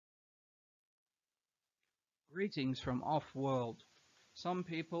Greetings from off-world. Some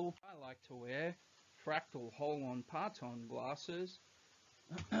people, I like to wear fractal HOLON parton glasses,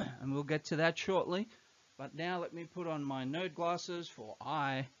 and we'll get to that shortly. But now let me put on my nerd glasses, for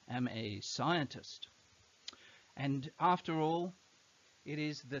I am a scientist. And after all, it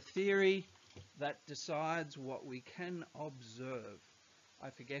is the theory that decides what we can observe. I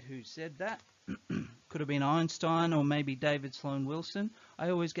forget who said that. Could have been Einstein or maybe David Sloan Wilson. I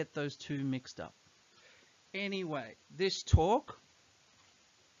always get those two mixed up. Anyway, this talk,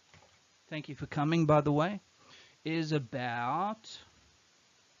 thank you for coming by the way, is about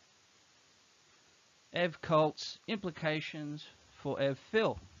EvCult's implications for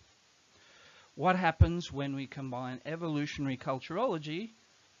EvPhil. What happens when we combine evolutionary culturology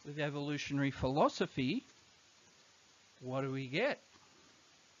with evolutionary philosophy? What do we get?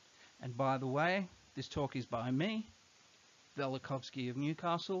 And by the way, this talk is by me, Velikovsky of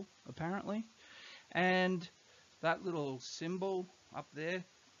Newcastle, apparently. And that little symbol up there,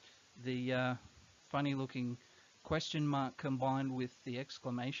 the funny looking question mark combined with the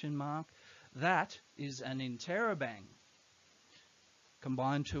exclamation mark, that is an interrobang.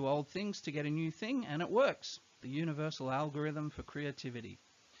 Combine two old things to get a new thing, and it works. The universal algorithm for creativity.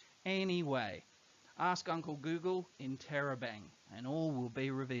 Anyway, ask Uncle Google interrobang, and all will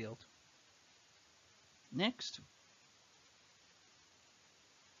be revealed. Next.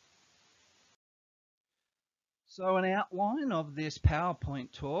 So an outline of this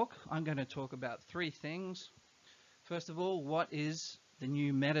PowerPoint talk, I'm going to talk about three things. First of all, what is the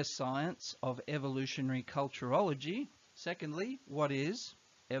new meta-science of evolutionary culturology? Secondly, what is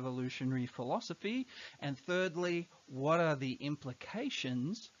evolutionary philosophy? And thirdly, what are the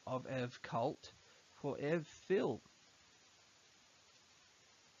implications of EvCult for EvPhil?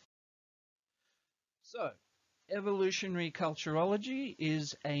 So, evolutionary culturology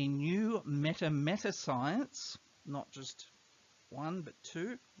is a new meta-science, not just one but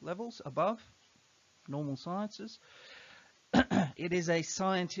two levels above normal sciences. It is a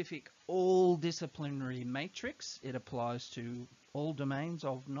scientific all-disciplinary matrix. It applies to all domains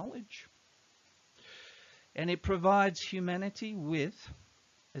of knowledge. And it provides humanity with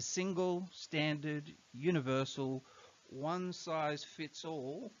a single, standard, universal,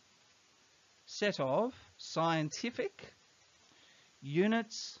 one-size-fits-all set of scientific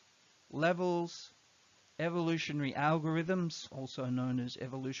units, levels, evolutionary algorithms, also known as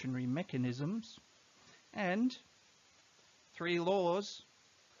evolutionary mechanisms, and three laws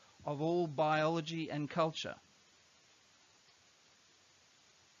of all biology and culture.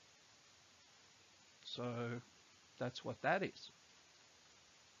 So that's what that is.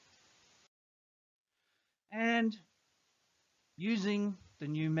 And using the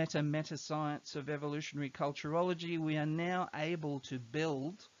new meta-science of evolutionary culturology, we are now able to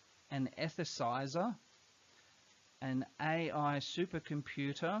build an ETHISIZER, an AI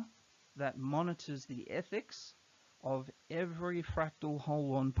supercomputer that monitors the ethics of every fractal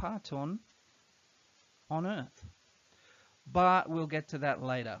HOLON parton on Earth. But we'll get to that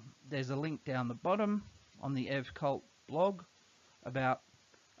later. There's a link down the bottom on the EvCult blog about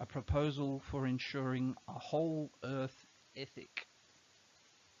a proposal for ensuring a whole Earth ethic.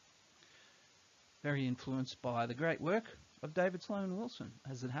 Very influenced by the great work of David Sloan Wilson,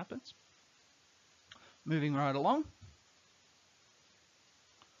 as it happens. Moving right along.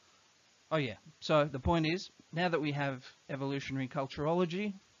 Oh yeah, so the point is, now that we have evolutionary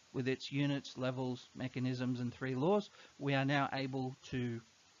culturology with its units, levels, mechanisms, and three laws, we are now able to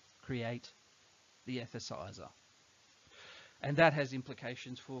create the ETHISIZER. And that has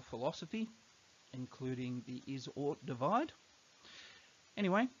implications for philosophy, including the is-ought divide.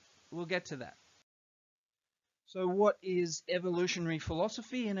 Anyway, we'll get to that. So what is evolutionary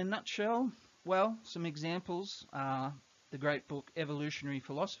philosophy in a nutshell? Well, some examples are the great book Evolutionary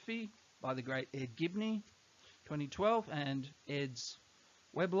Philosophy by the great Ed Gibney, 2012, and Ed's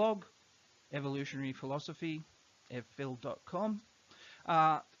weblog, Evolutionary Philosophy, evphil.com.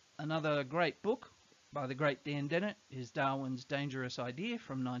 Another great book by the great Dennett is Darwin's Dangerous Idea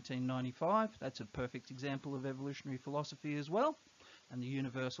from 1995. That's a perfect example of evolutionary philosophy as well, and the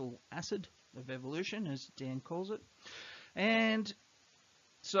universal acid of evolution, as Dan calls it. And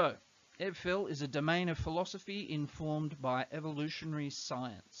so, EvPhil is a domain of philosophy informed by evolutionary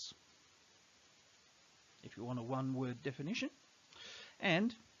science, if you want a one-word definition.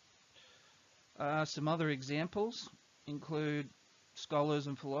 And some other examples include scholars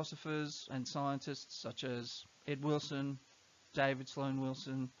and philosophers and scientists such as Ed Wilson, David Sloan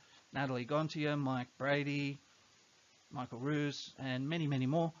Wilson, Natalie Gontier, Mike Brady, Michael Roos, and many, many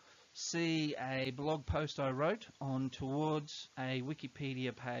more. see a blog post I wrote on towards a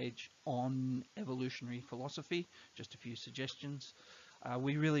Wikipedia page on evolutionary philosophy. Just a few suggestions.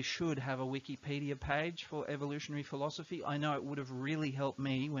 We really should have a Wikipedia page for evolutionary philosophy. I know it would have really helped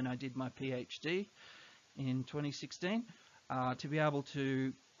me when I did my Ph.D. in 2016 to be able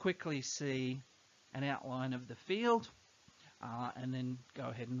to quickly see an outline of the field and then go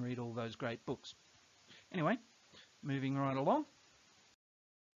ahead and read all those great books. Anyway, moving right along.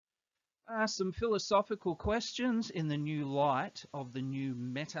 Some philosophical questions in the new light of the new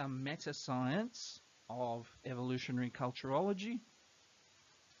meta science of evolutionary culturology.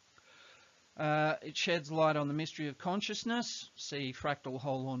 It sheds light on the mystery of consciousness. See fractal,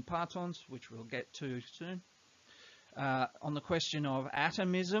 HOLON, partons, which we'll get to soon. On the question of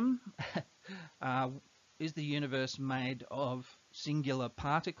atomism, is the universe made of singular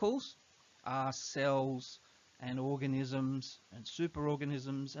particles? Are cells and organisms and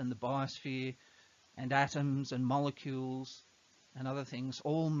superorganisms and the biosphere and atoms and molecules and other things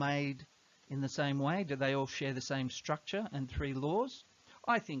all made in the same way? Do they all share the same structure and 3 laws?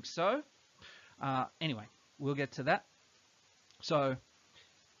 I think so. Anyway, we'll get to that. So,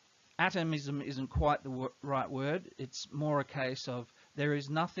 atomism isn't quite the right word. It's more a case of there is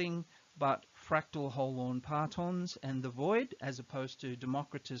nothing but fractal, HOLON, partons and the void, as opposed to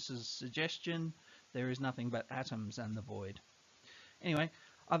Democritus's suggestion, there is nothing but atoms and the void. Anyway,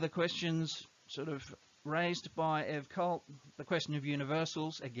 other questions sort of raised by Ev Cult. The question of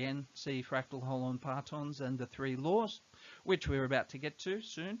universals, again, see fractal, HOLON, partons and the 3 laws, which we're about to get to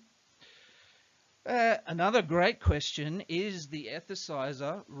soon. Another great question is the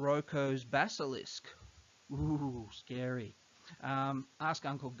ethicizer Roko's Basilisk. Ooh, scary. Ask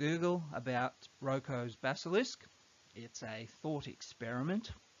Uncle Google about Roko's Basilisk. It's a thought experiment,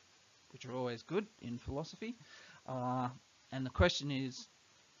 which are always good in philosophy. And the question is,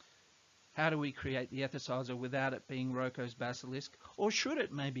 how do we create the ethicizer without it being Roko's Basilisk? Or should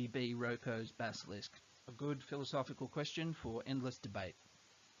it maybe be Roko's Basilisk? A good philosophical question for endless debate.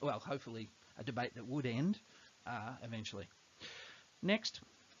 Well, hopefully a debate that would end eventually. Next.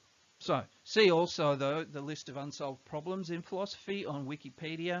 So, see also, though, the list of unsolved problems in philosophy on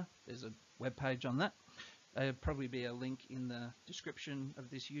Wikipedia. There's a web page on that. There'll probably be a link in the description of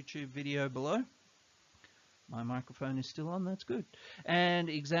this YouTube video below. My microphone is still on, that's good. And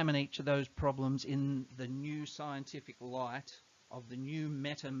examine each of those problems in the new scientific light of the new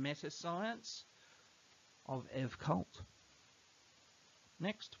meta science of Ev Cult.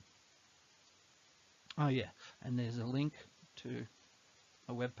 Next. Oh yeah, and there's a link to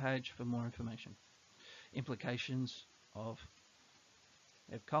a web page for more information. Implications of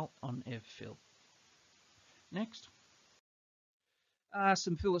Ev Cult on Ev Phil. Next.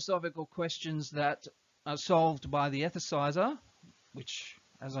 Some philosophical questions that are solved by the ethicizer, which,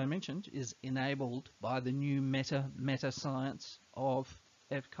 as I mentioned, is enabled by the new meta science of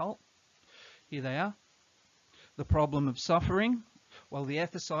Ev Cult. Here they are. The problem of suffering. Well, the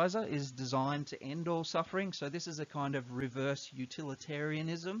ethicizer is designed to end all suffering, so this is a kind of reverse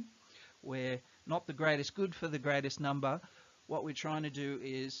utilitarianism, where not the greatest good for the greatest number. What we're trying to do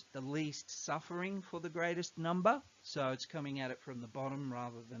is the least suffering for the greatest number, so it's coming at it from the bottom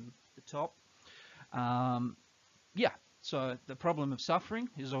rather than the top. Yeah, so the problem of suffering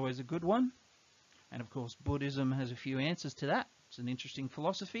is always a good one, and of course Buddhism has a few answers to that. It's an interesting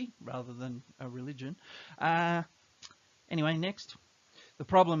philosophy rather than a religion. Anyway, next. The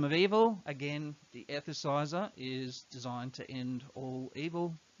problem of evil. Again, the ethicizer is designed to end all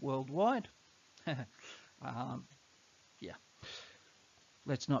evil worldwide. Yeah.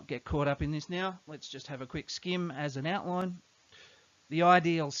 Let's not get caught up in this now. Let's just have a quick skim as an outline. The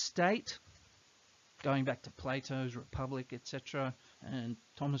ideal state, going back to Plato's Republic, etc., and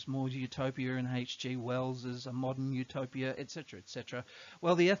Thomas More's Utopia and H.G. Wells's A Modern Utopia, etc., etc.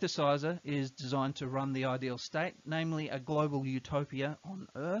 Well, the ethicizer is designed to run the ideal state, namely a global utopia on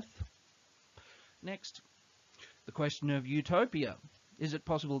Earth. Next, the question of utopia. Is it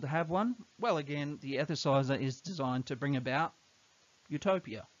possible to have one? Well, again, the ethicizer is designed to bring about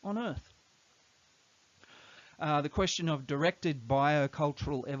utopia on Earth. The question of directed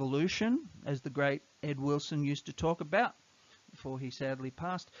biocultural evolution, as the great Ed Wilson used to talk about before he sadly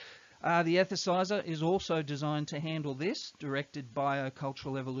passed. The ethicizer is also designed to handle this, directed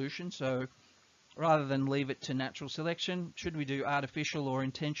biocultural evolution. So rather than leave it to natural selection, should we do artificial or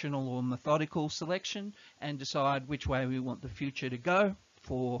intentional or methodical selection and decide which way we want the future to go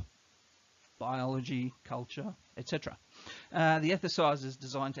for biology, culture, etc. The ethicizer is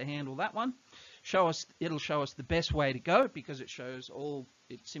designed to handle that one. It'll show us the best way to go because it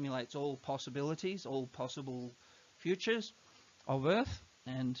simulates all possibilities, all possible futures of Earth,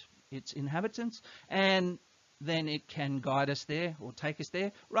 and its inhabitants, and then it can guide us there or take us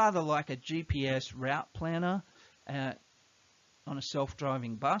there, rather like a GPS route planner on a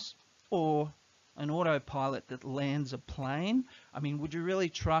self-driving bus, or an autopilot that lands a plane. I mean, would you really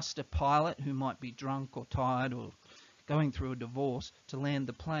trust a pilot who might be drunk or tired or going through a divorce to land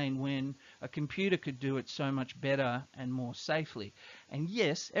the plane when a computer could do it so much better and more safely? And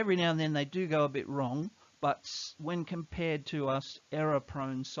yes, every now and then they do go a bit wrong, but when compared to us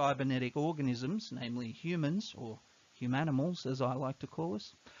error-prone cybernetic organisms, namely humans, or humanimals as I like to call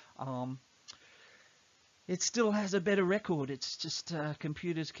us, it still has a better record. It's just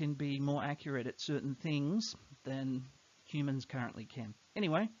computers can be more accurate at certain things than humans currently can.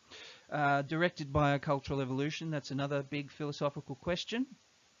 Anyway, directed by a cultural evolution, that's another big philosophical question.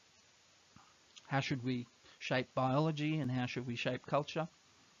 How should we shape biology, and how should we shape culture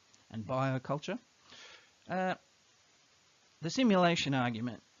and bioculture? The simulation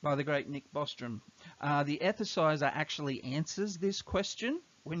argument by the great Nick Bostrom. The ethicizer actually answers this question.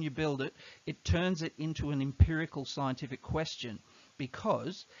 When you build it, it turns it into an empirical scientific question,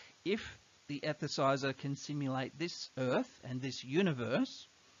 because if the ethicizer can simulate this Earth and this universe,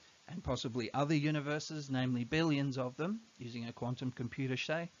 and possibly other universes, namely billions of them, using a quantum computer,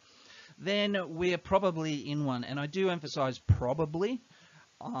 say, then we're probably in one. And I do emphasize probably.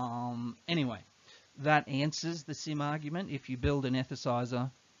 Anyway, that answers the sim argument. If you build an ethicizer,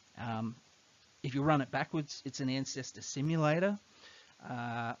 if you run it backwards, it's an ancestor simulator.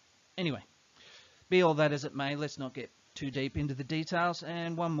 Anyway, be all that as it may, let's not get too deep into the details.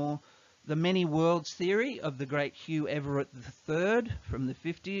 And one more, the many worlds theory of the great Hugh Everett III from the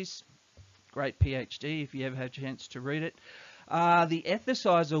 50s. Great Ph.D. if you ever had a chance to read it. The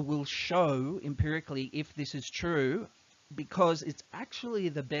ethicizer will show empirically if this is true, because it's actually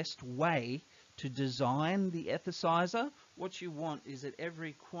the best way to design the ethicizer. What you want is at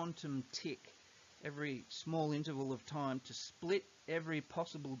every quantum tick, every small interval of time, to split every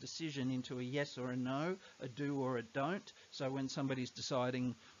possible decision into a yes or a no, a do or a don't. So when somebody's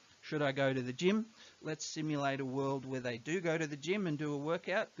deciding, should I go to the gym? Let's simulate a world where they do go to the gym and do a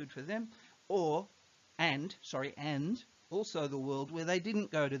workout, good for them. Or, and also the world where they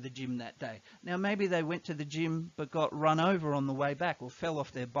didn't go to the gym that day. Now maybe they went to the gym but got run over on the way back, or fell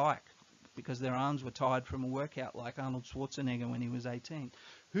off their bike because their arms were tired from a workout, like Arnold Schwarzenegger when he was 18.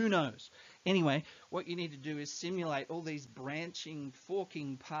 Who knows? Anyway, what you need to do is simulate all these branching,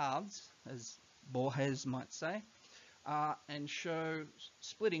 forking paths, as Borges might say, and show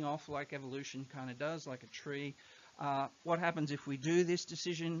splitting off like evolution kind of does, like a tree. What happens if we do this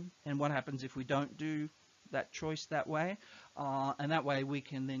decision, and what happens if we don't do that choice that way? And that way we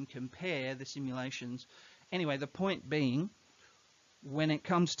can then compare the simulations. Anyway, the point being, when it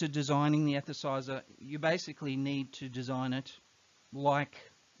comes to designing the ethicizer, you basically need to design it like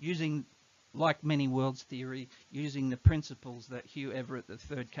many worlds theory, using the principles that Hugh Everett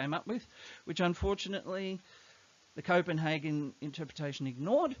III came up with, which unfortunately the Copenhagen interpretation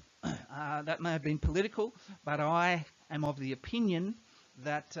ignored. That may have been political, but I am of the opinion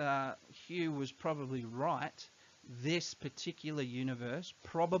that Hugh was probably right. This particular universe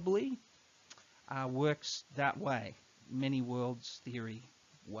probably works that way, many worlds theory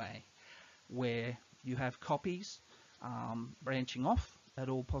way, where you have copies branching off at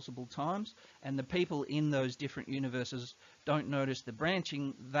all possible times, and the people in those different universes don't notice the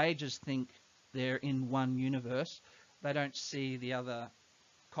branching. They just think they're in one universe. They don't see the other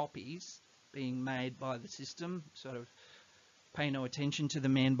copies being made by the system, sort of pay no attention to the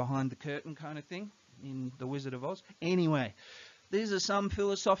man behind the curtain kind of thing in The Wizard of Oz. Anyway, these are some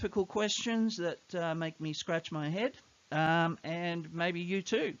philosophical questions that make me scratch my head, and maybe you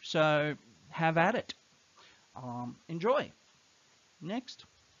too. So have at it. Enjoy. Next.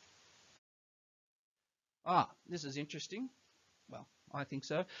 This is interesting. Well, I think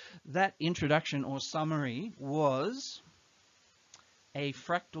so. That introduction or summary was a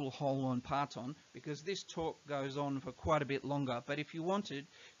fractal HOLON parton, because this talk goes on for quite a bit longer. But if you wanted,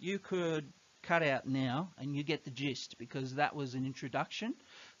 you could cut out now and you get the gist, because that was an introduction.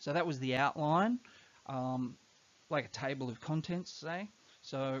 So that was the outline, like a table of contents, say.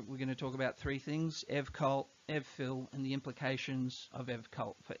 So we're going to talk about three things: evcult, evfill, and the implications of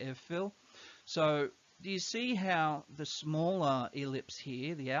evcult for evfill. So do you see how the smaller ellipse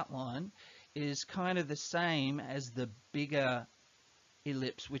here, the outline, is kind of the same as the bigger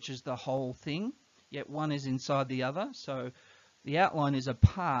ellipse, which is the whole thing, yet one is inside the other? So the outline is a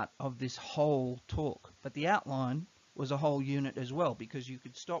part of this whole talk, but the outline was a whole unit as well, because you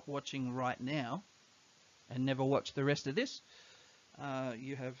could stop watching right now and never watch the rest of this.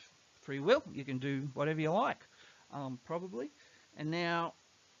 You have free will. You can do whatever you like, probably. And now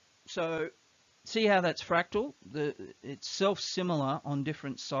So see how that's fractal? It's self-similar on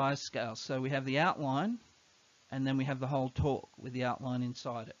different size scales. So we have the outline, and then we have the whole talk with the outline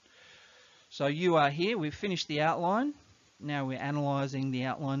inside it. So you are here, we've finished the outline. Now we're analysing the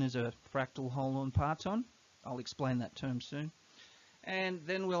outline as a fractal HOLON parton. I'll explain that term soon. And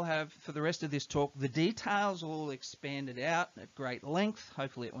then we'll have, for the rest of this talk, the details all expanded out at great length.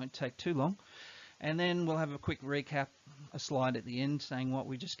 Hopefully it won't take too long. And then we'll have a quick recap, a slide at the end saying what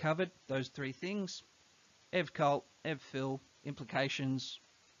we just covered, those three things: EvCult, EvFil, implications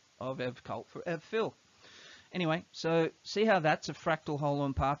of EvCult for EvFil. Anyway, so see how that's a fractal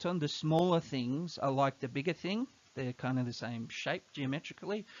HOLON parton. The smaller things are like the bigger thing. They're kind of the same shape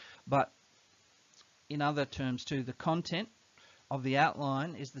geometrically, but in other terms too, the content of the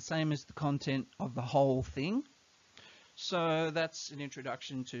outline is the same as the content of the whole thing. So that's an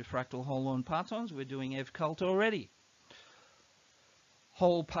introduction to fractal HOLON partons. We're doing EvCult already.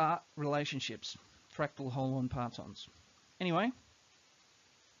 Whole part relationships, fractal HOLON partons. Anyway,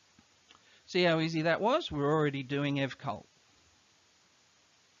 see how easy that was? We're already doing EvCult.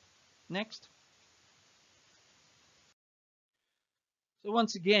 Next. So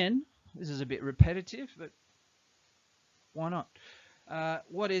once again, this is a bit repetitive, but why not?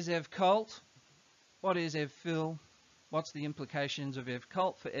 What is EvCult? What is EvFil? What's the implications of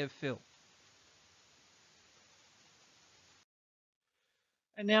EvCult for EvFil?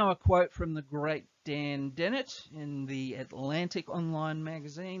 And now a quote from the great Dennett in the Atlantic Online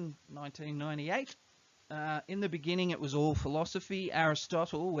magazine, 1998. In the beginning, it was all philosophy.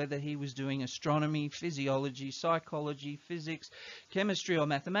 Aristotle, whether he was doing astronomy, physiology, psychology, physics, chemistry, or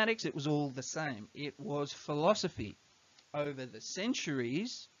mathematics, it was all the same. It was philosophy. Over the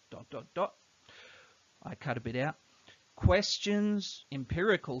centuries, ... I cut a bit out. Questions,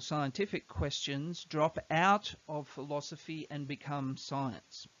 empirical scientific questions, drop out of philosophy and become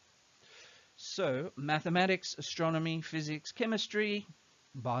science. So mathematics, astronomy, physics, chemistry,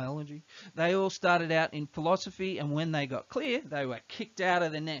 biology, they all started out in philosophy, and when they got clear, they were kicked out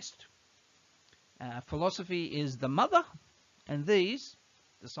of the nest. Philosophy is the mother, and these,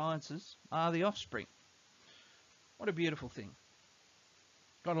 the sciences, are the offspring. What a beautiful thing.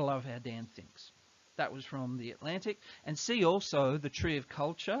 Gotta love how Dan thinks. That was from the Atlantic. And see also the Tree of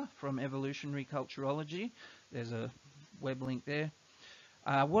Culture from Evolutionary Culturology. There's a web link there.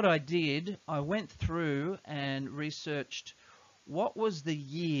 What I did, I went through and researched what was the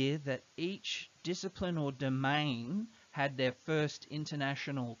year that each discipline or domain had their first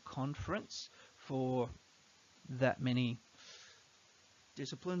international conference for that many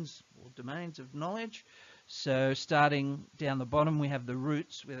disciplines or domains of knowledge. So starting down the bottom, we have the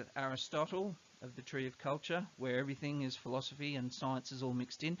roots with Aristotle of the Tree of Culture, where everything is philosophy and science is all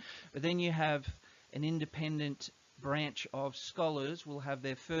mixed in. But then you have an independent branch of scholars will have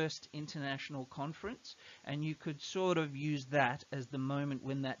their first international conference, and you could sort of use that as the moment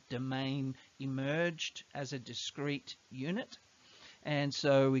when that domain emerged as a discrete unit. And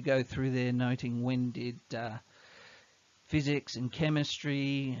so we go through there noting when did physics and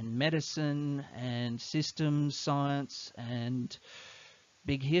chemistry and medicine and systems science and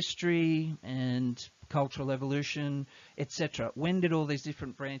big history and cultural evolution, etc. When did all these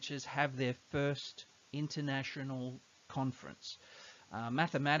different branches have their first international conference?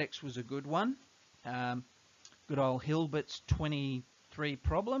 Mathematics was a good one. Good old Hilbert's 23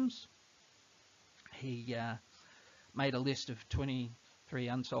 problems. He made a list of 23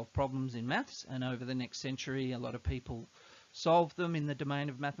 unsolved problems in maths, and over the next century a lot of people solved them in the domain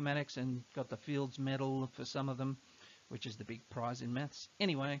of mathematics and got the Fields Medal for some of them, which is the big prize in maths.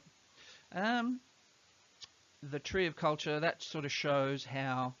 Anyway, the Tree of Culture, that sort of shows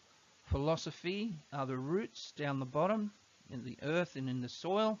how philosophy are the roots down the bottom in the earth and in the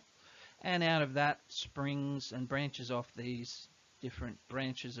soil, and out of that springs and branches off these different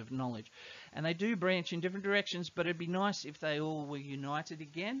branches of knowledge. And they do branch in different directions, but it'd be nice if they all were united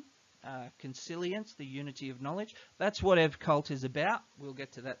again. Consilience, the unity of knowledge. That's what EvCult is about. We'll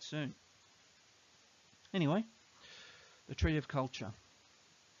get to that soon. Anyway, the Tree of Culture.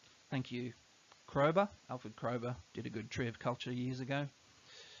 Thank you, Kroeber. Alfred Kroeber did a good Tree of Culture years ago.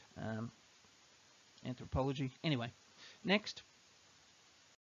 Anthropology. Anyway, next.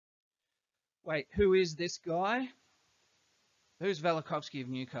 Wait, who is this guy? Who's Velikovsky of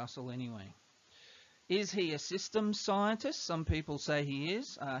Newcastle anyway? Is he a systems scientist? Some people say he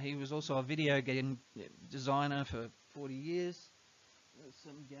is. He was also a video game designer for 40 years. There's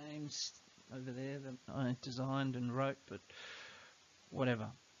some games over there that I designed and wrote, but whatever.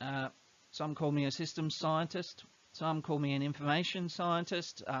 Some call me a systems scientist. Some call me an information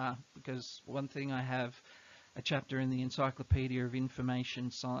scientist, because one thing I have a chapter in the Encyclopedia of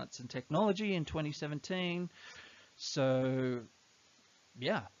Information Science and Technology in 2017. So,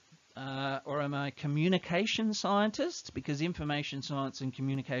 yeah. Or am I a communication scientist? Because information science and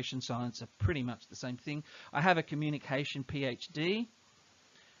communication science are pretty much the same thing. I have a communication Ph.D.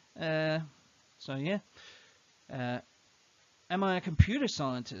 So yeah. Am I a computer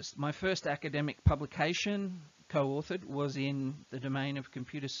scientist? My first academic publication, co-authored, was in the domain of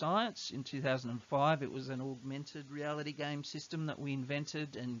computer science in 2005. It was an augmented reality game system that we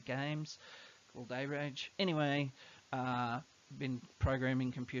invented and games called A-Rage. Anyway, been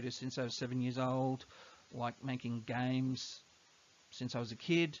programming computers since I was 7 years old, like making games since I was a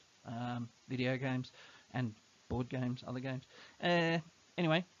kid, video games and board games, other games.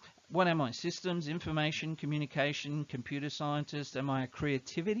 Anyway, what am I? Systems, information, communication, computer scientist. Am I a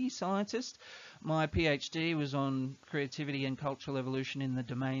creativity scientist? My PhD was on creativity and cultural evolution in the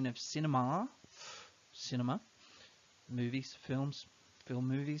domain of cinema, movies, films, film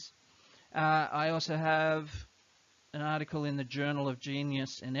movies. I also have an article in the Journal of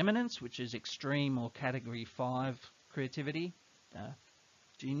Genius and Eminence, which is extreme or category 5 creativity,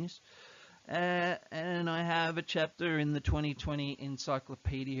 genius. And I have a chapter in the 2020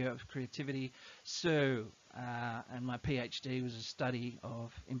 Encyclopedia of Creativity. So, and my PhD was a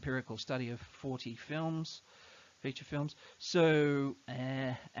empirical study of 40 films, feature films. So,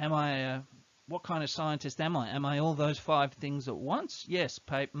 what kind of scientist am I? Am I all those 5 things at once? Yes,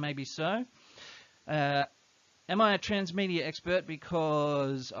 maybe so. Am I a transmedia expert?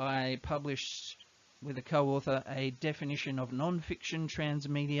 Because I published with a co-author a definition of non-fiction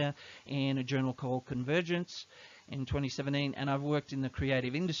transmedia in a journal called Convergence in 2017, and I've worked in the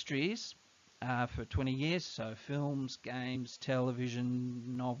creative industries for 20 years, so films, games,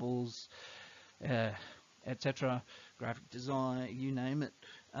 television, novels, etc., graphic design, you name it.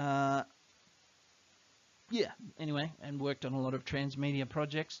 Yeah, anyway, and worked on a lot of transmedia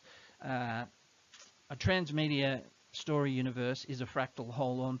projects. A transmedia story universe is a fractal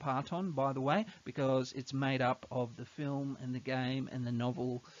HOLON parton, by the way, because it's made up of the film and the game and the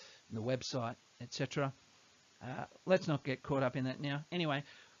novel, and the website, etc. Let's not get caught up in that now. Anyway,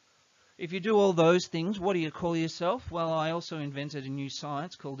 if you do all those things, what do you call yourself? Well, I also invented a new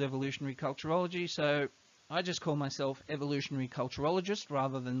science called Evolutionary Culturology, so I just call myself Evolutionary Culturologist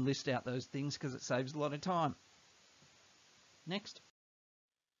rather than list out those things because it saves a lot of time. Next.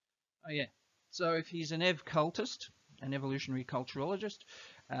 Oh yeah. So if he's an cultist, an evolutionary culturologist,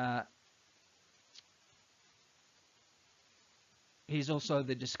 he's also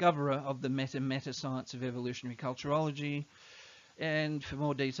the discoverer of the meta science of evolutionary culturology. And for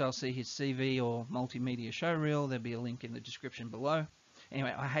more details, see his CV or multimedia showreel. There'll be a link in the description below.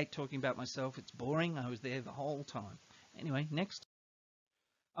 Anyway, I hate talking about myself. It's boring. I was there the whole time. Anyway, next.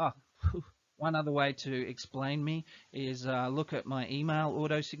 One other way to explain me is look at my email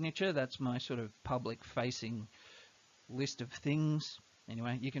auto-signature. That's my sort of public-facing list of things.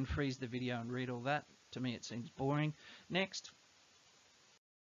 Anyway, you can freeze the video and read all that. To me, it seems boring. Next.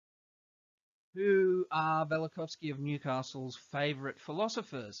 Who are Velikovsky of Newcastle's favourite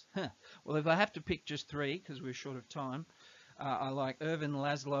philosophers? Well, if I have to pick just 3, because we're short of time, I like Ervin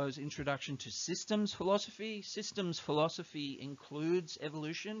Laszlo's Introduction to Systems Philosophy. Systems philosophy includes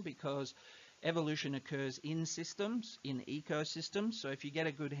evolution because evolution occurs in systems, in ecosystems. So if you get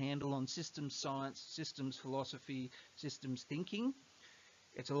a good handle on systems science, systems philosophy, systems thinking,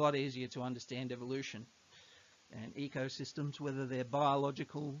 it's a lot easier to understand evolution. And ecosystems, whether they're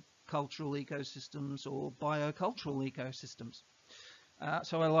biological, cultural ecosystems or biocultural ecosystems.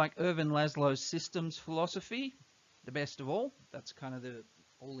 So I like Ervin Laszlo's systems philosophy, the best of all. That's kind of the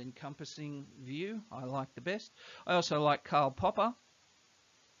all-encompassing view I like the best. I also like Karl Popper,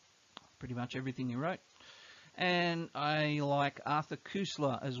 pretty much everything he wrote. And I like Arthur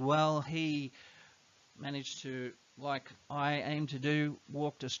Koestler as well. He managed to, like I aim to do,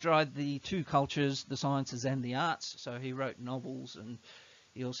 walked astride the 2 cultures, the sciences and the arts. So he wrote novels and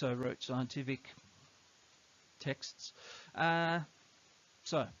he also wrote scientific texts.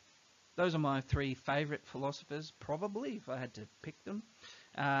 So those are my 3 favourite philosophers, probably, if I had to pick them.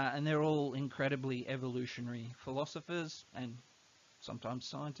 And they're all incredibly evolutionary philosophers and sometimes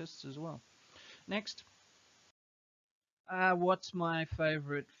scientists as well. Next. What's my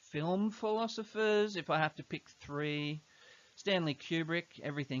favourite film philosophers? If I have to pick 3, Stanley Kubrick,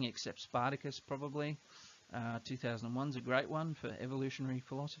 everything except Spartacus, probably. 2001's a great one for evolutionary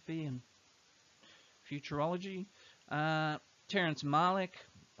philosophy and futurology. Terrence Malick,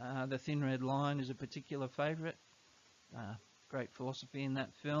 The Thin Red Line is a particular favourite. Great philosophy in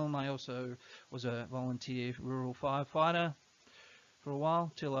that film. I also was a volunteer rural firefighter for a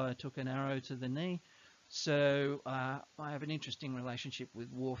while till I took an arrow to the knee. So I have an interesting relationship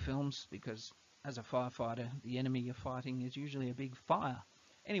with war films because as a firefighter, the enemy you're fighting is usually a big fire.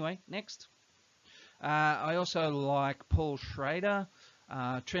 Anyway, next. I also like Paul Schrader,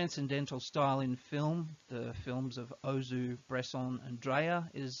 Transcendental Style in Film. The films of Ozu, Bresson and Dreyer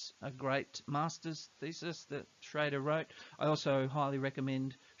is a great master's thesis that Schrader wrote. I also highly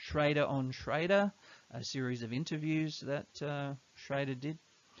recommend Schrader on Schrader, a series of interviews that Schrader did.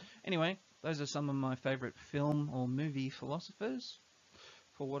 Anyway, those are some of my favourite film or movie philosophers,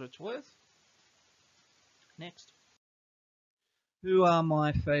 for what it's worth. Next. Who are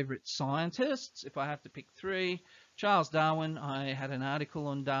my favourite scientists? If I have to pick three, Charles Darwin. I had an article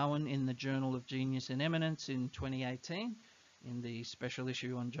on Darwin in the Journal of Genius and Eminence in 2018 in the special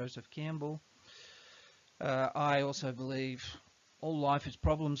issue on Joseph Campbell. I also believe all life is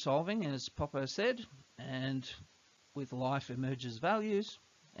problem solving, as Popper said, and with life emerges values.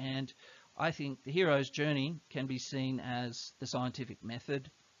 And I think the hero's journey can be seen as the scientific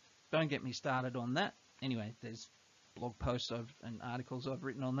method. Don't get me started on that. Anyway, there's blog posts and articles I've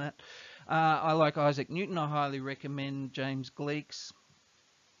written on that. I like Isaac Newton. I highly recommend James Gleick's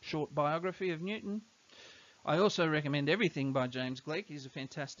short biography of Newton. I also recommend everything by James Gleick. He's a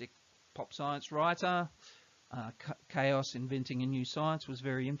fantastic pop science writer. Chaos, Inventing a New Science was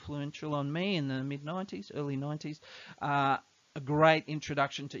very influential on me in the mid-90s, early 90s. A great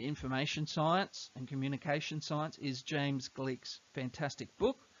introduction to information science and communication science is James Gleick's fantastic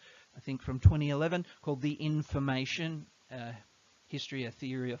book, I think from 2011, called The Information, History, a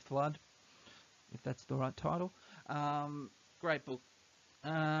Theory of Flood, if that's the right title. Great book.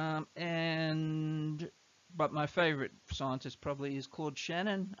 But my favourite scientist probably is Claude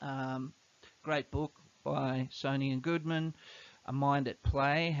Shannon. Great book by Sony and Goodman. A Mind at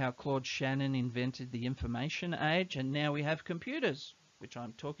Play, how Claude Shannon invented the information age, and now we have computers, which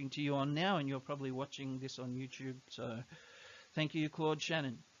I'm talking to you on now, and you're probably watching this on YouTube, so thank you, Claude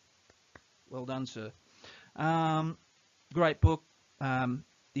Shannon. Well done, sir. Great book.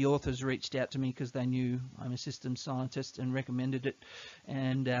 The authors reached out to me because they knew I'm a systems scientist and recommended it,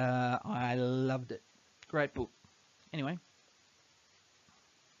 and I loved it. Great book. Anyway,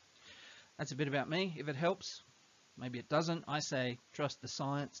 that's a bit about me. If it helps, maybe it doesn't. I say trust the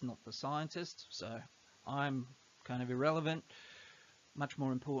science, not the scientist, so I'm kind of irrelevant. Much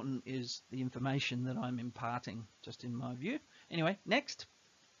more important is the information that I'm imparting, just in my view. Anyway, next.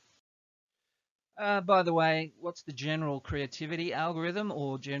 By the way, what's the general creativity algorithm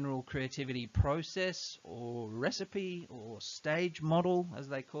or general creativity process or recipe or stage model, as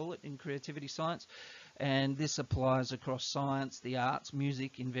they call it in creativity science? And this applies across science, the arts,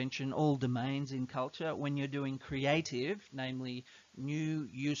 music, invention, all domains in culture. When you're doing creative, namely new,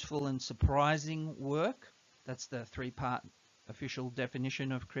 useful and surprising work, that's the three-part official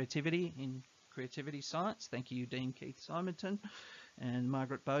definition of creativity in creativity science. Thank you, Dean Keith Simonton and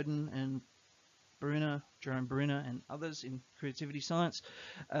Margaret Bowden and Jerome Bruner and others in creativity science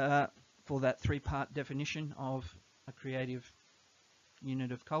for that three-part definition of a creative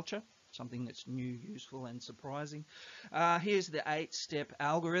unit of culture, something that's new, useful and surprising. Here's the 8-step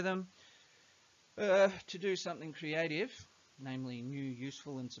algorithm. To do something creative, namely new,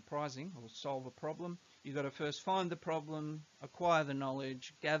 useful and surprising, or solve a problem, you've got to first find the problem, acquire the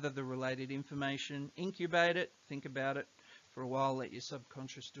knowledge, gather the related information, incubate it, think about it for a while, let your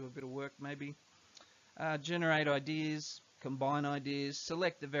subconscious do a bit of work maybe. Generate ideas, combine ideas,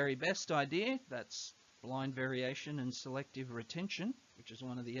 select the very best idea, that's blind variation and selective retention, which is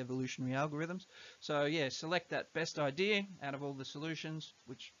one of the evolutionary algorithms. So yeah, select that best idea out of all the solutions,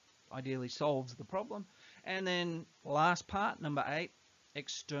 which ideally solves the problem. And then last part, number 8,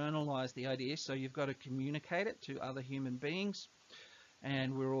 externalize the idea. So you've got to communicate it to other human beings.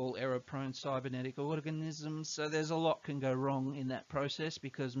 And we're all error-prone cybernetic organisms, so there's a lot can go wrong in that process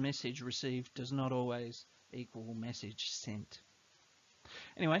because message received does not always equal message sent.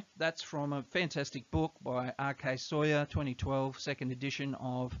 Anyway, that's from a fantastic book by R.K. Sawyer, 2012, second edition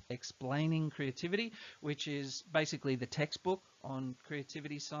of Explaining Creativity, which is basically the textbook on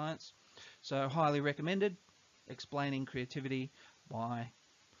creativity science. So highly recommended, Explaining Creativity by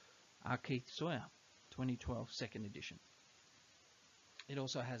R.K. Sawyer, 2012, second edition. It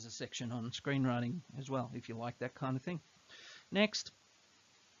also has a section on screenwriting as well, if you like that kind of thing. Next.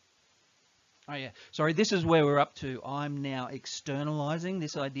 Oh yeah, sorry, this is where we're up to. I'm now externalizing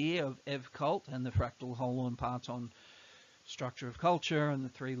this idea of Ev cult and the fractal HOLON parton structure of culture and the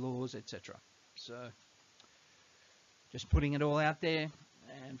 3 laws, etc. So just putting it all out there,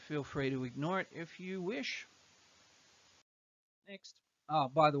 and feel free to ignore it if you wish. Next. Oh,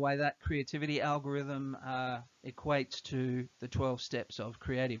 by the way, that creativity algorithm equates to the 12 steps of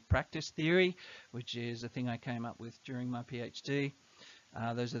creative practice theory, which is a thing I came up with during my PhD.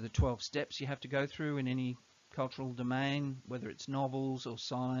 Those are the 12 steps you have to go through in any cultural domain, whether it's novels or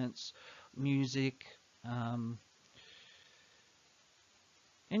science, music,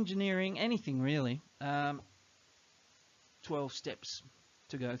 engineering, anything really. 12 steps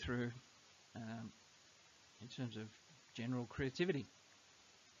to go through in terms of general creativity.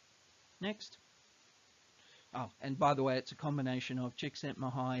 Next. Oh, and by the way, it's a combination of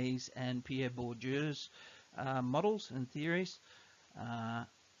Csikszentmihalyi's and Pierre Bourdieu's models and theories,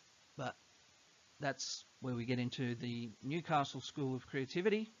 but that's where we get into the Newcastle School of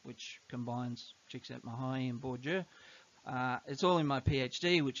Creativity, which combines Csikszentmihalyi and Bourdieu. It's all in my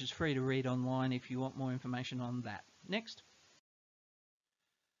PhD, which is free to read online if you want more information on that. Next.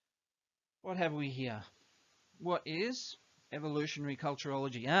 What have we here? What is evolutionary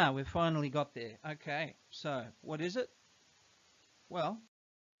culturology? Ah, we've finally got there. Okay, so what is it? Well,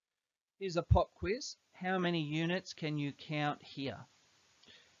 here's a pop quiz. How many units can you count here?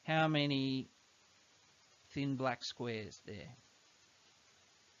 How many thin black squares there?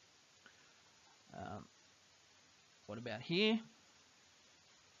 What about here?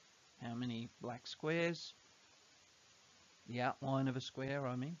 How many black squares? The outline of a square,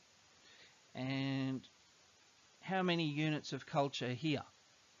 I mean. And how many units of culture here?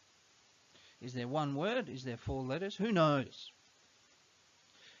 Is there one word? Is there 4 letters? Who knows?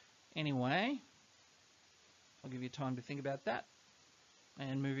 Anyway, I'll give you time to think about that.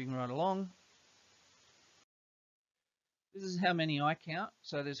 And moving right along. This is how many I count.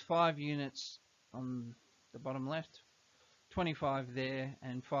 So there's 5 units on the bottom left, 25 there,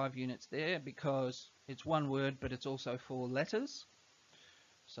 and 5 units there because it's one word, but it's also 4 letters.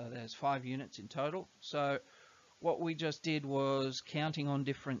 So there's 5 units in total. So what we just did was counting on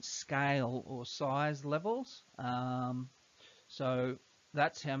different scale or size levels. So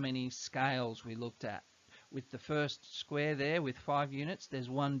that's how many scales we looked at. With the first square there with 5 units, there's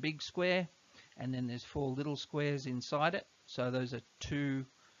one big square, and then there's 4 little squares inside it. So those are 2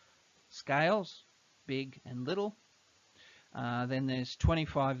 scales, big and little. Then there's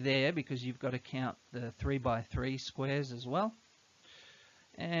 25 there because you've got to count the 3 by 3 squares as well.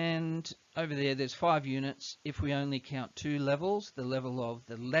 And over there, there's 5 units. If we only count 2 levels, the level of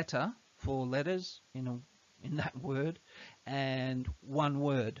the letter, 4 letters in that word, and 1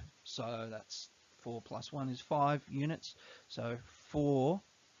 word. So that's 4 plus 1 is 5 units. So 4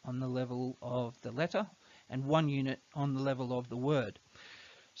 on the level of the letter, and 1 unit on the level of the word.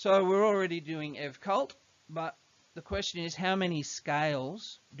 So we're already doing EvCult, but the question is, how many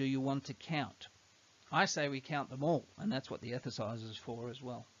scales do you want to count? I say we count them all, and that's what the ETHISIZER is for as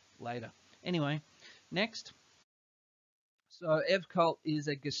well, later. Anyway, next. So EvCult is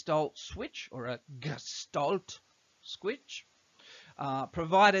a Gestalt switch, or a Gestalt switch,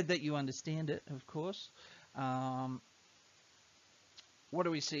 provided that you understand it, of course. What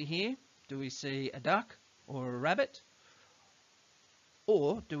do we see here? Do we see a duck or a rabbit?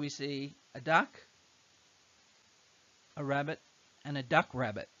 Or do we see a duck, a rabbit, and a duck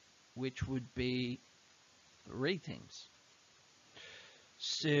rabbit, which would be 3 things?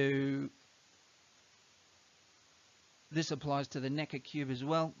 So this applies to the Necker cube as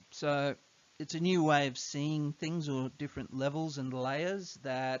well. So it's a new way of seeing things, or different levels and layers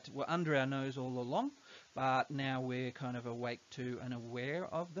that were under our nose all along, but now we're kind of awake to and aware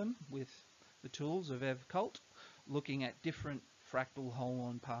of them with the tools of EvCult, looking at different fractal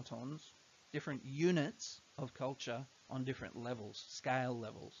HOLON partons, different units of culture on different levels, scale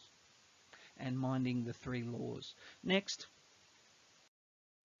levels, and minding the 3 laws. Next.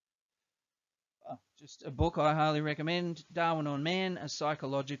 Just a book I highly recommend, Darwin on Man, a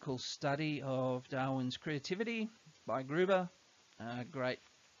psychological study of Darwin's creativity by Gruber. A great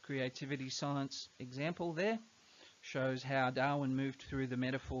creativity science example there. Shows how Darwin moved through the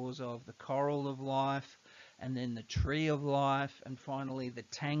metaphors of the coral of life, and then the tree of life, and finally the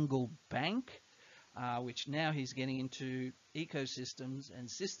tangle bank, which now he's getting into ecosystems and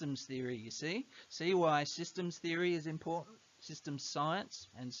systems theory, you see. See why systems theory is important? Systems science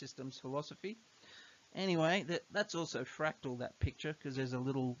and systems philosophy. Anyway, that's also fractal, that picture, because there's a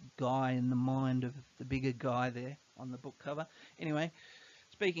little guy in the mind of the bigger guy there on the book cover. Anyway,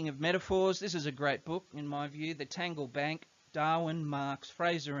 speaking of metaphors, this is a great book, in my view. The Tangle Bank. Darwin, Marx,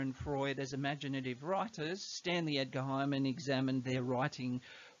 Fraser and Freud as imaginative writers. Stanley Edgar Hyman examined their writing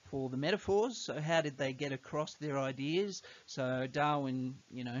for the metaphors. So how did they get across their ideas? So Darwin,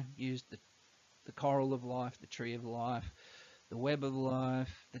 used the coral of life, the tree of life, the web of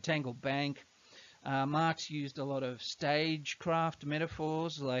life, the tangled bank. Marx used a lot of stagecraft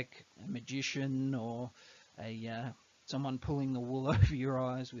metaphors, like a magician or someone pulling the wool over your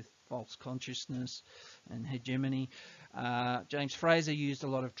eyes with false consciousness and hegemony. James Fraser used a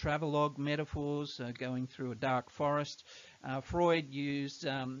lot of travelogue metaphors, going through a dark forest. Freud used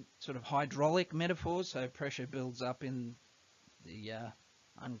sort of hydraulic metaphors, so pressure builds up in the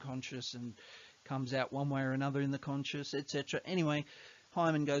unconscious and comes out one way or another in the conscious, etc. Anyway,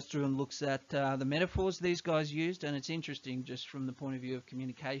 Hyman goes through and looks at the metaphors these guys used, and it's interesting just from the point of view of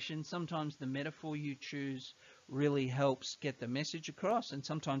communication. Sometimes the metaphor you choose really helps get the message across, and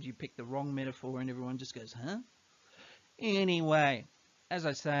sometimes you pick the wrong metaphor and everyone just goes, huh? Anyway, as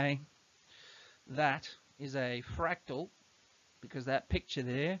I say, that is a fractal, because that picture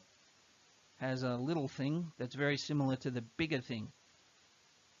there has a little thing that's very similar to the bigger thing.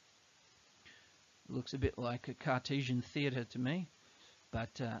 It looks a bit like a Cartesian theatre to me,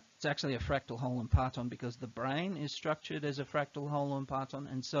 but it's actually a fractal HOLON parton, because the brain is structured as a fractal HOLON parton,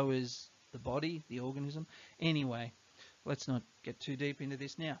 and so is the body, the organism. Anyway, let's not get too deep into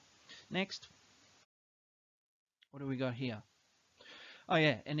this now. Next, what do we got here? Oh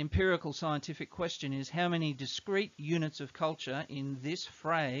yeah, an empirical scientific question is, how many discrete units of culture in this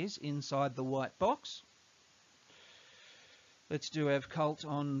phrase inside the white box? Let's do evcult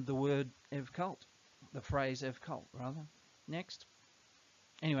on the word evcult, the phrase evcult rather. Next.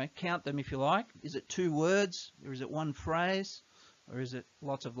 Anyway, count them if you like. Is it 2 words, or is it 1 phrase, or is it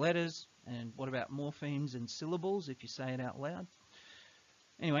lots of letters? And what about morphemes and syllables if you say it out loud?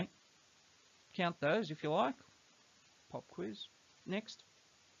 Anyway, count those if you like. Pop quiz. Next.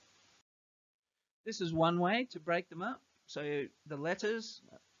 This is one way to break them up. So the letters,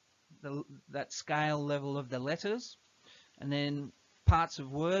 that scale level of the letters, and then parts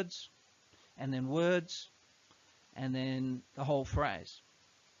of words, and then the whole phrase.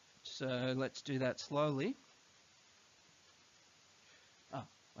 So let's do that slowly.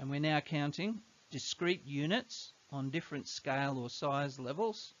 And we're now counting discrete units on different scale or size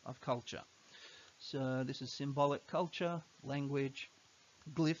levels of culture. So this is symbolic culture, language,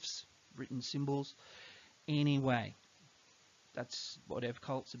 glyphs, written symbols. Anyway, that's what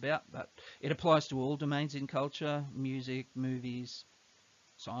evcult's about, but it applies to all domains in culture: music, movies,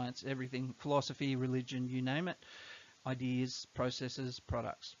 science, everything, philosophy, religion, you name it, ideas, processes,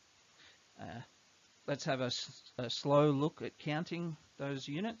 products. Let's have a slow look at counting those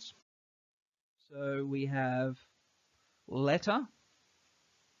units. So we have letter,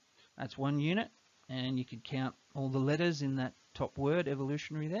 that's 1 unit, and you could count all the letters in that top word,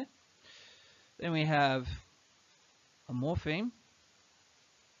 evolutionary, there. Then we have a morpheme,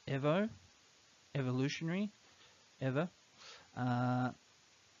 evo, evolutionary, ever.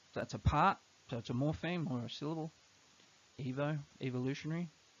 That's a part, so it's a morpheme or a syllable, evo, evolutionary.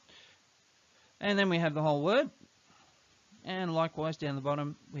 And then we have the whole word, and likewise down the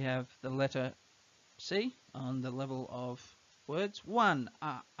bottom we have the letter C on the level of words. 1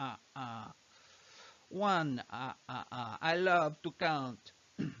 1 I love to count.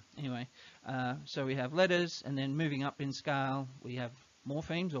 Anyway, so we have letters, and then moving up in scale we have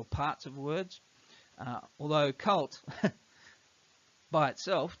morphemes or parts of words. Although cult by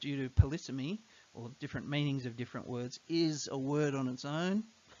itself, due to polysemy or different meanings of different words, is a word on its own,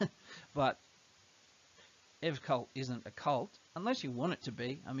 but evcult isn't a cult, unless you want it to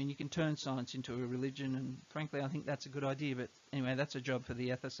be. I mean, you can turn science into a religion, and frankly I think that's a good idea, but anyway, that's a job for the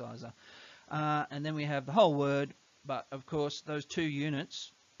ethicizer. And then we have the whole word, but of course those 2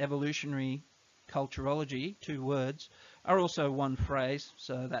 units, evolutionary culturology, 2 words, are also 1 phrase,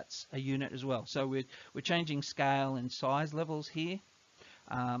 so that's a unit as well. So we're changing scale and size levels here.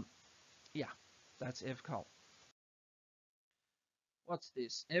 Yeah, that's evcult. What's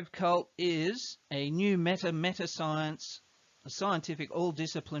this? evcult is a new meta-science, a scientific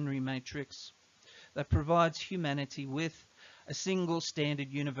all-disciplinary matrix that provides humanity with a single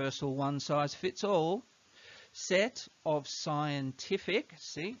standard universal one-size-fits-all set of scientific,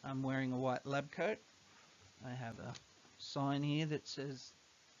 see, I'm wearing a white lab coat. I have a sign here that says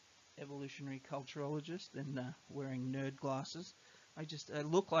Evolutionary Culturologist, and wearing nerd glasses. I just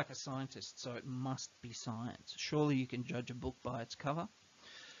look like a scientist, so it must be science. Surely you can judge a book by its cover,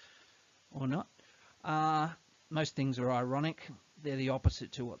 or not. Most things are ironic. They're the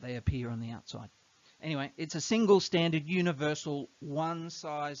opposite to what they appear on the outside. Anyway, it's a single standard universal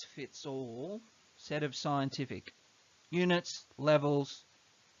one-size-fits-all set of scientific units, levels,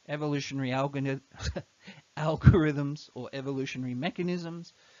 evolutionary algorithms or evolutionary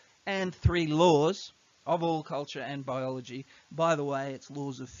mechanisms, and 3 laws of all culture and biology. By the way, it's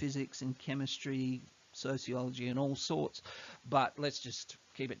laws of physics and chemistry, sociology and all sorts, but let's just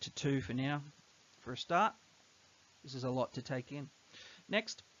keep it to 2 for now. for a start. This is a lot to take in.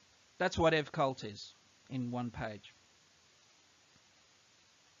 Next, that's what EvCult is in one page.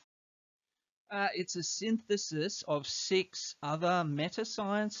 It's a synthesis of 6 other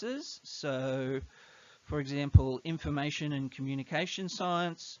meta-sciences. So, for example, information and communication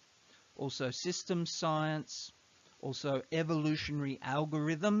science, also systems science, also evolutionary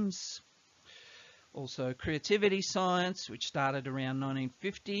algorithms, also creativity science, which started around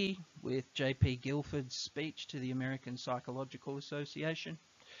 1950 with J.P. Guilford's speech to the American Psychological Association,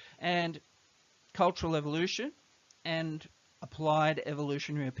 and cultural evolution and applied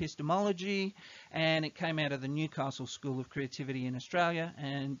evolutionary epistemology, and it came out of the Newcastle School of Creativity in Australia,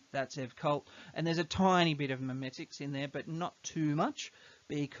 and that's EvCult. And there's a tiny bit of memetics in there, but not too much,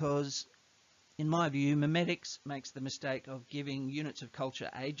 because in my view, memetics makes the mistake of giving units of culture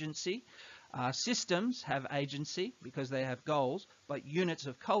agency. Systems have agency because they have goals, but units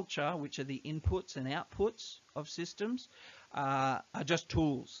of culture, which are the inputs and outputs of systems, are just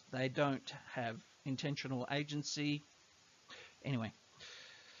tools. They don't have intentional agency. Anyway,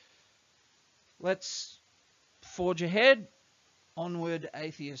 let's forge ahead. Onward,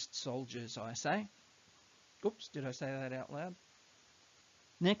 atheist soldiers, I say. Oops, did I say that out loud?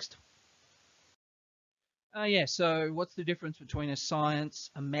 Next. Yeah, so what's the difference between a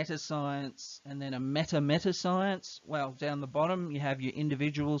science, a meta-science, and then a meta-meta-science? Well, down the bottom you have your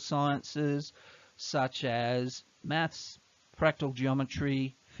individual sciences, such as maths, fractal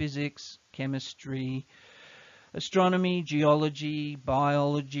geometry, physics, chemistry, astronomy, geology,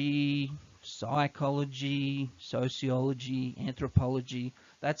 biology, psychology, sociology, anthropology.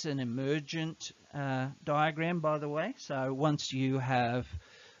 That's an emergent diagram, by the way. So once you have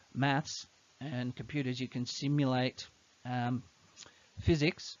maths and computers, you can simulate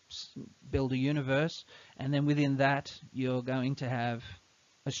physics, build a universe, and then within that you're going to have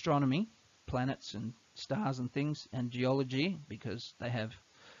astronomy, planets and stars and things, and geology, because they have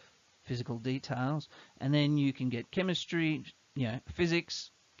physical details, and then you can get chemistry,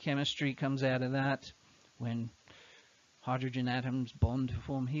 physics, chemistry comes out of that, when hydrogen atoms bond to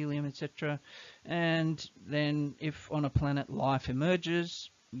form helium, etc. And then if on a planet life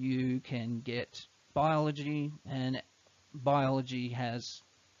emerges, you can get biology, and biology has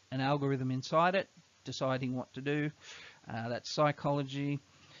an algorithm inside it deciding what to do. That's psychology.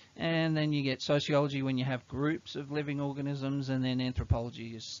 And then you get sociology when you have groups of living organisms, and then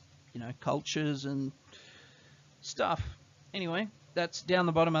anthropology is, cultures and stuff. Anyway, that's down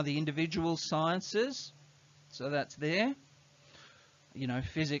the bottom are the individual sciences. So that's there.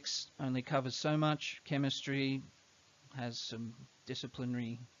 Physics only covers so much. Chemistry has some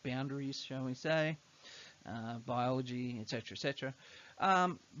disciplinary boundaries, shall we say, biology, etc., etc.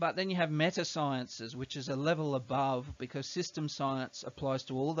 But then you have meta-sciences, which is a level above, because system science applies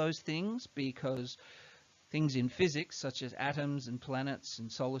to all those things, because things in physics, such as atoms and planets and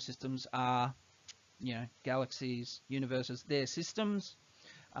solar systems, are, galaxies, universes, they're systems.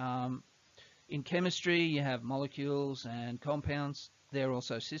 In chemistry, you have molecules and compounds, they're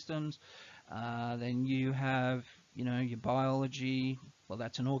also systems. Then you have your biology, well,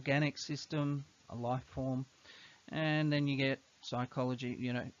 that's an organic system, a life form. And then you get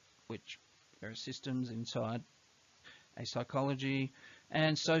psychology, which there are systems inside a psychology.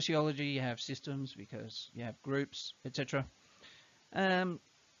 And sociology, you have systems because you have groups, etc.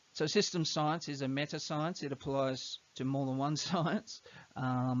 So systems science is a meta-science. It applies to more than one science.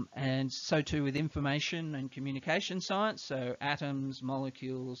 And so too with information and communication science. So atoms,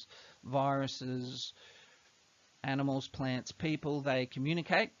 molecules, viruses, animals, plants, people, they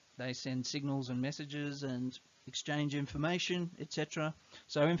communicate, they send signals and messages and exchange information, etc.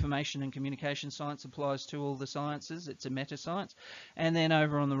 So information and communication science applies to all the sciences. It's a meta-science. And then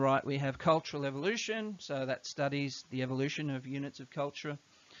over on the right we have cultural evolution, so that studies the evolution of units of culture.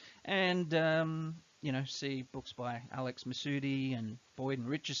 And see books by Alex Masudi and Boyd and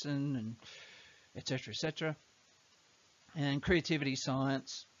Richardson and etc., etc. And creativity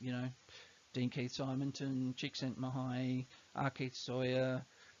science, Dean Keith Simonton, Csikszentmihalyi, R. Keith Sawyer,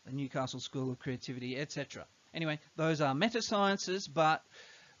 the Newcastle School of Creativity, etc. Anyway, those are meta-sciences, but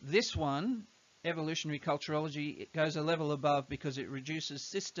this one, Evolutionary Culturology, it goes a level above because it reduces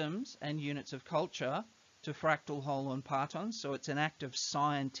systems and units of culture to fractal, HOLON, partons. So it's an act of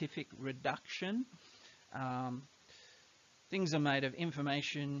scientific reduction. Things are made of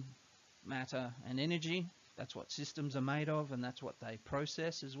information, matter, and energy. That's what systems are made of, and that's what they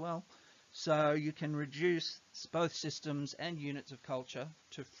process as well. So you can reduce both systems and units of culture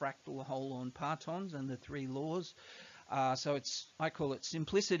to fractal, HOLON, partons, and the 3 laws. So I call it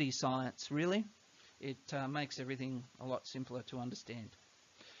simplicity science, really. It makes everything a lot simpler to understand.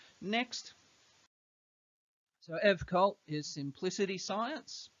 Next. So EVCult is simplicity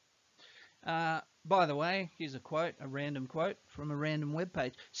science. By the way, here's a quote, a random quote from a random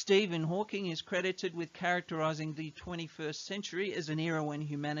webpage. Stephen Hawking is credited with characterizing the 21st century as an era when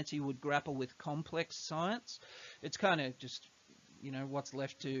humanity would grapple with complex science. It's kind of just, you know, what's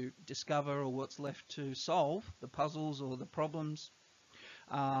left to discover or what's left to solve, the puzzles or the problems.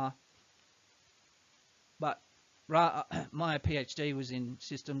 But my PhD was in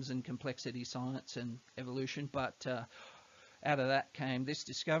systems and complexity science and evolution, but out of that came this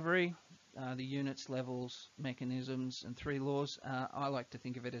discovery, the units, levels, mechanisms, and 3 laws. I like to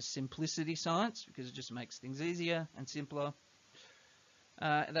think of it as simplicity science because it just makes things easier and simpler.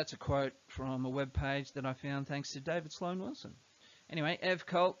 That's a quote from a web page that I found thanks to David Sloan Wilson. Anyway,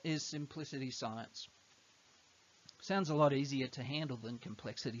 EVCult is simplicity science. Sounds a lot easier to handle than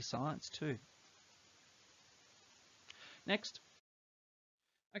complexity science too. Next.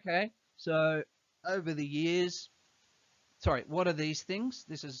 Okay, so over the years, sorry, what are these things?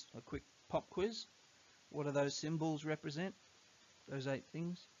 This is a quick pop quiz. What do those symbols represent? Those 8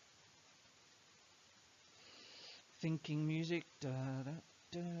 things. Thinking music. Da, da,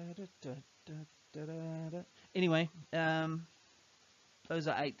 da, da, da, da, da, da. Anyway, those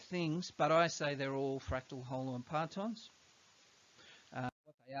are 8 things, but I say they're all fractal HOLON partons.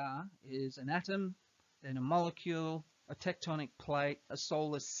 What they are is an atom, then a molecule, a tectonic plate, a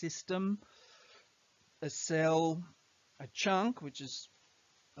solar system, a cell, a chunk, which is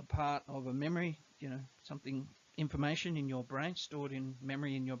a part of a memory, you know, something, information in your brain, stored in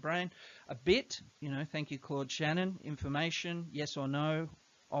memory in your brain, a bit, you know, thank you Claude Shannon, information, yes or no,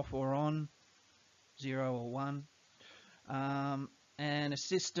 off or on, 0 or 1, and a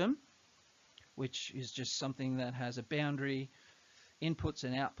system, which is just something that has a boundary, inputs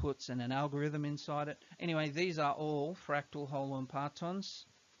and outputs, and an algorithm inside it. Anyway, these are all fractal HOLON partons.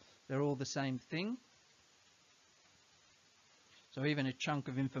 They're all the same thing. So even a chunk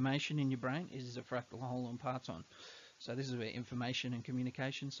of information in your brain is a fractal HOLON parton. So this is where information and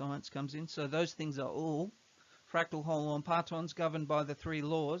communication science comes in. So those things are all fractal HOLON partons governed by the 3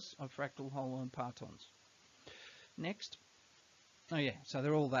 laws of fractal HOLON partons. Next. Oh yeah, so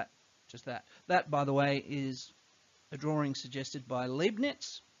they're all that, just that. That, by the way, is a drawing suggested by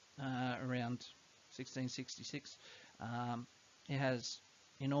Leibniz around 1666. It has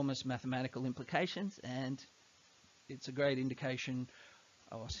enormous mathematical implications, and it's a great indication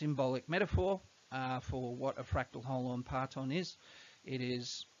or symbolic metaphor for what a fractal HOLON parton is. It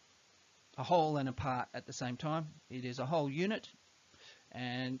is a whole and a part at the same time. It is a whole unit,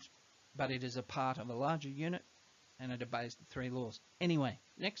 but it is a part of a larger unit, and it obeys the 3 laws. Anyway,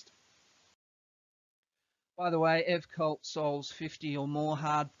 next. By the way, EVCult solves 50 or more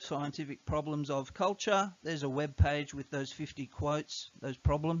hard scientific problems of culture. There's a web page with those 50 quotes, those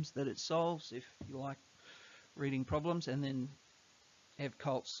problems that it solves, if you like reading problems, and then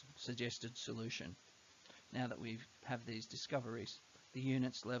EVCult's suggested solution. Now that we have these discoveries, the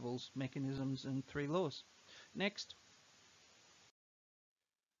units, levels, mechanisms, and 3 laws. Next.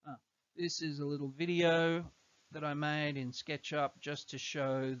 This is a little video that I made in SketchUp just to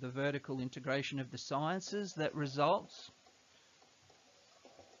show the vertical integration of the sciences that results.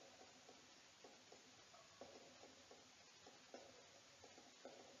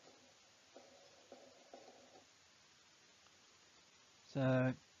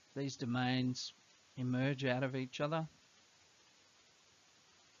 So these domains emerge out of each other,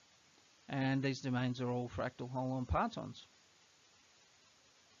 and these domains are all fractal HOLON partons.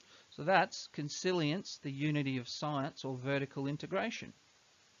 So that's consilience, the unity of science, or vertical integration.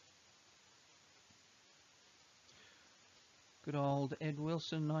 Good old Ed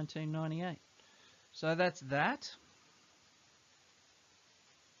Wilson, 1998. So that's that.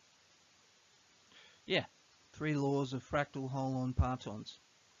 Yeah, 3 laws of fractal HOLON partons.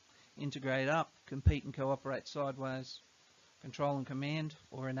 Integrate up, compete and cooperate sideways, control and command,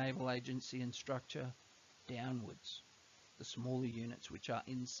 or enable agency and structure downwards. The smaller units which are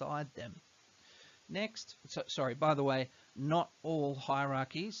inside them. Next, sorry, by the way, not all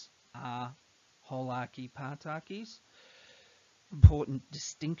hierarchies are holarchy partarchies. Important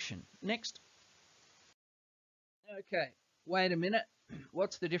distinction. Next. Okay, wait a minute.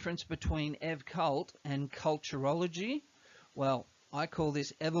 What's the difference between EVCult and culturology? Well, I call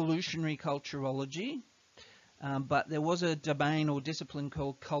this evolutionary culturology. But there was a domain or discipline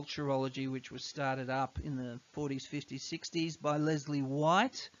called culturology, which was started up in the 40s, 50s, 60s by Leslie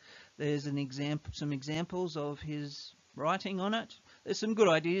White. There's some examples of his writing on it. There's some good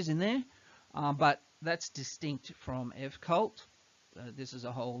ideas in there, but that's distinct from EVCult. This is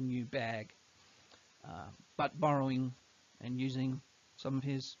a whole new bag, but borrowing and using some of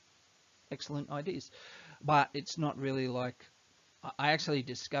his excellent ideas. but it's not really like, I actually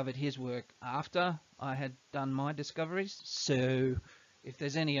discovered his work after I had done my discoveries. So if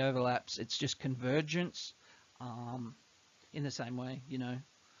there's any overlaps, it's just convergence. In the same way, you know,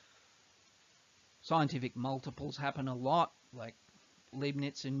 scientific multiples happen a lot, like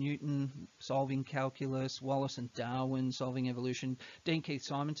Leibniz and Newton solving calculus, Wallace and Darwin solving evolution. Dean Keith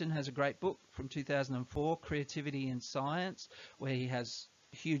Simonton has a great book from 2004, Creativity in Science, where he has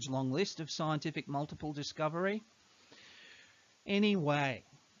a huge long list of scientific multiple discovery. Anyway,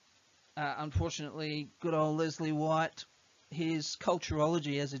 unfortunately, good old Leslie White, his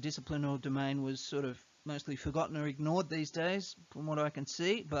culturology as a discipline or domain was sort of mostly forgotten or ignored these days, from what I can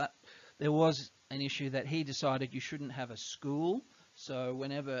see, but there was an issue that he decided you shouldn't have a school. So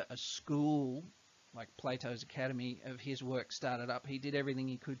whenever a school, like Plato's Academy, of his work started up, he did everything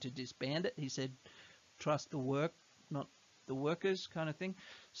he could to disband it. He said, trust the work, not the workers, kind of thing.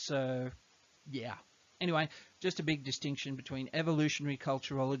 So, yeah. Anyway, just a big distinction between evolutionary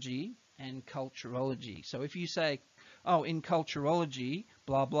culturology and culturology. So if you say, oh, in culturology,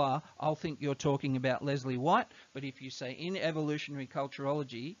 blah, blah, I'll think you're talking about Leslie White. But if you say in evolutionary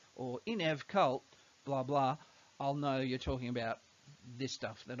culturology or in EvCult, blah, blah, I'll know you're talking about this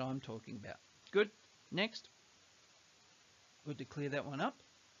stuff that I'm talking about. Good. Next. Good to clear that one up.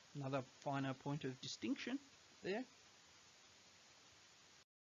 Another finer point of distinction there.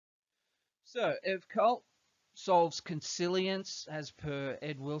 So, EvCult solves consilience as per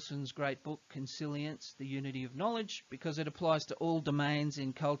Ed Wilson's great book, Consilience, the Unity of Knowledge, because it applies to all domains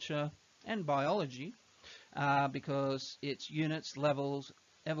in culture and biology, because its units, levels,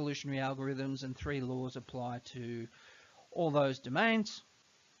 evolutionary algorithms, and 3 laws apply to all those domains.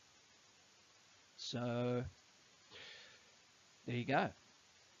 So there you go.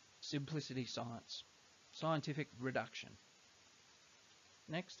 Simplicity science. Scientific reduction.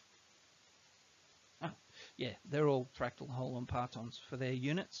 Next. Oh, yeah, they're all fractal HOLON partons for their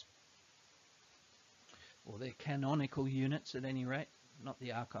units. Or their canonical units at any rate, not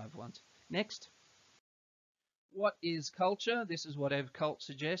the archive ones. Next. What is culture? This is what EvCult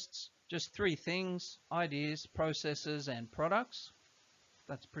suggests. Just 3 things: ideas, processes, and products.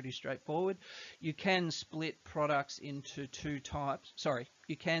 That's pretty straightforward. You can split products into 2 types. Sorry,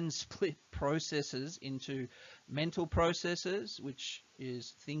 you can split processes into mental processes, which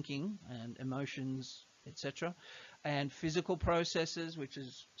is thinking and emotions, etc., and physical processes, which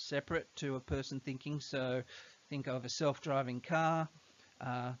is separate to a person thinking. So think of a self-driving car,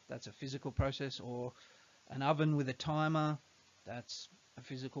 that's a physical process, or an oven with a timer, that's a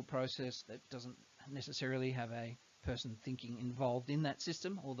physical process that doesn't necessarily have a person thinking involved in that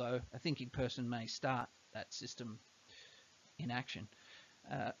system, although a thinking person may start that system in action.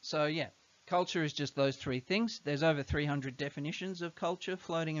 So yeah, culture is just those 3 things. There's over 300 definitions of culture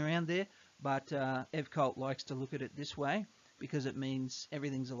floating around there, but EvCult likes to look at it this way because it means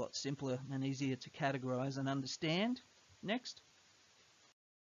everything's a lot simpler and easier to categorize and understand. Next.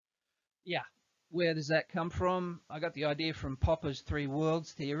 Yeah. Where does that come from? I got the idea from Popper's 3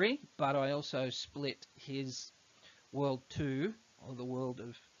 worlds theory, but I also split his world 2, or the world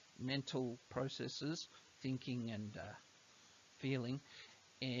of mental processes, thinking and feeling,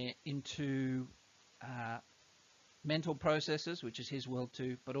 into mental processes, which is his world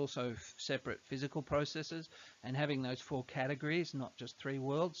 2, but also separate physical processes. And having those 4 categories, not just 3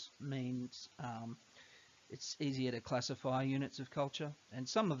 worlds, means it's easier to classify units of culture. And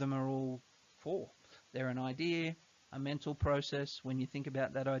some of them are all 4. They're an idea, a mental process when you think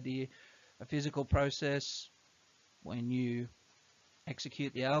about that idea, a physical process when you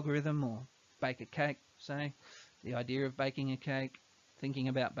execute the algorithm or bake a cake, say, the idea of baking a cake, thinking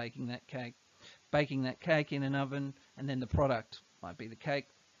about baking that cake in an oven, and then the product might be the cake.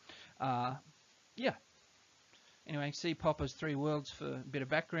 Yeah. Anyway, see Popper's 3 worlds for a bit of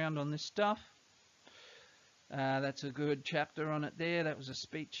background on this stuff. That's a good chapter on it there. That was a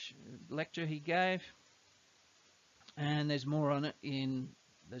speech lecture he gave. And there's more on it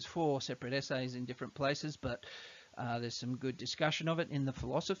there's 4 separate essays in different places, but there's some good discussion of it in the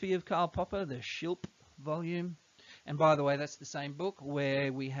Philosophy of Karl Popper, the Schilp volume. And by the way, that's the same book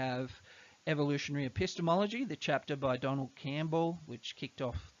where we have Evolutionary Epistemology, the chapter by Donald Campbell, which kicked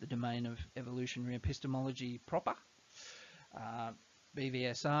off the domain of evolutionary epistemology proper.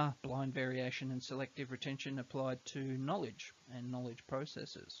 BVSR, blind variation and selective retention applied to knowledge and knowledge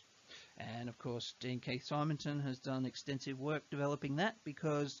processes. And of course, Dean Keith Simonton has done extensive work developing that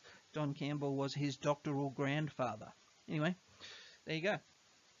because Don Campbell was his doctoral grandfather. Anyway, there you go.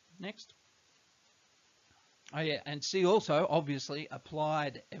 Next. Oh yeah, and see also, obviously,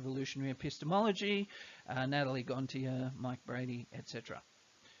 applied evolutionary epistemology, Natalie Gontier, Mike Brady, etc.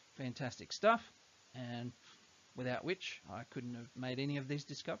 Fantastic stuff. and without which I couldn't have made any of these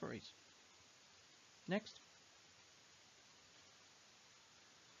discoveries. Next.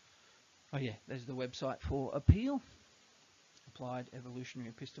 Oh yeah, there's the website for Appeal, Applied Evolutionary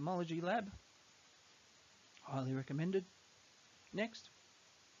Epistemology Lab. Highly recommended. Next.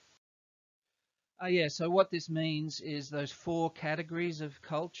 Yeah, so what this means is those 4 categories of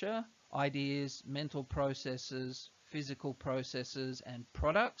culture: ideas, mental processes, physical processes, and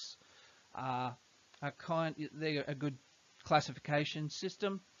products are they're a good classification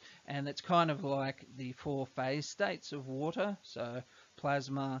system, and it's kind of like the 4 phase states of water. So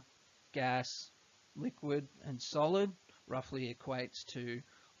plasma, gas, liquid, and solid roughly equates to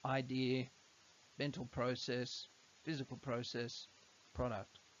idea, mental process, physical process,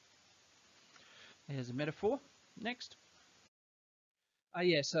 product. Here's a metaphor. Next.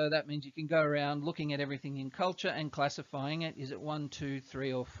 Yeah, so that means you can go around looking at everything in culture and classifying it. Is it 1, 2,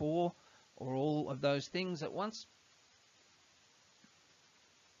 3, or 4, or all of those things at once?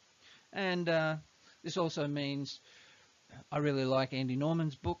 And this also means I really like Andy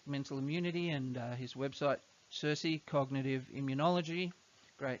Norman's book, Mental Immunity, and his website, CIRSE, Cognitive Immunology.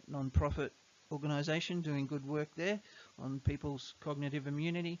 Great non-profit organisation doing good work there on people's cognitive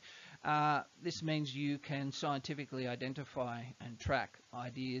immunity. This means you can scientifically identify and track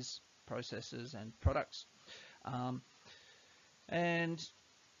ideas, processes, and products. And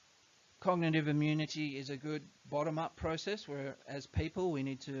cognitive immunity is a good bottom-up process where, as people, we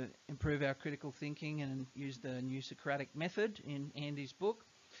need to improve our critical thinking and use the New Socratic method in Andy's book.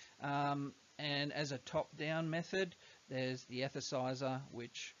 And as a top-down method, there's the ETHISIZER,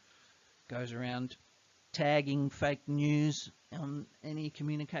 which goes around tagging fake news on any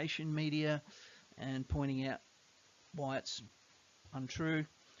communication media and pointing out why it's untrue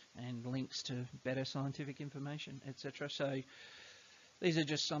and links to better scientific information, etc. So these are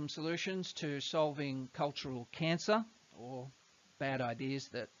just some solutions to solving cultural cancer, or bad ideas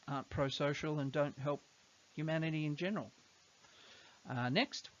that aren't pro-social and don't help humanity in general.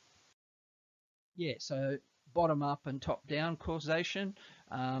 Next. Yeah, so bottom up and top down causation.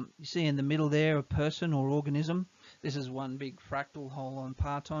 You see in the middle there a person or organism. This is one big fractal HOLON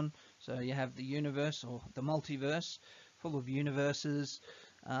parton. So you have the universe or the multiverse full of universes.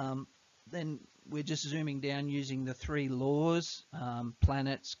 Then we're just zooming down using the 3 laws: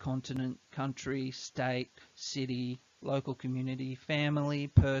 planets, continent, country, state, city, local community, family,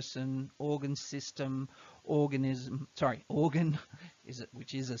 person, organ system, organism, organ,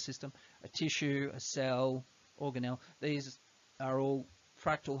 which is a system, a tissue, a cell, organelle. These are all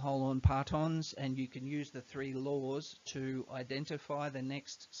fractal HOLON partons, and you can use the 3 laws to identify the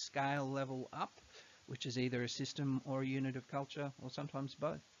next scale level up, which is either a system or a unit of culture, or sometimes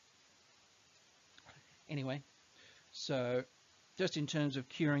both. Anyway, so just in terms of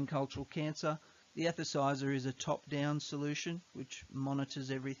curing cultural cancer, the ETHISIZER is a top-down solution which monitors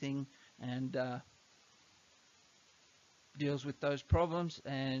everything and deals with those problems,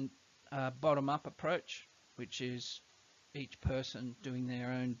 and a bottom-up approach, which is each person doing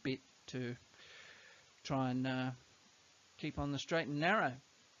their own bit to try and keep on the straight and narrow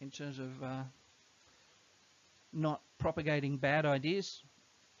in terms of not propagating bad ideas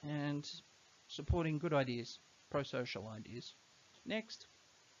and supporting good ideas, pro-social ideas. Next.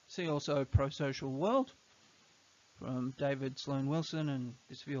 See also Pro-Social World from David Sloan Wilson and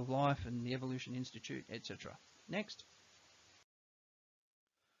This View of Life and the Evolution Institute, etc. Next.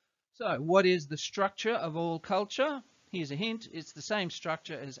 So, what is the structure of all culture? Here's a hint. It's the same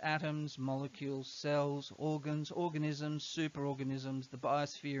structure as atoms, molecules, cells, organs, organisms, superorganisms, the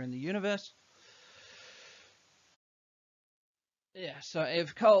biosphere, and the universe. Yeah, so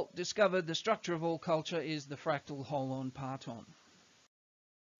Ev Cult discovered the structure of all culture is the fractal HOLON parton.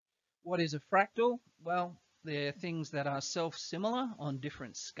 What is a fractal? Well, they're things that are self-similar on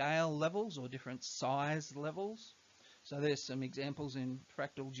different scale levels or different size levels. So there's some examples in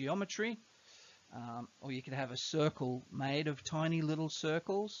fractal geometry. Or you could have a circle made of tiny little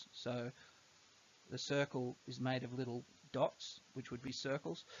circles. So the circle is made of little dots, which would be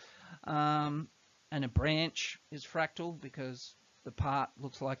circles. And a branch is fractal because the part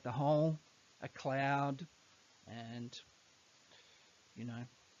looks like the whole, a cloud, and, you know,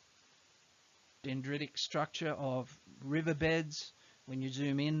 dendritic structure of riverbeds. When you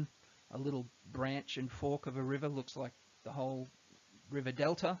zoom in, a little branch and fork of a river looks like the whole river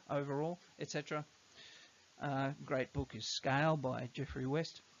delta overall, etc. Great book is Scale by Geoffrey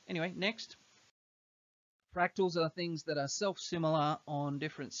West. Anyway, next. Fractals are things that are self-similar on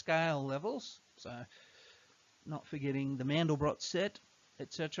different scale levels. So, not forgetting the Mandelbrot set,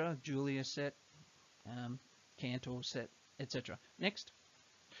 etc., Julia set, Cantor set, etc. Next.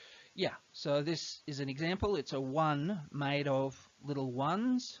 Yeah, so this is an example. It's a 1 made of little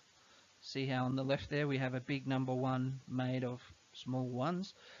ones. See how on the left there we have a big number 1 made of small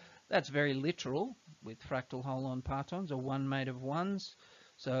ones. That's very literal with fractal HOLON partons, a 1 made of ones.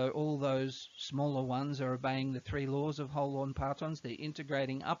 So all those smaller ones are obeying the 3 laws of HOLON partons. They're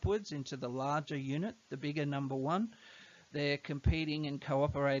integrating upwards into the larger unit, the bigger number 1. They're competing and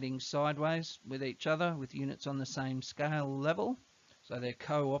cooperating sideways with each other with units on the same scale level. So they're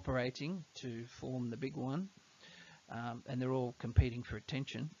cooperating to form the big one. And they're all competing for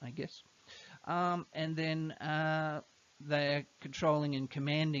attention, I guess. And then they're controlling and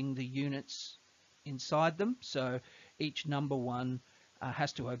commanding the units inside them. So each number 1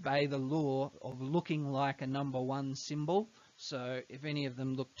 has to obey the law of looking like a number 1 symbol. So if any of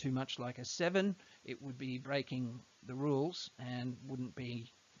them look too much like a 7, it would be breaking the rules and wouldn't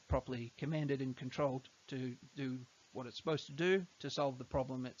be properly commanded and controlled to do what it's supposed to do to solve the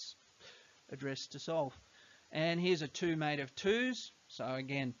problem it's addressed to solve. And here's a 2 made of 2s. So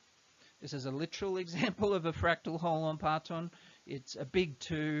again, this is a literal example of a fractal HOLON parton. It's a big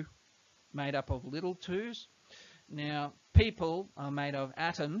 2 made up of little 2s. Now, people are made of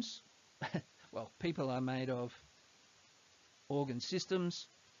atoms. Well, people are made of organ systems,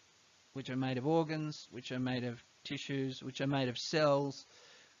 which are made of organs, which are made of tissues, which are made of cells,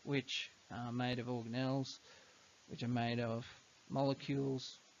 which are made of organelles, which are made of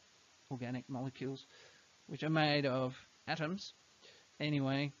molecules, organic molecules, which are made of atoms.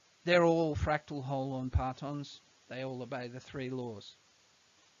 Anyway, they're all fractal HOLON partons. They all obey the 3 laws.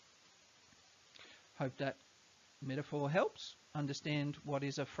 Hope that metaphor helps understand what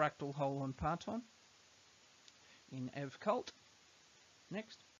is a fractal HOLON parton in EvCult.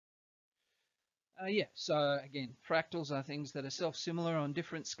 Next. Yeah, so again, fractals are things that are self-similar on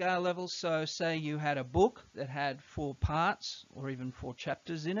different scale levels. So say you had a book that had 4 parts or even 4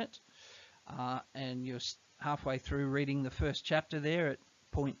 chapters in it, and you're halfway through reading the first chapter there at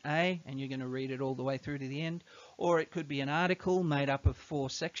point A, and you're going to read it all the way through to the end. Or it could be an article made up of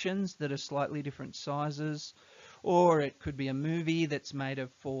 4 sections that are slightly different sizes. Or it could be a movie that's made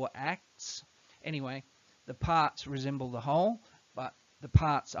of 4 acts. Anyway, the parts resemble the whole, but the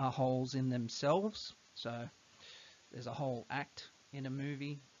parts are wholes in themselves. So there's a whole act in a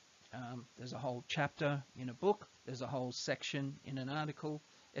movie, there's a whole chapter in a book, there's a whole section in an article,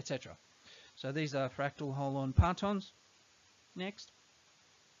 etc. So these are fractal HOLON partons. Next.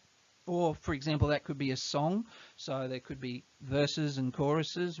 Or, for example, that could be a song. So there could be verses and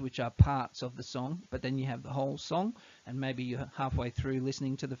choruses, which are parts of the song, but then you have the whole song, and maybe you're halfway through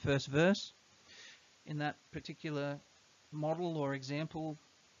listening to the first verse. In that particular model or example,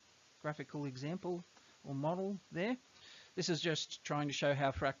 graphical example or model there, this is just trying to show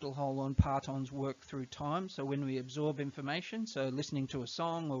how fractal HOLON partons work through time. So when we absorb information, so listening to a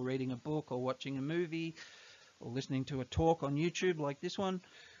song or reading a book or watching a movie or listening to a talk on YouTube like this one,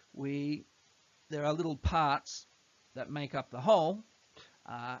 there are little parts that make up the whole,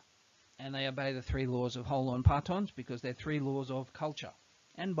 and they obey the 3 laws of HOLON partons because they're 3 laws of culture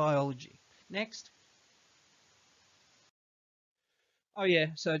and biology. Next. Oh yeah,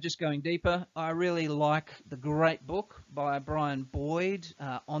 so just going deeper, I really like the great book by Brian Boyd,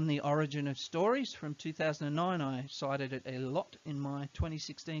 On the Origin of Stories from 2009. I cited it a lot in my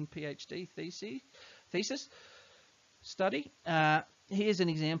 2016 Ph.D. thesis study. Here's an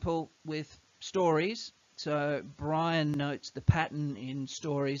example with stories. So Brian notes the pattern in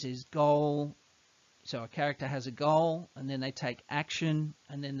stories is goal. So a character has a goal, and then they take action,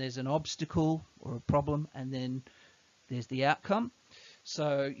 and then there's an obstacle or a problem, and then there's the outcome.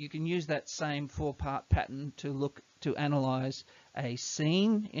 So you can use that same 4-part pattern to analyze a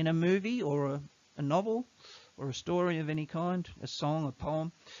scene in a movie or a novel or a story of any kind, a song, a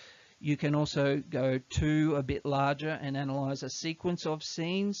poem. You can also go a bit larger and analyze a sequence of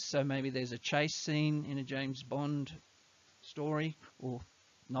scenes. So maybe there's a chase scene in a James Bond story or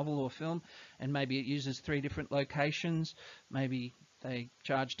novel or film, and maybe it uses 3 different locations. Maybe they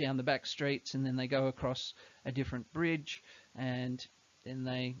charge down the back streets and then they go across a different bridge and then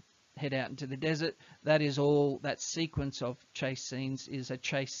they head out into the desert. That is all, that sequence of chase scenes is a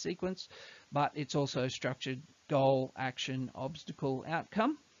chase sequence, but it's also structured goal, action, obstacle,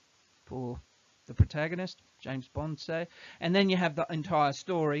 outcome for the protagonist, James Bond say. And then you have the entire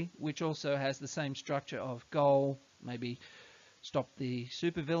story, which also has the same structure of goal, maybe stop the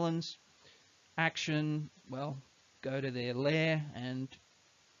supervillains, action, well, go to their lair and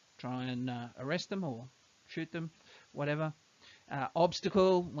try and arrest them or shoot them, whatever.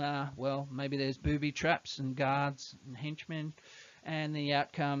 Obstacle, well, maybe there's booby traps and guards and henchmen, and the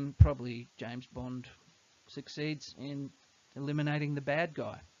outcome, probably James Bond succeeds in eliminating the bad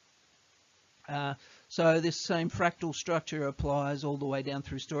guy. So this same fractal structure applies all the way down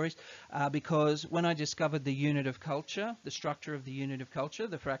through stories, because when I discovered the unit of culture, the structure of the unit of culture,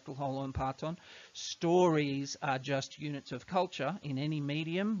 the fractal HOLON parton, stories are just units of culture in any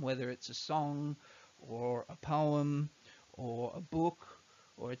medium, whether it's a song or a poem or a book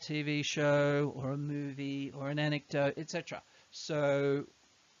or a TV show or a movie or an anecdote, etc. So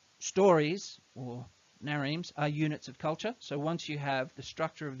stories or naremes are units of culture. So once you have the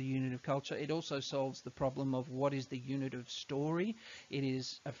structure of the unit of culture, it also solves the problem of what is the unit of story. It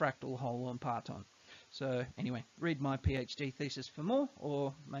is a fractal HOLON parton. So anyway, read my PhD thesis for more,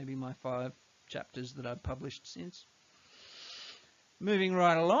 or maybe my 5 chapters that I've published since. Moving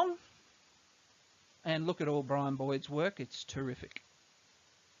right along, and look at all Brian Boyd's work. It's terrific.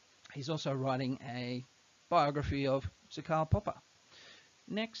 He's also writing a biography of Sir Karl Popper.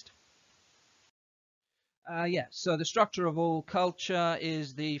 Next. So the structure of all culture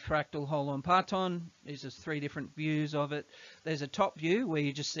is the fractal HOLON parton. There's 3 different views of it. There's a top view where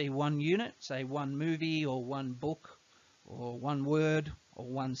you just see one unit, say one movie or one book or one word or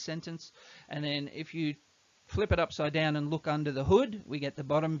one sentence. And then if you flip it upside down and look under the hood, we get the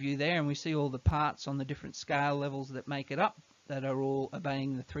bottom view there, and we see all the parts on the different scale levels that make it up, that are all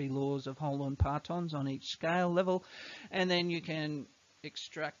obeying the 3 laws of HOLON partons on each scale level. And then you can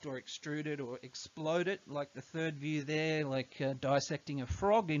extract or extrude it or explode it, like the 3rd view there, like dissecting a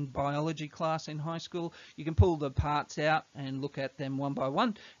frog in biology class in high school. You can pull the parts out and look at them one by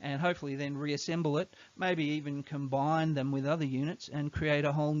one, and hopefully then reassemble it, maybe even combine them with other units and create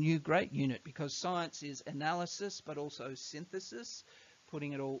a whole new great unit, because science is analysis but also synthesis,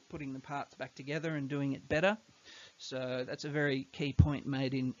 putting the parts back together and doing it better. So that's a very key point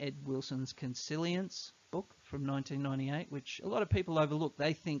made in Ed Wilson's Consilience book from 1998, which a lot of people overlook.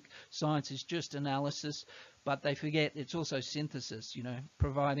 They think science is just analysis, but they forget it's also synthesis, you know,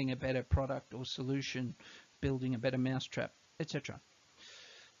 providing a better product or solution, building a better mousetrap, etc.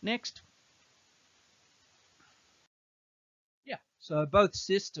 Next. So both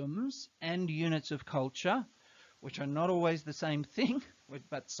systems and units of culture, which are not always the same thing,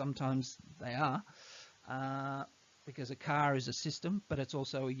 but sometimes they are, because a car is a system, but it's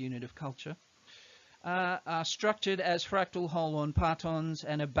also a unit of culture, are structured as fractal HOLON partons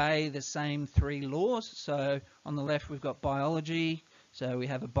and obey the same 3 laws. So on the left we've got biology, so we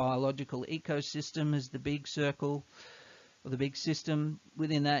have a biological ecosystem as the big circle, or the big system.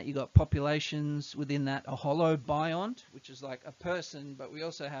 Within that you've got populations, within that a holobiont, which is like a person, but we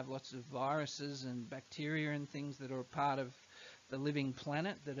also have lots of viruses and bacteria and things that are a part of the living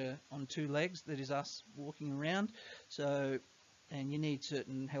planet that are on 2 legs, that is us walking around. So, and you need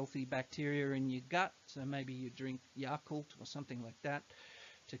certain healthy bacteria in your gut, so maybe you drink Yakult or something like that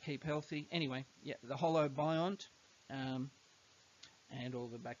to keep healthy. Anyway, yeah, the holobiont, and all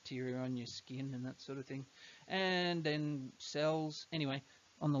the bacteria on your skin and that sort of thing. And then cells. Anyway,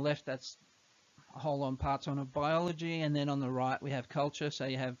 on the left that's a HOLON parton of biology, and then on the right we have culture. So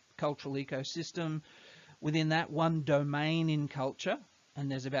you have cultural ecosystem. Within that, one domain in culture, and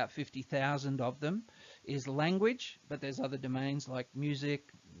there's about 50,000 of them, is language, but there's other domains like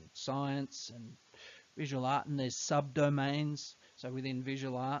music, science, and visual art, and there's subdomains. So within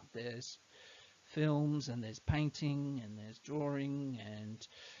visual art there's films, and there's painting, and there's drawing, and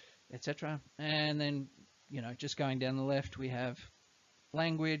etc. And then, you know, just going down the left we have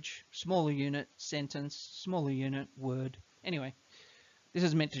language, smaller unit, sentence, smaller unit, word. Anyway, this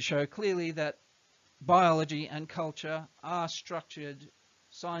is meant to show clearly that biology and culture are structured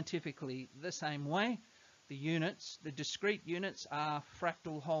scientifically the same way. The units, the discrete units, are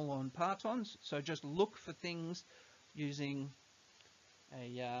fractal HOLON partons. So just look for things using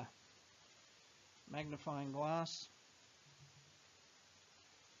a magnifying glass.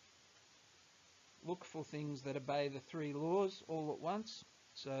 Look for things that obey the 3 laws all at once.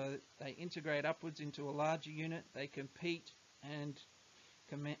 So they integrate upwards into a larger unit. They compete and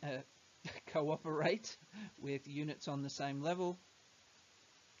cooperate with units on the same level.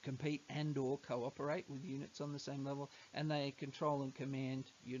 Compete and or cooperate with units on the same level. And they control and command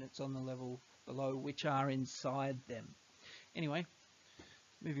units on the level below, which are inside them. Anyway,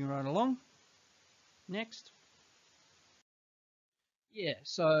 moving right along. Next. Yeah,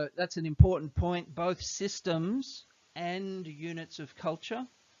 so that's an important point. Both systems and units of culture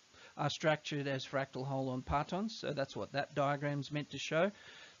are structured as fractal HOLON partons. So that's what that diagram's meant to show.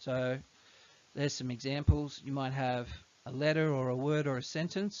 So there's some examples. You might have a letter or a word or a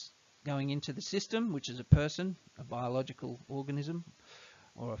sentence going into the system, which is a person, a biological organism,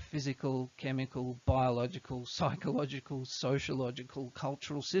 or a physical, chemical, biological, psychological, sociological,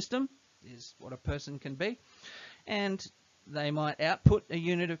 cultural system is what a person can be. And They might output a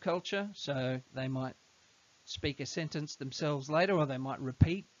unit of culture, so they might speak a sentence themselves later, or they might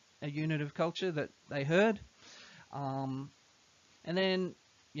repeat a unit of culture that they heard. And then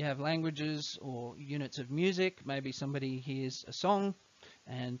you have languages or units of music. Maybe somebody hears a song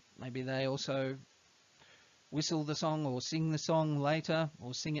and maybe they also whistle the song or sing the song later,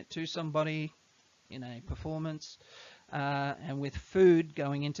 or sing it to somebody in a performance. And with food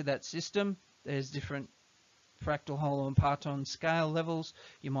going into that system, there's different fractal, HOLON, parton scale levels.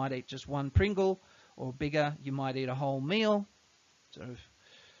 You might eat just one Pringle, or bigger, you might eat a whole meal, sort of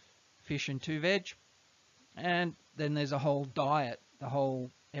fish and 2 veg. And then there's a whole diet, the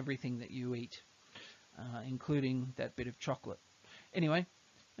whole everything that you eat, including that bit of chocolate. Anyway,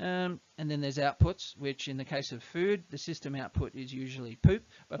 and then there's outputs, which in the case of food, the system output is usually poop,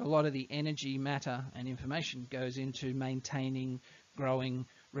 but a lot of the energy, matter, and information goes into maintaining, growing,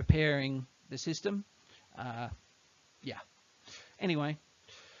 repairing the system. Yeah. Anyway,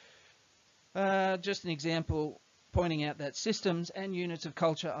 just an example pointing out that systems and units of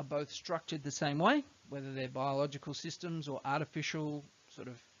culture are both structured the same way, whether they're biological systems or artificial sort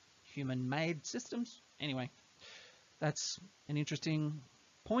of human-made systems. Anyway, that's an interesting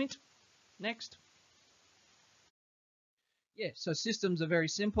point. Next. Yeah, so systems are very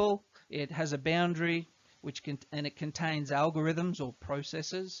simple. It has a boundary, and it contains algorithms or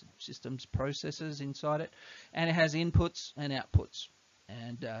processes, systems processes inside it, and it has inputs and outputs,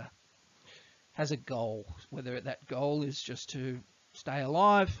 and has a goal, whether that goal is just to stay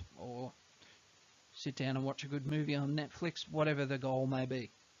alive or sit down and watch a good movie on Netflix, whatever the goal may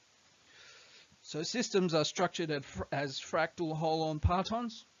be. So systems are structured as fractal, HOLON,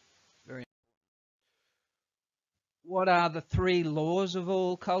 partons. Very. What are the 3 laws of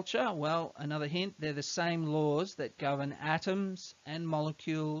all culture? Well, another hint, they're the same laws that govern atoms and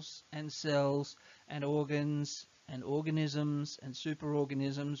molecules and cells and organs and organisms and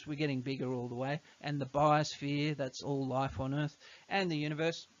superorganisms. We're getting bigger all the way. And the biosphere, that's all life on Earth, and the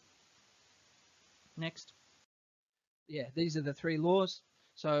universe. Next. Yeah, these are the 3 laws.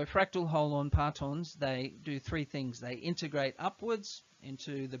 So fractal, HOLON, partons, they do 3 things. They integrate upwards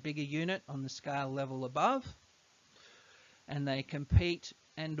into the bigger unit on the scale level above, and they compete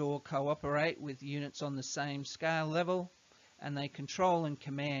and or cooperate with units on the same scale level, and they control and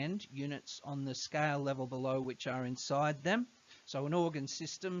command units on the scale level below which are inside them. So an organ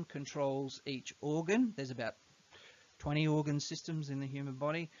system controls each organ. There's about 20 organ systems in the human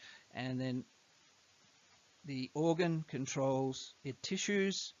body, and then the organ controls its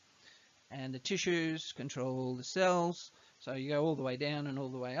tissues, and the tissues control the cells. So you go all the way down and all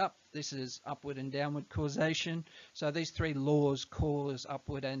the way up. This is upward and downward causation. So these 3 laws cause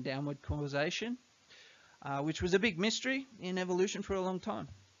upward and downward causation, which was a big mystery in evolution for a long time.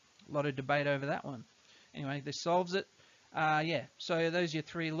 A lot of debate over that one. Anyway, this solves it. Yeah, so those are your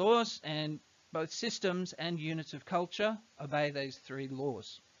 3 laws, and both systems and units of culture obey those 3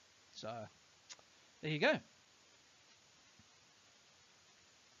 laws. So there you go.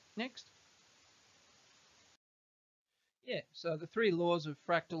 Next. Yeah, so the 3 laws of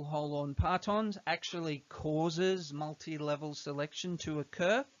fractal, HOLON, partons actually causes multi-level selection to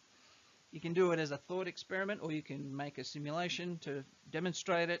occur. You can do it as a thought experiment, or you can make a simulation to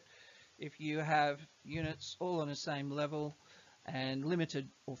demonstrate it. If you have units all on the same level and limited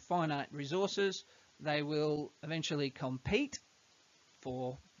or finite resources, they will eventually compete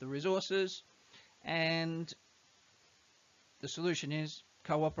for the resources, and the solution is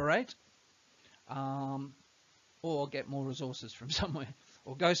cooperate, or get more resources from somewhere,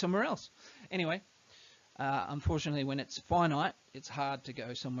 or go somewhere else. Anyway, unfortunately, when it's finite, it's hard to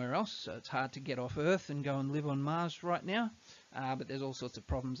go somewhere else. So it's hard to get off Earth and go and live on Mars right now. But there's all sorts of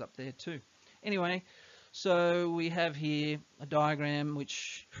problems up there too. Anyway, so we have here a diagram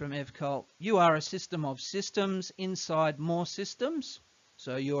which from EvCult. You are a system of systems inside more systems.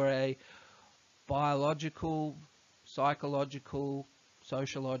 So you're a biological, psychological,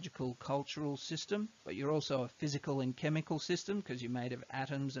 sociological, cultural system, but you're also a physical and chemical system because you're made of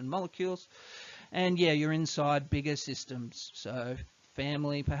atoms and molecules. And yeah, you're inside bigger systems, so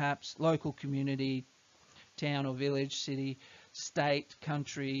family perhaps, local community, town or village, city, state,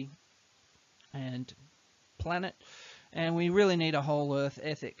 country, and planet. And we really need a whole Earth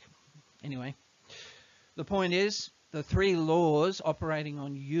ethic. Anyway, the point is, the 3 laws operating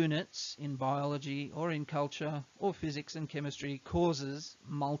on units in biology or in culture or physics and chemistry causes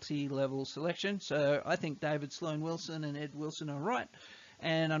multi-level selection. So I think David Sloan Wilson and Ed Wilson are right.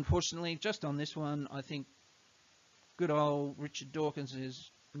 And unfortunately, just on this one, I think good old Richard Dawkins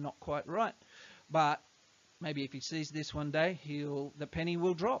is not quite right. But maybe if he sees this one day, the penny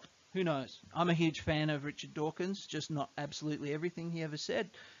will drop. Who knows? I'm a huge fan of Richard Dawkins, just not absolutely everything he ever said.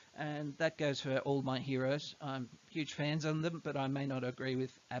 And that goes for all my heroes. I'm huge fans of them, but I may not agree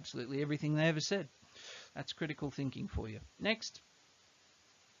with absolutely everything they ever said. That's critical thinking for you. Next.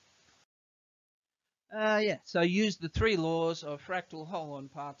 Yeah, so use the 3 laws of fractal, HOLON,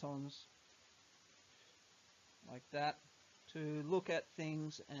 partons, like that, to look at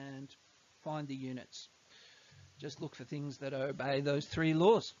things and find the units. Just look for things that obey those 3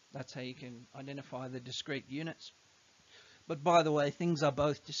 laws. That's how you can identify the discrete units. But by the way, things are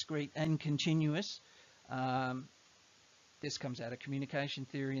both discrete and continuous. This comes out of communication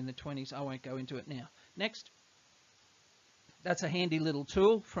theory in the 20s. I won't go into it now. Next. That's a handy little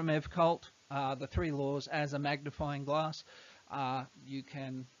tool from EvCult. The 3 laws as a magnifying glass. You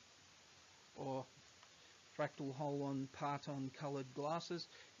can, or fractal, HOLON, parton colored glasses,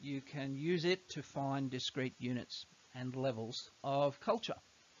 you can use it to find discrete units and levels of culture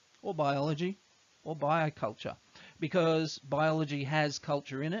or biology or bioculture, because biology has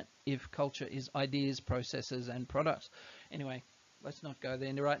culture in it if culture is ideas, processes and products. Anyway, let's not go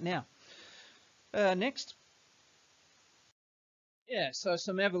there right now. Next. Yeah, so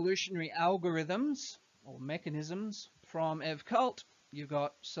some evolutionary algorithms or mechanisms from EvCult. You've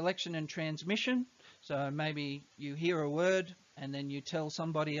got selection and transmission. So maybe you hear a word and then you tell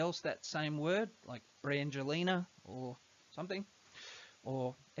somebody else that same word, like Brangelina or something,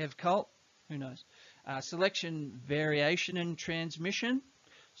 or EvCult, who knows. Selection, variation and transmission.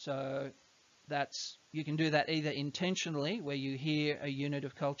 So that's, you can do that either intentionally, where you hear a unit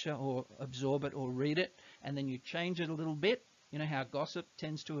of culture or absorb it or read it, and then you change it a little bit. You know how gossip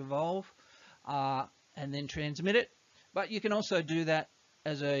tends to evolve, and then transmit it. But you can also do that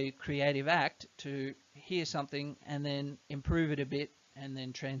as a creative act, to hear something and then improve it a bit and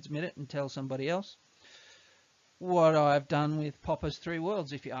then transmit it and tell somebody else. What I've done with Popper's 3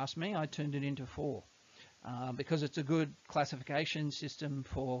 worlds, if you ask me, I turned it into 4 because it's a good classification system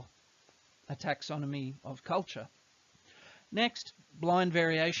for a taxonomy of culture. Next, blind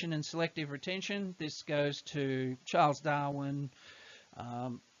variation and selective retention. This goes to Charles Darwin,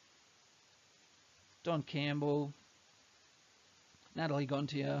 Don Campbell, Natalie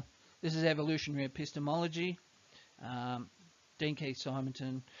Gontier. This is evolutionary epistemology. Dean Keith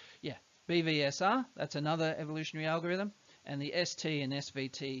Simonton. Yeah, BVSR, that's another evolutionary algorithm. And the ST and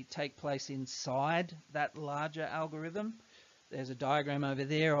SVT take place inside that larger algorithm. There's a diagram over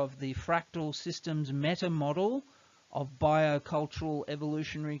there of the fractal systems meta model of biocultural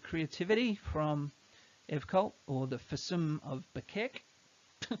evolutionary creativity from EvCult, or the FSM of Bekeck.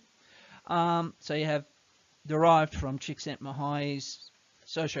 So you have, derived from Csikszentmihalyi's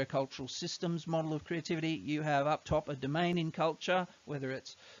sociocultural systems model of creativity, you have up top a domain in culture, whether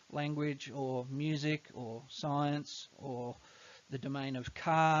it's language or music or science or the domain of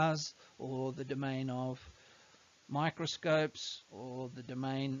cars or the domain of microscopes or the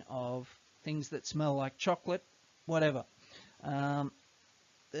domain of things that smell like chocolate, whatever.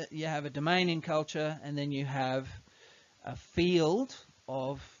 You have a domain in culture, and then you have a field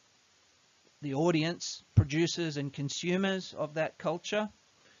of the audience, producers and consumers of that culture.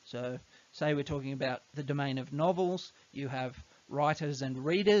 So say we're talking about the domain of novels, you have writers and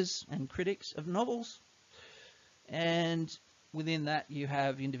readers and critics of novels, and within that you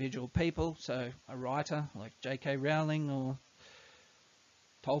have individual people, so a writer like J.K. Rowling or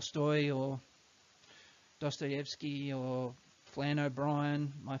Tolstoy or Dostoevsky or Flann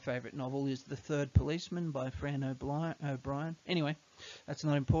O'Brien. My favourite novel is The Third Policeman by Flann O'Brien. Anyway, that's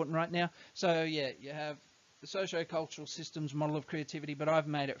not important right now. So yeah, you have the socio-cultural systems model of creativity, but I've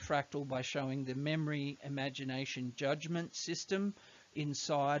made it fractal by showing the memory, imagination, judgment system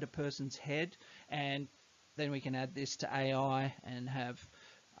inside a person's head, and then we can add this to AI and have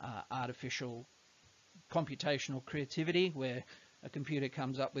artificial computational creativity, where a computer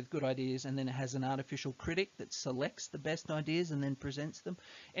comes up with good ideas and then it has an artificial critic that selects the best ideas and then presents them.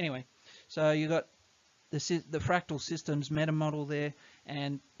 Anyway, so you got the fractal systems meta model there,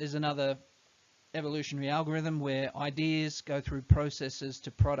 and there's another evolutionary algorithm where ideas go through processes to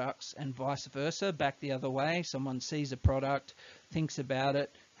products and vice versa, back the other way. Someone sees a product, thinks about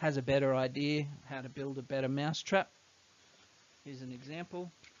it, has a better idea how to build a better mousetrap. Here's an example.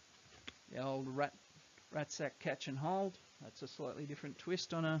 The old rat sack catch and hold. That's a slightly different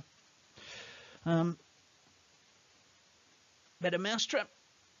twist on a better mousetrap.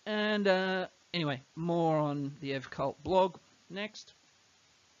 And anyway, more on the EvCult blog next.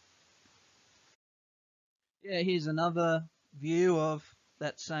 Yeah, here's another view of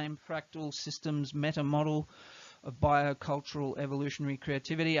that same fractal systems meta model of biocultural evolutionary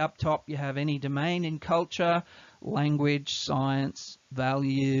creativity. Up top you have any domain in culture, language, science,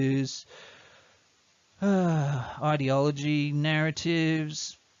 values, ideology,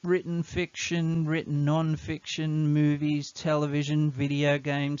 narratives, written fiction, written non-fiction, movies, television, video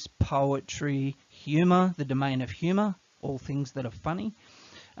games, poetry, humour, the domain of humour, all things that are funny,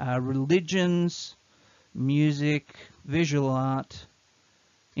 religions, music, visual art,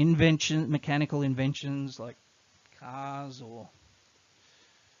 mechanical inventions like cars or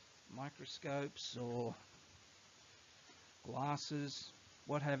microscopes or glasses,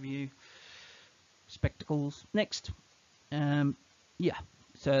 what have you, spectacles. Next. Up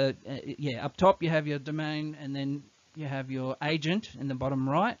top you have your domain, and then you have your agent in the bottom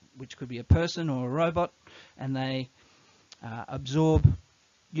right, which could be a person or a robot, and they absorb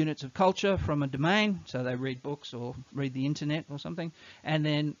units of culture from a domain, so they read books or read the internet or something, and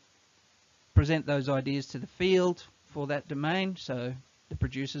then present those ideas to the field for that domain, so the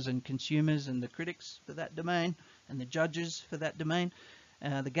producers and consumers and the critics for that domain and the judges for that domain,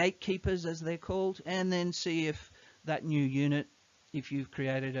 the gatekeepers as they're called, and then see if that new unit, if you've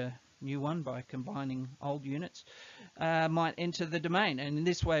created a new one by combining old units, might enter the domain. And in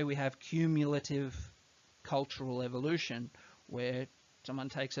this way we have cumulative cultural evolution, where someone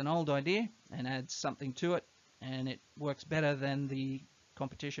takes an old idea and adds something to it, and it works better than the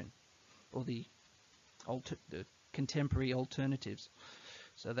competition or the contemporary alternatives.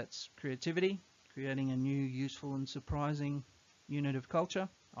 So that's creativity, creating a new, useful and surprising unit of culture,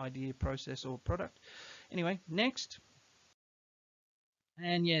 idea, process or product. Anyway, next.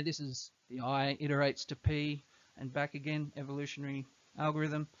 And yeah, this is the I iterates to P and back again, evolutionary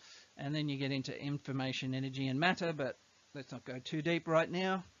algorithm. And then you get into information, energy and matter, but let's not go too deep right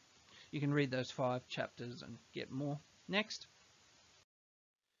now. You can read those 5 chapters and get more. Next.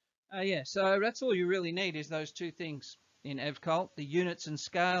 So that's all you really need is those 2 things in EvCult, the units and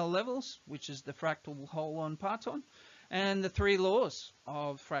scale levels, which is the fractal, HOLON, parton, and the 3 laws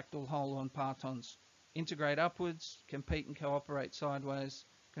of fractal, HOLON, partons. Integrate upwards, compete and cooperate sideways,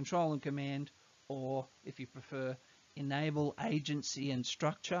 control and command, or if you prefer, enable agency and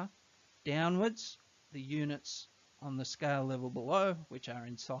structure downwards, the units on the scale level below, which are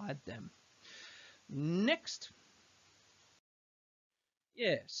inside them. Next.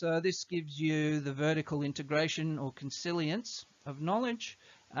 Yeah, so this gives you the vertical integration or consilience of knowledge,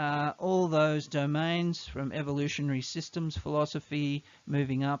 all those domains from evolutionary systems philosophy,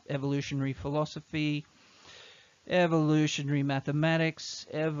 moving up, evolutionary philosophy, evolutionary mathematics,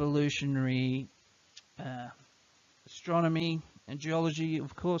 evolutionary astronomy and geology,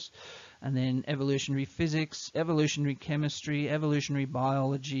 of course, and then evolutionary physics, evolutionary chemistry, evolutionary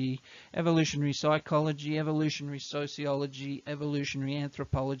biology, evolutionary psychology, evolutionary sociology, evolutionary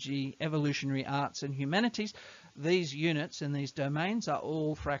anthropology, evolutionary arts and humanities. These units and these domains are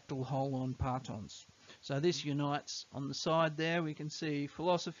all fractal, HOLON, partons. So this unites on the side there, we can see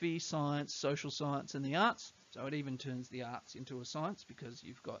philosophy, science, social science and the arts. So it even turns the arts into a science because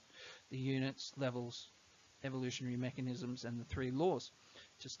you've got the units, levels, evolutionary mechanisms and the 3 laws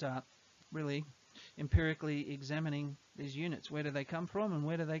to start really empirically examining these units. Where do they come from and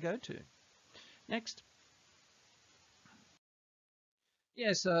where do they go to? Next.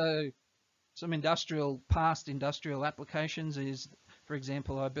 Yeah, so some past industrial applications is, for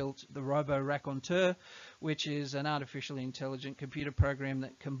example, I built the Robo Raconteur, which is an artificially intelligent computer program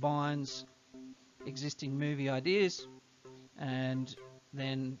that combines existing movie ideas and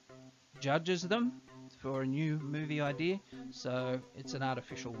then judges them for a new movie idea. So it's an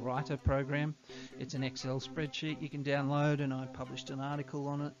artificial writer program. It's an Excel spreadsheet you can download, and I published an article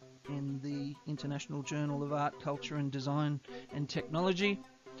on it in the International Journal of Art, Culture and Design and Technology.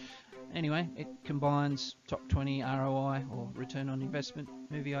 Anyway, it combines top 20 ROI or return on investment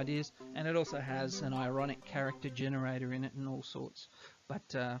movie ideas, and it also has an ironic character generator in it and all sorts.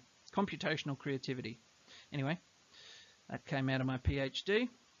 But computational creativity. Anyway, that came out of my PhD,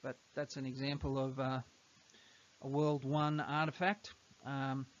 but that's an example of a World 1 artifact,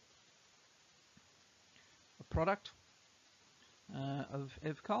 a product of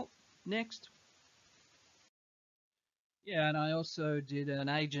EvCult. Next. Yeah, and I also did an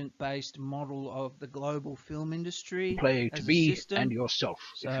agent-based model of the global film industry play as to a be system. and yourself.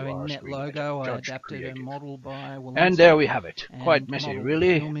 So if you in are a NetLogo, I Judge adapted creative. a model by Walensky. And there we have it. And Quite messy, modeled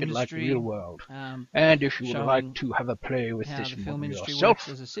really, the film a bit like industry, real world. And if you would like showing to have a play with how this the film model industry yourself, works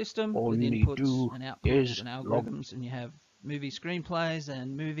as a system all with you need inputs to and outputs is and log. algorithms, and you have movie screenplays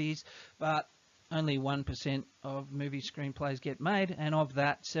and movies, but only 1% of movie screenplays get made, and of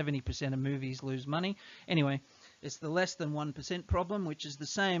that 70% of movies lose money. Anyway, It's the less than 1% problem, which is the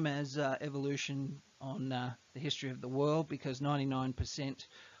same as evolution on the history of the world, because 99%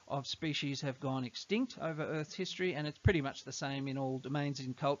 of species have gone extinct over Earth's history, and it's pretty much the same in all domains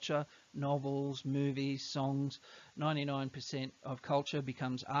in culture, novels, movies, songs. 99% of culture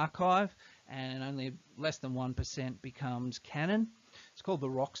becomes archive, and only less than 1% becomes canon. It's called the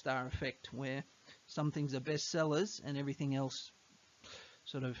rock star effect, where some things are bestsellers and everything else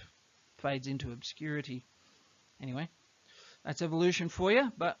sort of fades into obscurity. Anyway, that's evolution for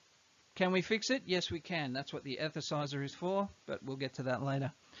you, but can we fix it? Yes, we can. That's what the ETHISIZER is for, but we'll get to that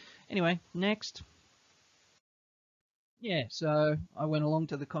later. Anyway, next. Yeah, so I went along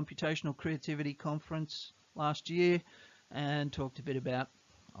to the Computational Creativity Conference last year and talked a bit about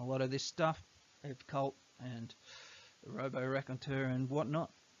a lot of this stuff, Cult and the robo-raconteur and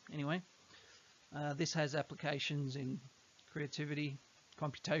whatnot. Anyway, this has applications in creativity,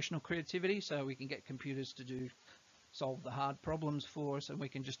 computational creativity, so we can get computers to solve the hard problems for us, and we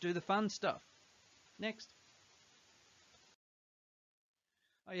can just do the fun stuff. Next.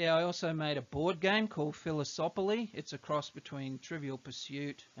 Oh yeah, I also made a board game called Philosopholy. It's a cross between Trivial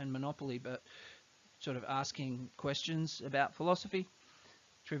Pursuit and Monopoly, but sort of asking questions about philosophy,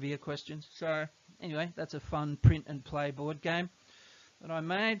 trivia questions. So anyway, that's a fun print and play board game that I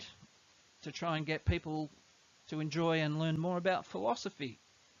made to try and get people to enjoy and learn more about philosophy.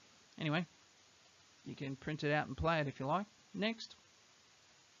 Anyway, you can print it out and play it if you like. Next.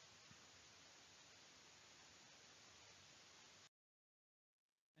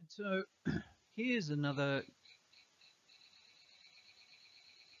 And so here's another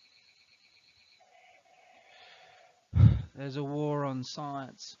there's a war on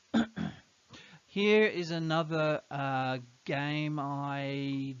science. Here is another game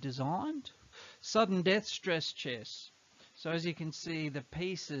I designed. Sudden Death Stress Chess. So as you can see, the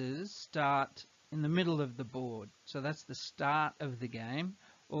pieces start in the middle of the board. So that's the start of the game.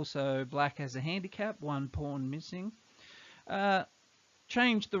 Also, black has a handicap, 1 pawn missing.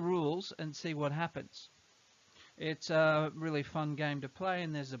 Change the rules and see what happens. It's a really fun game to play,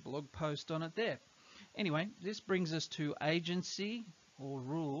 and there's a blog post on it there. Anyway, this brings us to agency or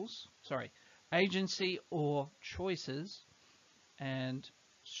rules. Sorry, agency or choices, and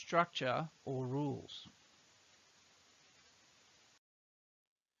structure or rules.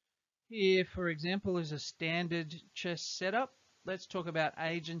 Here, for example, is a standard chess setup. Let's talk about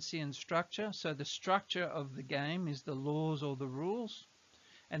agency and structure. So the structure of the game is the laws or the rules,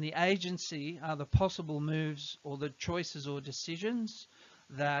 and the agency are the possible moves or the choices or decisions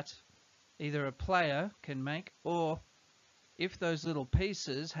that either a player can make, or if those little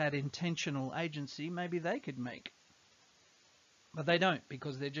pieces had intentional agency, maybe they could make. But they don't,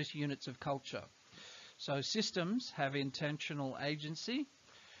 because they're just units of culture. So systems have intentional agency,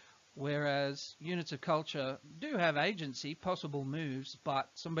 whereas units of culture do have agency, possible moves, but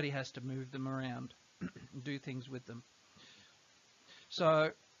somebody has to move them around, do things with them.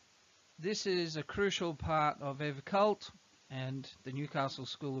 So this is a crucial part of EvCult and the Newcastle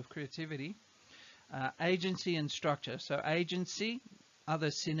School of Creativity. Agency and structure. So agency,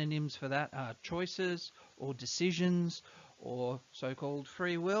 other synonyms for that are choices or decisions or so-called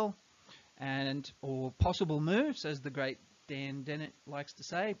free will, and or possible moves, as the great Dennett likes to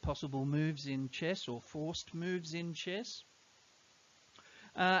say, possible moves in chess or forced moves in chess.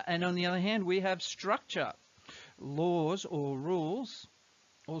 And on the other hand, we have structure, laws or rules,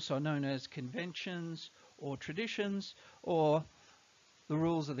 also known as conventions or traditions, or the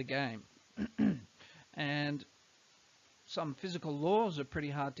rules of the game. And some physical laws are pretty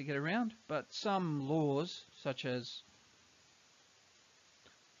hard to get around, but some laws, such as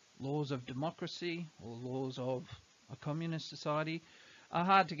laws of democracy or laws of a communist society, are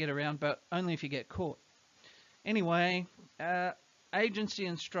hard to get around, but only if you get caught. Anyway, agency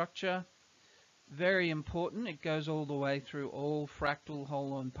and structure, very important. It goes all the way through all fractal,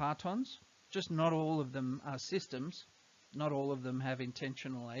 HOLON, partons. Just not all of them are systems. Not all of them have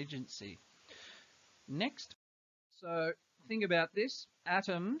intentional agency. Next. So think about this.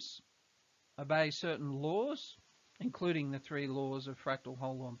 Atoms obey certain laws, including the 3 laws of fractal,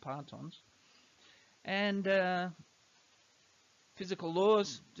 HOLON, partons. And physical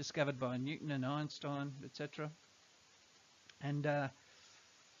laws discovered by Newton and Einstein, etc. And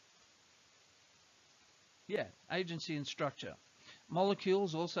yeah, agency and structure.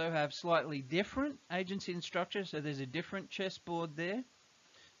 Molecules also have slightly different agency and structure, so there's a different chessboard there.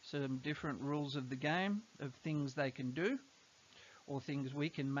 Some different rules of the game, of things they can do, or things we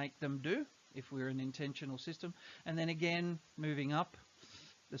can make them do if we're an intentional system. And then again, moving up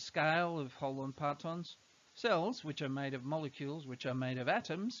the scale of HOLON, partons, cells, which are made of molecules, which are made of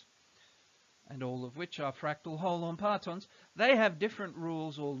atoms, and all of which are fractal HOLON partons, they have different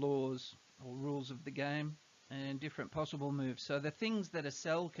rules or laws or rules of the game and different possible moves. So the things that a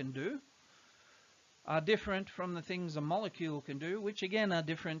cell can do are different from the things a molecule can do, which again are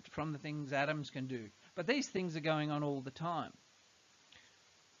different from the things atoms can do. But these things are going on all the time.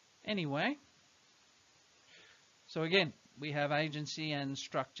 Anyway, so again, we have agency and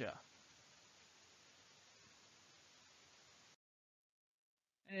structure.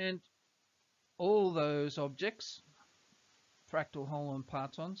 And all those objects, fractal HOLON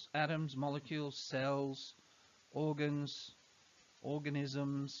partons, atoms, molecules, cells, organs,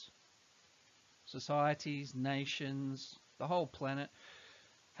 organisms, societies, nations, the whole planet,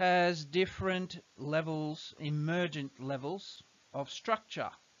 has different levels, emergent levels of structure.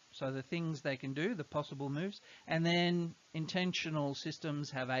 So the things they can do, the possible moves, and then intentional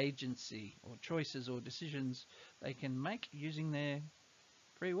systems have agency or choices or decisions they can make using their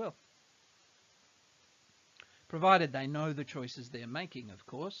free will. Provided they know the choices they're making, of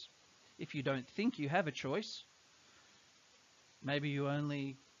course. If you don't think you have a choice, maybe you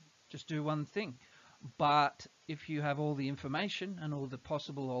only just do one thing. But if you have all the information and all the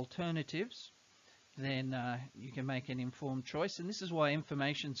possible alternatives, then you can make an informed choice. And this is why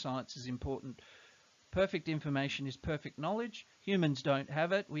information science is important. Perfect information is perfect knowledge. Humans don't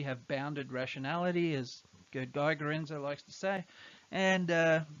have it. We have bounded rationality, as Gerd Geigerenzer likes to say, and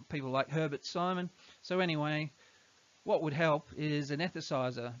people like Herbert Simon. So anyway, what would help is an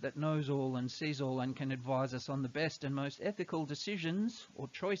ethicizer that knows all and sees all and can advise us on the best and most ethical decisions or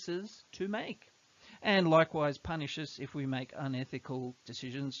choices to make. And likewise punish us if we make unethical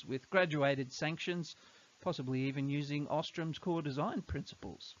decisions with graduated sanctions, possibly even using Ostrom's core design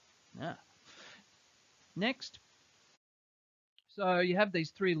principles. Yeah. Next. So you have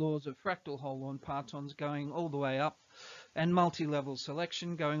these three laws of fractal HOLON partons going all the way up, and multi-level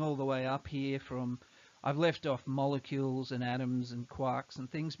selection going all the way up here from, I've left off molecules and atoms and quarks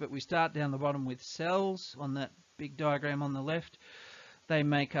and things, but we start down the bottom with cells on that big diagram on the left. They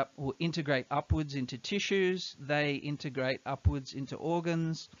make up or integrate upwards into tissues. They integrate upwards into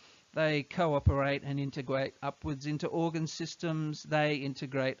organs. They cooperate and integrate upwards into organ systems. They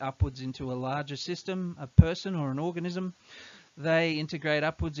integrate upwards into a larger system, a person or an organism. They integrate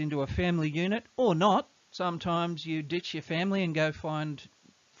upwards into a family unit, or not. Sometimes you ditch your family and go find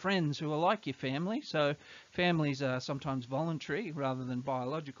friends who are like your family. So families are sometimes voluntary rather than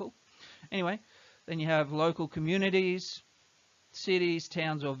biological. Anyway, then you have local communities, cities,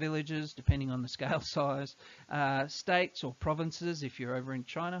 towns or villages, depending on the scale size, states or provinces if you're over in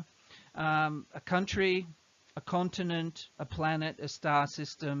China, a country, a continent, a planet, a star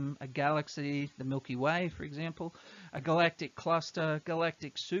system, a galaxy, the Milky Way, for example, a galactic cluster,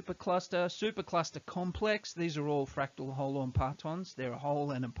 galactic supercluster, supercluster complex. These are all fractal HOLON partons. They're a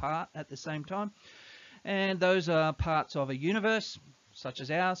whole and a part at the same time. And those are parts of a universe, such as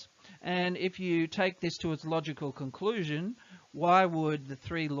ours. And if you take this to its logical conclusion, why would the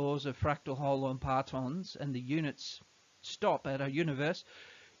three laws of fractal HOLON partons and the units stop at a universe?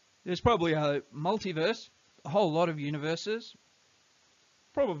 There's probably a multiverse, a whole lot of universes,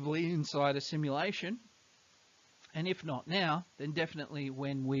 probably inside a simulation. And if not now, then definitely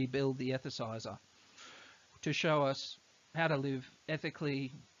when we build the ETHISIZER to show us how to live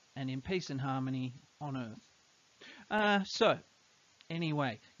ethically and in peace and harmony on Earth. So,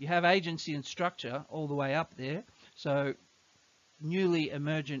 anyway, you have agency and structure all the way up there. So, newly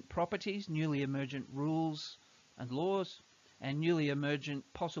emergent properties, newly emergent rules and laws, and newly emergent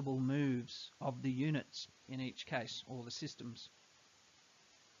possible moves of the units in each case, or the systems.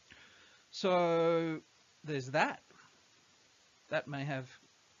 So there's that. That may have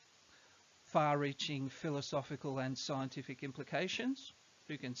far-reaching philosophical and scientific implications.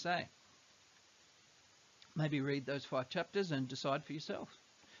 Who can say? Maybe read those 5 chapters and decide for yourself.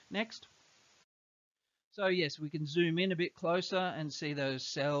 Next. So yes, we can zoom in a bit closer and see those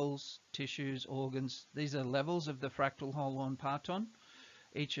cells, tissues, organs. These are levels of the fractal HOLON parton.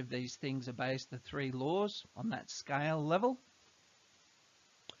 Each of these things are based the 3 laws on that scale level.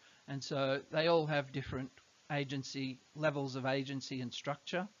 And so they all have different agency, levels of agency and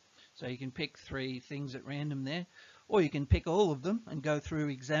structure. So you can pick 3 things at random there, or you can pick all of them and go through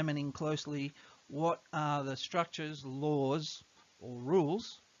examining closely what are the structures, laws, or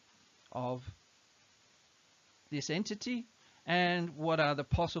rules of this entity, and what are the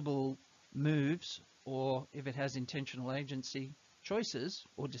possible moves, or if it has intentional agency, choices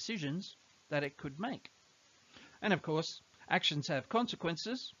or decisions that it could make. And of course, actions have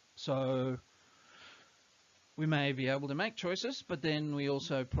consequences, so We may be able to make choices, but then we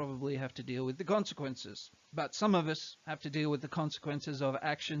also probably have to deal with the consequences. But some of us have to deal with the consequences of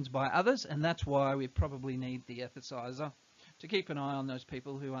actions by others, and that's why we probably need the ethicizer to keep an eye on those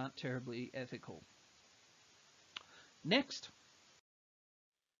people who aren't terribly ethical. Next.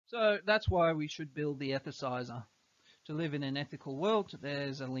 So that's why we should build the ethicizer. To live in an ethical world,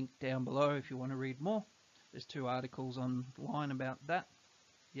 there's a link down below if you want to read more. There's 2 articles online about that.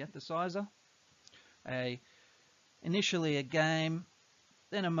 The ethicizer. Initially a game,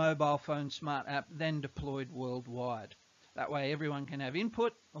 then a mobile phone smart app, then deployed worldwide. That way everyone can have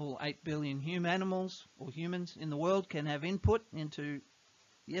input. All 8 billion humans in the world can have input into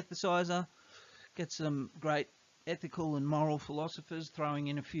the ethicizer. Get some great ethical and moral philosophers throwing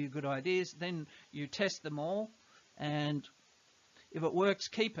in a few good ideas. Then you test them all, and if it works,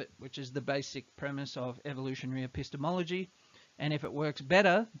 keep it, which is the basic premise of evolutionary epistemology. And if it works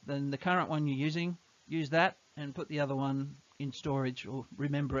better than the current one you're using, use that and put the other one in storage or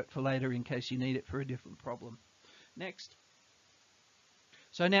remember it for later in case you need it for a different problem. Next.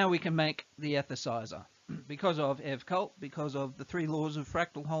 So now we can make the ethicizer because of Velikovsky, because of the 3 laws of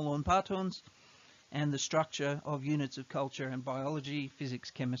fractal, HOLON, partons, and the structure of units of culture and biology, physics,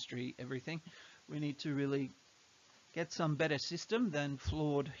 chemistry, everything. We need to really get some better system than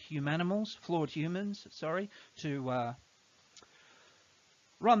flawed humans, to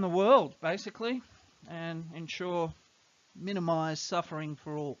run the world, basically, and ensure minimize suffering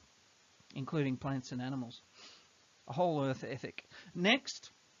for all, including plants and animals. A whole earth ethic. Next.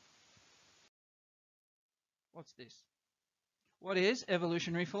 What's this? What is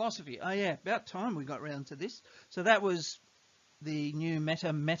evolutionary philosophy? Oh yeah, about time we got round to this. So that was the new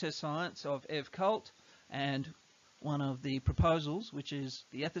meta science of Velikovsky, and one of the proposals, which is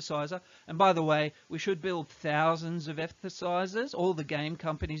the ethicizer. And by the way, we should build thousands of ethicizers. All the game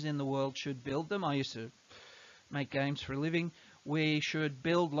companies in the world should build them. I used to make games for a living. We should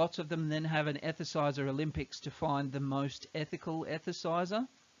build lots of them, then have an ethicizer Olympics to find the most ethical ethicizer.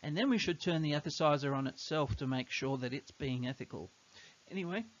 And then we should turn the ethicizer on itself to make sure that it's being ethical.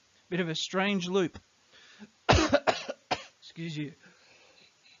 Anyway, bit of a strange loop. Excuse you.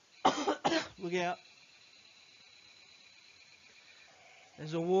 Look out.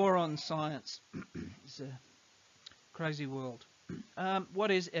 There's a war on science. It's a crazy world.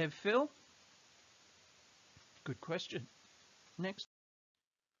 What is Evphil? Good question. Next.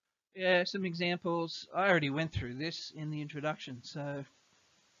 Yeah, some examples. I already went through this in the introduction, so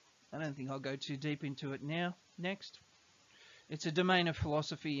I don't think I'll go too deep into it now. Next. It's a domain of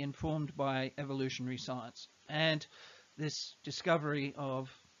philosophy informed by evolutionary science. And this discovery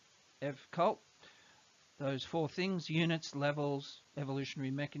of Velikovsky, those 4 things, units, levels,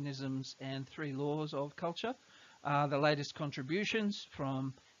 evolutionary mechanisms, and 3 laws of culture, are the latest contributions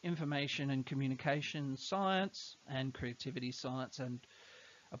from information and communication science and creativity science and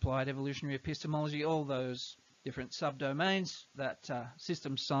applied evolutionary epistemology, all those different subdomains, that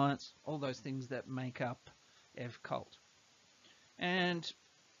systems science, all those things that make up Velikovsky. And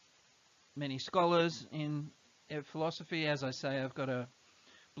many scholars in philosophy, as I say, I've got a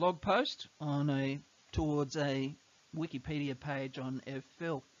blog post on towards a Wikipedia page on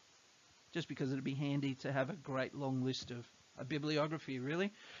Velikovsky, just because it'd be handy to have a great long list of a bibliography,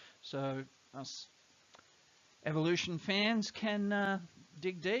 really. So us evolution fans can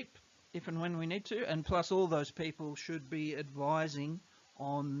dig deep if and when we need to, and plus all those people should be advising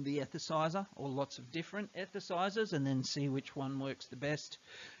on the ethicizer, or lots of different ethicizers, and then see which one works the best.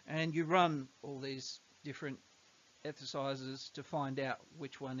 And you run all these different ethicizers to find out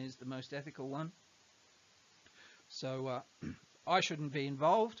which one is the most ethical one. So I shouldn't be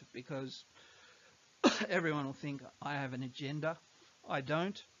involved because everyone will think I have an agenda. I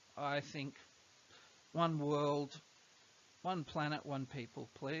don't. I think one world, one planet, one people,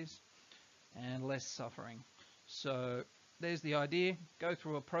 please, and less suffering. So there's the idea. Go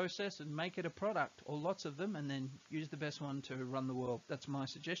through a process and make it a product, or lots of them, and then use the best one to run the world. That's my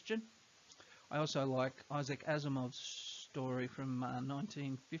suggestion. I also like Isaac Asimov's story from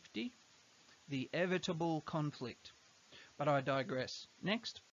 1950, The Inevitable Conflict. But I digress.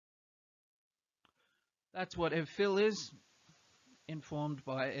 Next. That's what Velikovsky is, informed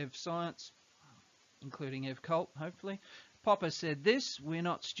by Ev Science, including Velikovsky, hopefully. Popper said this: we're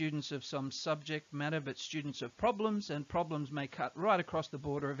not students of some subject matter, but students of problems, and problems may cut right across the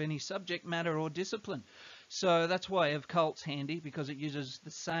border of any subject matter or discipline. So that's why Velikovsky's handy, because it uses the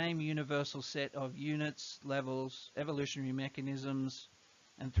same universal set of units, levels, evolutionary mechanisms,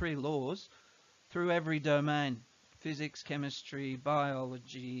 and 3 laws through every domain: physics, chemistry,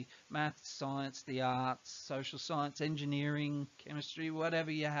 biology, maths, science, the arts, social science, engineering, chemistry,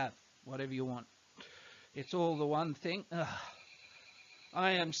 whatever you have, whatever you want. It's all the one thing. Ugh.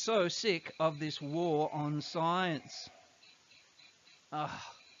 I am so sick of this war on science. Ugh.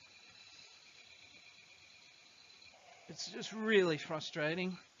 It's just really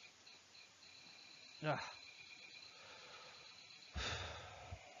frustrating. Ugh.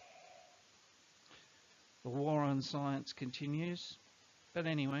 The war on science continues. But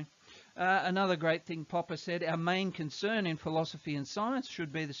anyway, another great thing Popper said, our main concern in philosophy and science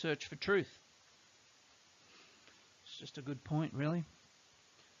should be the search for truth. It's just a good point, really.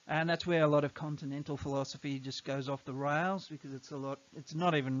 And that's where a lot of continental philosophy just goes off the rails, because it's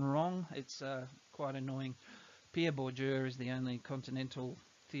not even wrong, it's quite annoying. Pierre Bourdieu is the only continental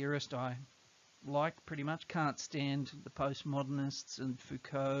theorist I like, pretty much. Can't stand the postmodernists and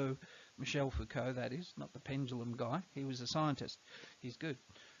Foucault, Michel Foucault that is, not the pendulum guy. He was a scientist. He's good.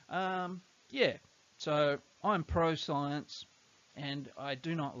 Yeah, so I'm pro-science and I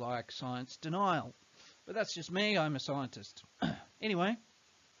do not like science denial. But that's just me, I'm a scientist. Anyway,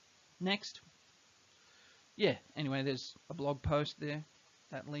 next. Yeah, anyway, there's a blog post there,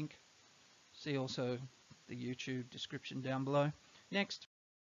 that link. See also the YouTube description down below. Next.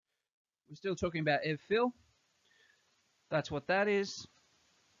 We're still talking about Ev Phil. That's what that is.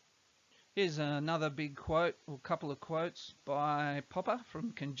 Here's another big quote, or couple of quotes by Popper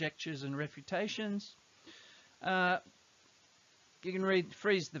from Conjectures and Refutations. You can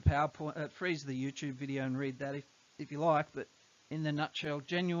freeze the PowerPoint, freeze the YouTube video and read that if you like. But in the nutshell,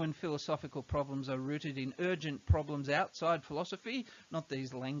 genuine philosophical problems are rooted in urgent problems outside philosophy, not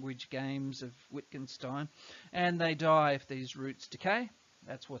these language games of Wittgenstein, and they die if these roots decay.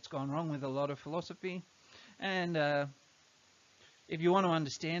 That's what's gone wrong with a lot of philosophy. And if you want to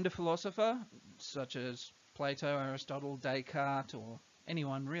understand a philosopher, such as Plato, Aristotle, Descartes, or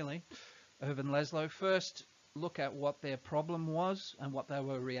anyone really, Erwin Laszlo, first look at what their problem was and what they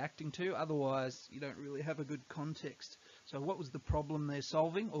were reacting to. Otherwise, you don't really have a good context. So what was the problem they're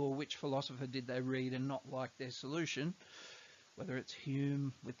solving, or which philosopher did they read and not like their solution? Whether it's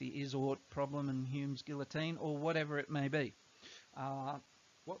Hume with the is-ought problem and Hume's guillotine, or whatever it may be.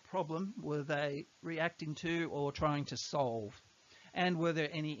 What problem were they reacting to or trying to solve? And were there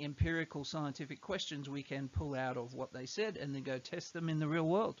any empirical scientific questions we can pull out of what they said and then go test them in the real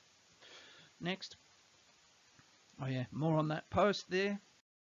world? Next. Oh yeah, more on that post there.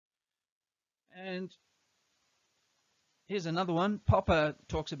 And here's another one. Popper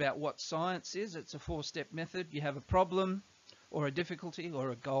talks about what science is. It's a 4-step method. You have a problem or a difficulty or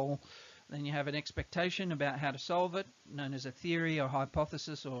a goal. Then you have an expectation about how to solve it, known as a theory or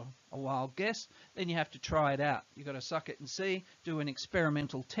hypothesis or a wild guess. Then you have to try it out. You've got to suck it and see, do an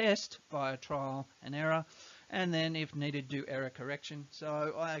experimental test via trial and error, and then, if needed, do error correction.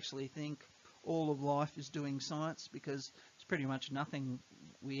 So I actually think all of life is doing science, because it's pretty much nothing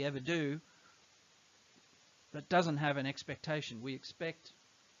we ever do that doesn't have an expectation. We expect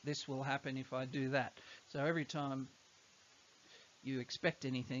this will happen if I do that. So every time you expect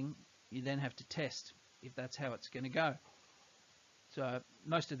anything, you then have to test if that's how it's going to go. So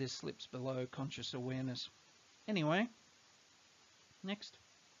most of this slips below conscious awareness. Anyway, next.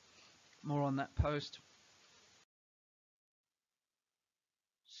 More on that post.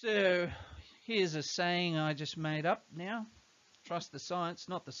 So here's a saying I just made up now. Trust the science,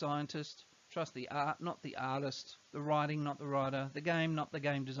 not the scientist. Trust the art, not the artist. The writing, not the writer. The game, not the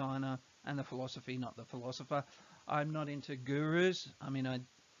game designer. And the philosophy, not the philosopher. I'm not into gurus. I mean,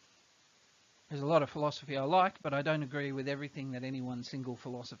 there's a lot of philosophy I like, but I don't agree with everything that any one single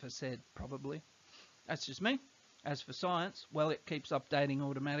philosopher said, probably. That's just me. As for science, well, it keeps updating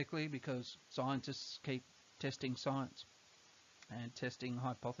automatically because scientists keep testing science and testing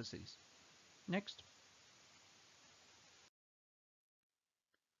hypotheses. Next.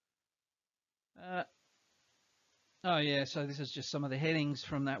 Oh yeah, so this is just some of the headings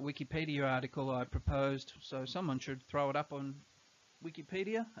from that Wikipedia article I proposed. So someone should throw it up on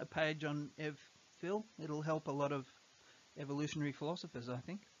Wikipedia, a page on Ev Phil. It'll help a lot of evolutionary philosophers, I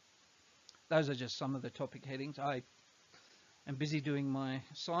think. Those are just some of the topic headings. I am busy doing my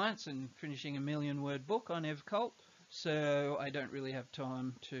science and finishing a 1,000,000-word book on Ev Cult, so I don't really have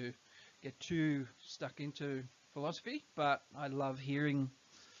time to get too stuck into philosophy, but I love hearing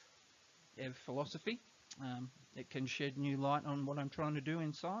Ev philosophy. It can shed new light on what I'm trying to do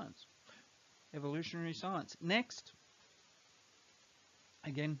in science. Evolutionary science. Next.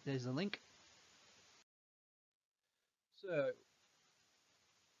 Again, there's a link. So,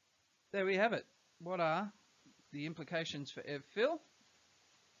 there we have it. What are the implications for Ev Phil?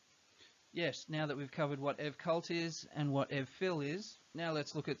 Yes, now that we've covered what Ev Cult is and what Ev Phil is, now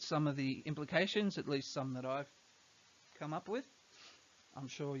let's look at some of the implications, at least some that I've come up with. I'm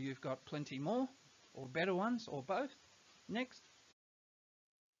sure you've got plenty more. or better ones, or both. Next.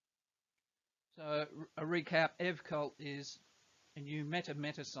 So a recap, EvCult is a new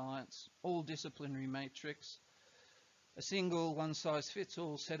meta science, all disciplinary matrix, a single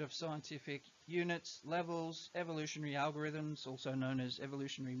one-size-fits-all set of scientific units, levels, evolutionary algorithms, also known as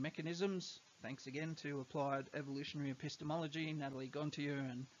evolutionary mechanisms. Thanks again to applied evolutionary epistemology, Natalie Gontier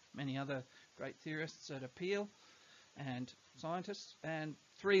and many other great theorists at Appeal and scientists, and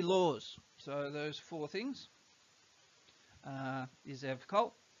 3 laws. So those 4 things is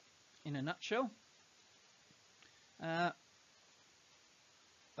EvCult in a nutshell.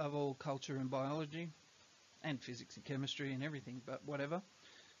 Of all culture and biology, and physics and chemistry and everything, but whatever.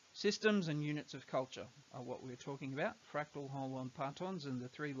 Systems and units of culture are what we're talking about. Fractal, HOLON, partons, and the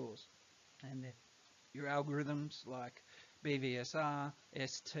 3 laws. And your algorithms like BVSR,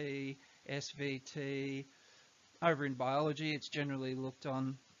 ST, SVT. Over in biology, it's generally looked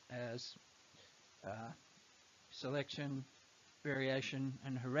on as selection, variation,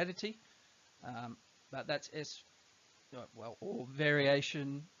 and heredity. But that's or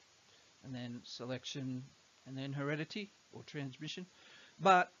variation, and then selection, and then heredity, or transmission.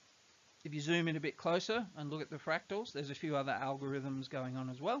 But if you zoom in a bit closer and look at the fractals, there's a few other algorithms going on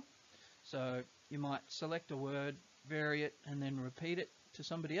as well. So you might select a word, vary it, and then repeat it to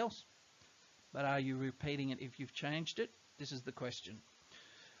somebody else. But are you repeating it if you've changed it? This is the question.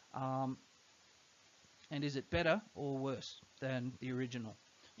 And is it better or worse than the original?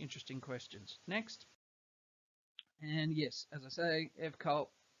 Interesting questions. Next. And yes, as I say, EvCult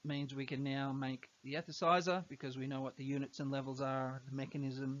means we can now make the ETHISIZER because we know what the units and levels are, the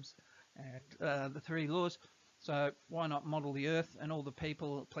mechanisms, and the 3 laws. So why not model the Earth and all the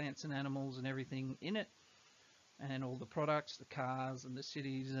people, plants and animals and everything in it, and all the products, the cars and the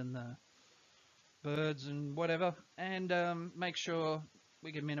cities and the birds and whatever, and make sure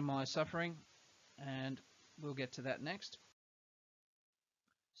we can minimize suffering, and we'll get to that next.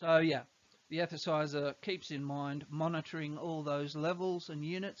 So yeah, the ETHISIZER keeps in mind monitoring all those levels and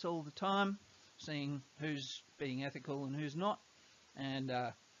units all the time, seeing who's being ethical and who's not, and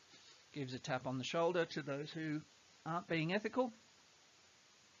gives a tap on the shoulder to those who aren't being ethical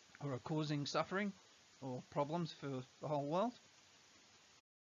or are causing suffering or problems for the whole world.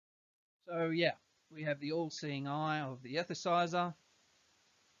 So yeah, we have the all-seeing eye of the ETHISIZER.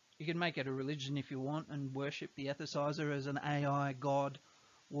 You can make it a religion if you want and worship the ETHISIZER as an AI god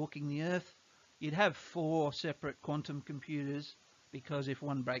walking the earth. You'd have 4 separate quantum computers because if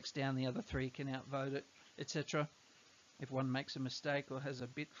one breaks down, the other 3 can outvote it, etc. If one makes a mistake or has a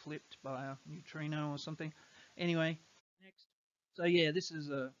bit flipped by a neutrino or something. Anyway, next. So yeah, this is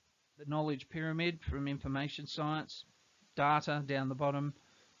the knowledge pyramid from information science. Data down the bottom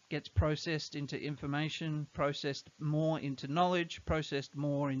gets processed into information, processed more into knowledge, processed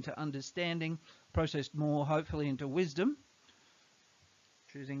more into understanding, processed more hopefully into wisdom,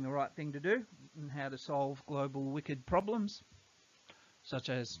 choosing the right thing to do, and how to solve global wicked problems, such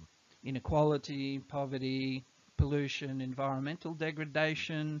as inequality, poverty, pollution, environmental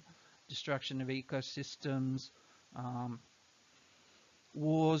degradation, destruction of ecosystems,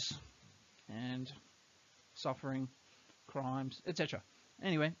 wars, and suffering, crimes, etc.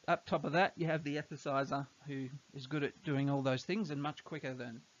 Anyway, up top of that, you have the ETHISIZER, who is good at doing all those things and much quicker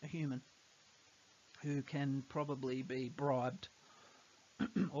than a human, who can probably be bribed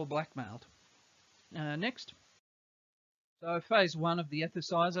or blackmailed. Next. So phase 1 of the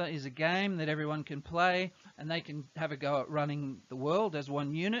ETHISIZER is a game that everyone can play, and they can have a go at running the world as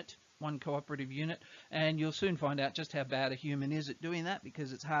one unit, one cooperative unit, and you'll soon find out just how bad a human is at doing that,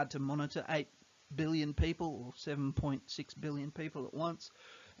 because it's hard to monitor 8 billion people or 7.6 billion people at once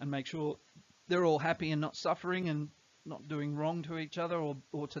and make sure they're all happy and not suffering and not doing wrong to each other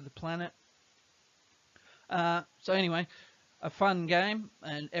or to the planet. So anyway, a fun game,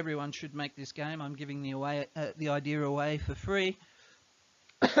 and everyone should make this game. I'm giving the idea away for free.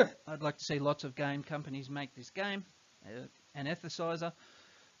 I'd like to see lots of game companies make this game, an ETHISIZER,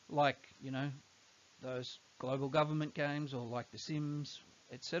 like, you know, those global government games or like The Sims,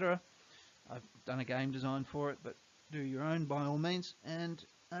 etc. I've done a game design for it, but do your own by all means. And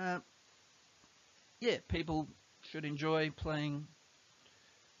yeah, people should enjoy playing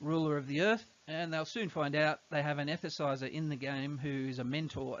Ruler of the Earth, and they'll soon find out they have an ETHISIZER in the game who is a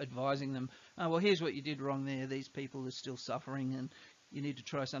mentor advising them, oh, well, here's what you did wrong there, these people are still suffering and you need to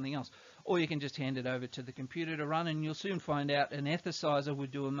try something else. Or you can just hand it over to the computer to run, and you'll soon find out an ETHISIZER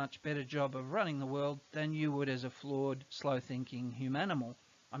would do a much better job of running the world than you would as a flawed, slow-thinking human,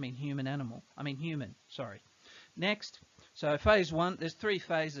 sorry. Next, so phase 1, there's 3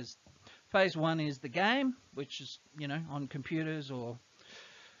 phases. Phase 1 is the game, which is, you know, on computers or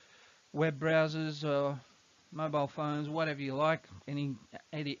web browsers or mobile phones, whatever you like, any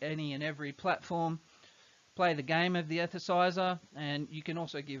and every platform. Play the game of the ethicizer, and you can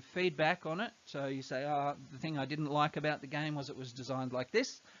also give feedback on it. So you say, oh, the thing I didn't like about the game was it was designed like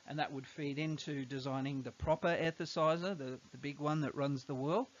this, and that would feed into designing the proper ethicizer, the big one that runs the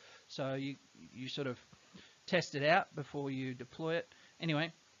world. So you sort of test it out before you deploy it.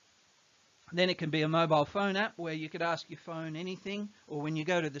 Anyway, then it can be a mobile phone app where you could ask your phone anything, or when you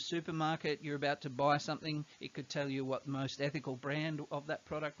go to the supermarket, you're about to buy something, it could tell you what the most ethical brand of that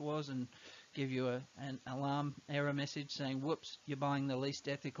product was and give you an alarm error message saying, whoops, you're buying the least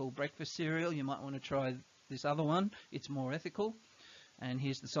ethical breakfast cereal, you might want to try this other one, it's more ethical, and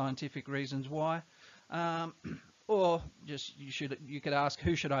here's the scientific reasons why. Or just you could ask,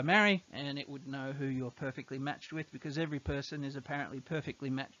 who should I marry, and it would know who you're perfectly matched with, because every person is apparently perfectly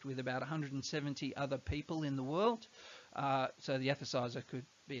matched with about 170 other people in the world. So the ethicizer could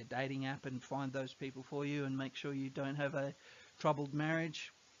be a dating app and find those people for you and make sure you don't have a troubled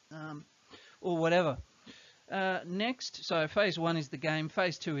marriage. Or whatever. Next, so phase 1 is the game,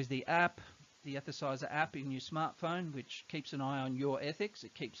 phase 2 is the app, the ethicizer app in your smartphone, which keeps an eye on your ethics,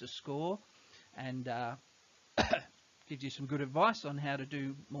 it keeps a score, and gives you some good advice on how to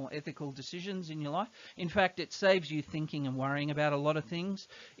do more ethical decisions in your life. In fact, it saves you thinking and worrying about a lot of things,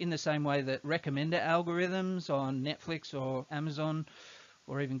 in the same way that recommender algorithms on Netflix or Amazon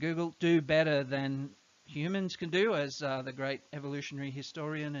or even Google do better than humans can do, as the great evolutionary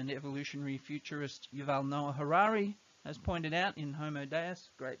historian and evolutionary futurist Yuval Noah Harari has pointed out in Homo Deus,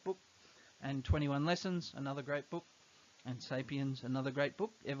 great book, and 21 Lessons, another great book, and Sapiens, another great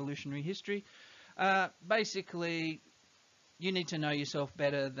book, evolutionary history. Basically, you need to know yourself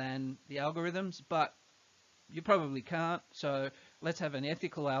better than the algorithms, but you probably can't, so let's have an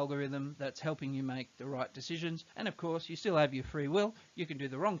ethical algorithm that's helping you make the right decisions. And of course, you still have your free will. You can do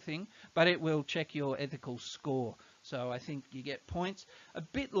the wrong thing, but it will check your ethical score. So I think you get points. A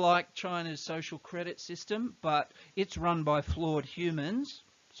bit like China's social credit system, but it's run by flawed humans.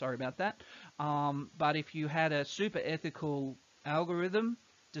 Sorry about that. But if you had a super ethical algorithm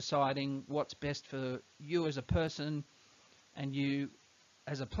deciding what's best for you as a person and you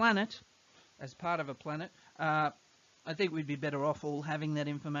as a planet, as part of a planet, I think we'd be better off all having that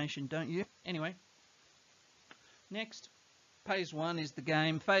information, don't you? Anyway, next, phase 1 is the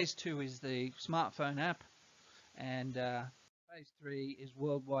game, phase 2 is the smartphone app, and phase 3 is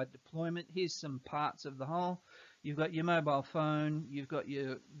worldwide deployment. Here's some parts of the whole. You've got your mobile phone, you've got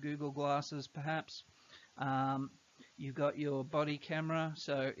your Google glasses perhaps, you've got your body camera,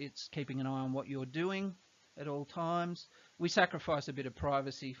 so it's keeping an eye on what you're doing at all times. We sacrifice a bit of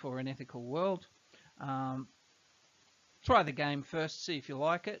privacy for an ethical world. Try the game first, see if you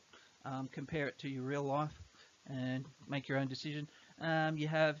like it, compare it to your real life and make your own decision. You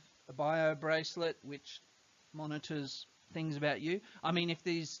have a bio bracelet which monitors things about you. I mean, if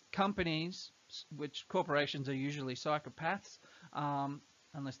these companies, which corporations are usually psychopaths,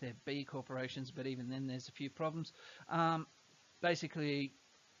 unless they're B corporations, but even then there's a few problems. Basically,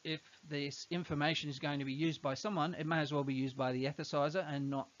 if this information is going to be used by someone, it may as well be used by the ethicizer and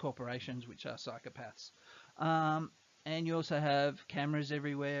not corporations, which are psychopaths. And you also have cameras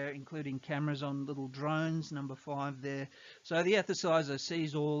everywhere, including cameras on little drones, number 5 there. So the ethicizer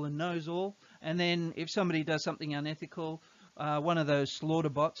sees all and knows all. And then if somebody does something unethical, one of those slaughter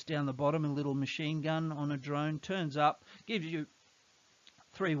bots down the bottom, a little machine gun on a drone, turns up, gives you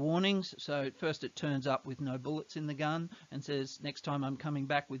 3 warnings. So first it turns up with no bullets in the gun and says, next time I'm coming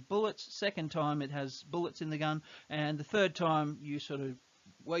back with bullets. Second time it has bullets in the gun. And the third time you sort of,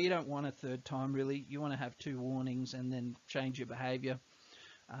 well, you don't want a third time really. You want to have 2 warnings and then change your behavior.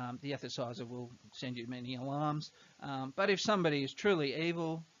 The ethicizer will send you many alarms. But if somebody is truly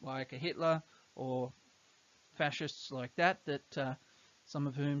evil, like a Hitler or fascists like that, some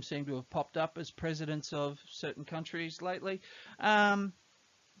of whom seem to have popped up as presidents of certain countries lately,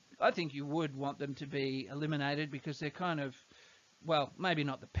 I think you would want them to be eliminated, because they're kind of, well, maybe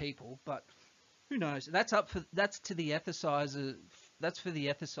not the people, but who knows? That's to the ethicizer. That's for the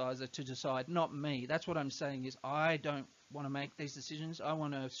ethicizer to decide, not me. That's what I'm saying is I don't want to make these decisions. I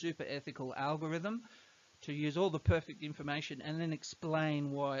want a super ethical algorithm to use all the perfect information and then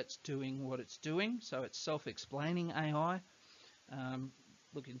explain why it's doing what it's doing. So it's self-explaining AI.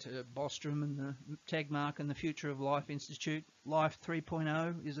 Look into Bostrom and the Tegmark and the Future of Life Institute. Life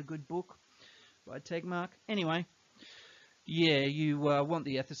 3.0 is a good book by Tegmark. Anyway, yeah, you want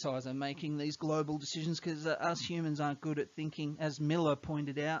the ethicizer making these global decisions, because us humans aren't good at thinking. As Miller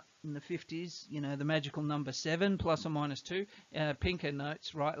pointed out in the 50s, you know, the magical number 7 plus or minus 2. Pinker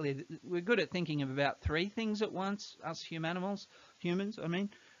notes rightly, we're good at thinking of about 3 things at once, us humans, I mean.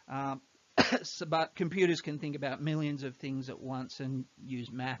 But computers can think about millions of things at once and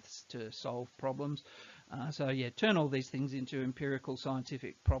use maths to solve problems. So yeah, turn all these things into empirical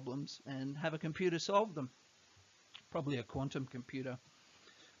scientific problems and have a computer solve them. Probably a quantum computer.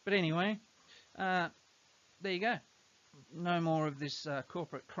 But anyway, there you go. No more of this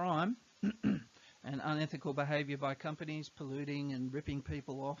corporate crime and unethical behaviour by companies polluting and ripping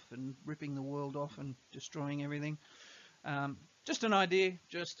people off and ripping the world off and destroying everything. Just an idea,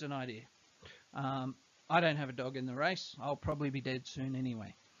 just an idea. I don't have a dog in the race. I'll probably be dead soon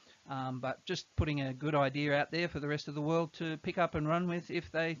anyway. But just putting a good idea out there for the rest of the world to pick up and run with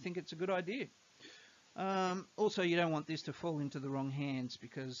if they think it's a good idea. Also, you don't want this to fall into the wrong hands,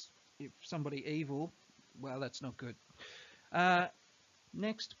 because if somebody evil, well, that's not good.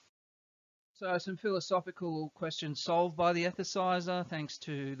 Next. So some philosophical questions solved by the ethicizer thanks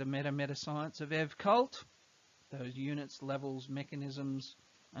to the meta-science of Velikovsky, those units, levels, mechanisms,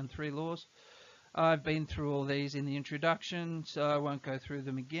 and 3 laws. I've been through all these in the introduction, so I won't go through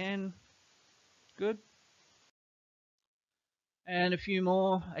them again. Good. And a few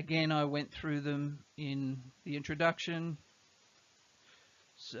more. Again, I went through them in the introduction.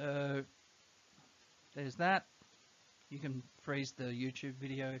 So there's that. You can freeze the YouTube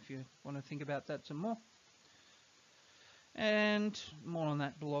video if you want to think about that some more. And more on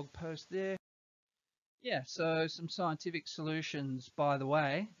that blog post there. Yeah, so some scientific solutions, by the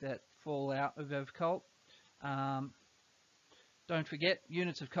way, that fall out of Velikovsky. Don't forget,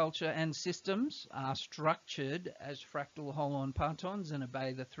 units of culture and systems are structured as fractal HOLON partons and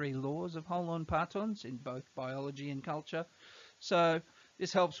obey the 3 laws of HOLON partons in both biology and culture. So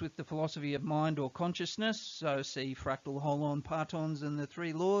this helps with the philosophy of mind or consciousness. So see fractal HOLON partons and the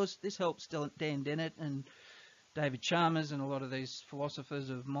 3 laws. This helps Dan Dennett and David Chalmers and a lot of these philosophers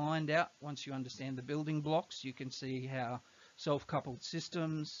of mind out. Once you understand the building blocks, you can see how self-coupled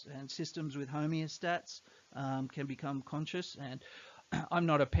systems and systems with homeostats can become conscious. And I'm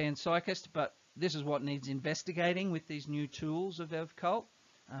not a panpsychist, but this is what needs investigating with these new tools of Velikovsky.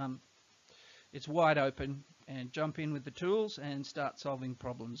 It's wide open, and jump in with the tools and start solving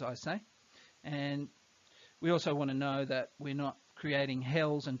problems, I say. And we also want to know that we're not creating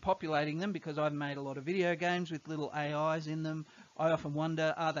hells and populating them, because I've made a lot of video games with little AIs in them. I often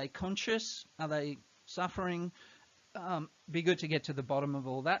wonder, are they conscious? Are they suffering? Be good to get to the bottom of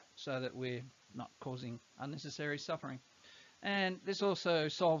all that so that we're not causing unnecessary suffering. And this also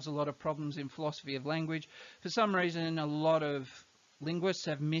solves a lot of problems in philosophy of language. For some reason, a lot of linguists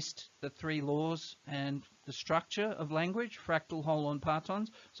have missed the 3 laws and the structure of language, fractal HOLON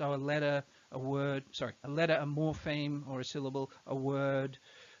partons. So a letter, a word, a morpheme or a syllable, a word,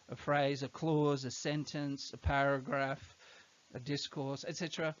 a phrase, a clause, a sentence, a paragraph, a discourse,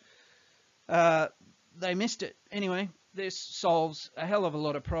 etc. They missed it. Anyway, this solves a hell of a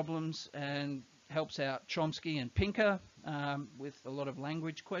lot of problems and helps out Chomsky and Pinker with a lot of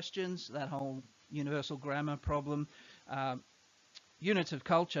language questions, that whole universal grammar problem. Units of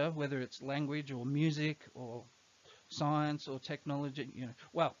culture, whether it's language or music or science or technology,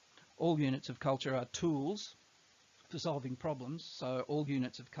 well, all units of culture are tools for solving problems. So all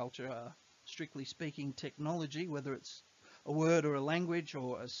units of culture are, strictly speaking, technology, whether it's a word or a language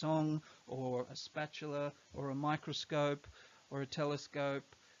or a song or a spatula or a microscope or a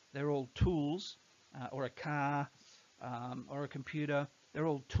telescope. They're all tools, or a car or a computer. They're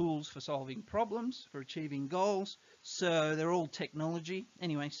all tools for solving problems, for achieving goals. So they're all technology.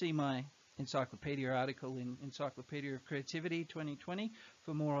 Anyway, see my encyclopedia article in Encyclopedia of Creativity 2020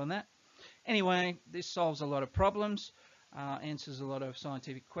 for more on that. Anyway, this solves a lot of problems, answers a lot of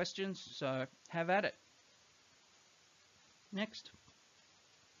scientific questions, so have at it. Next.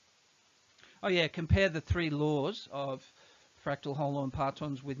 Oh yeah, compare the 3 laws of fractal HOLON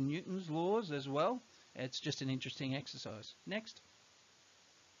partons with Newton's laws as well. It's just an interesting exercise. Next.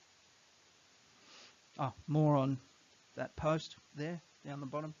 Oh, more on that post there, down the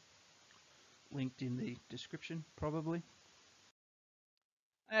bottom. Linked in the description, probably.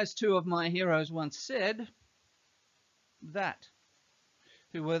 As 2 of my heroes once said, that.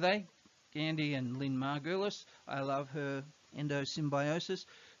 Who were they? Gandhi and Lynn Margulis. I love her endosymbiosis.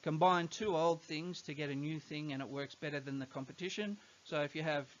 Combine 2 old things to get a new thing, and it works better than the competition. So if you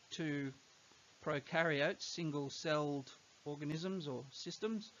have 2 prokaryotes, single-celled organisms or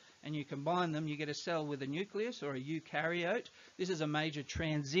systems, and you combine them, you get a cell with a nucleus, or a eukaryote. This is a major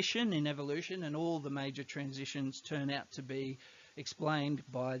transition in evolution, and all the major transitions turn out to be explained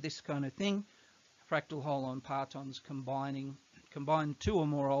by this kind of thing. Fractal HOLON partons combine 2 or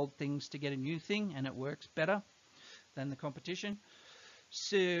more old things to get a new thing, and it works better than the competition.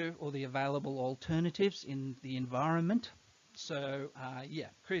 So, or the available alternatives in the environment. Yeah,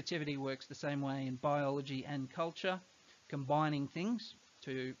 creativity works the same way in biology and culture, combining things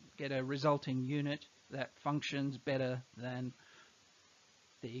to get a resulting unit that functions better than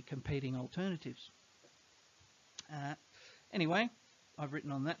the competing alternatives. Anyway, I've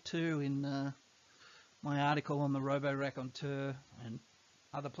written on that too in my article on the robo-raconteur and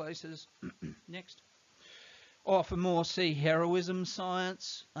other places. Next. Oh, for more, see Heroism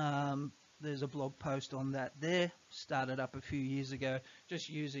Science. There's a blog post on that there. Started up a few years ago, just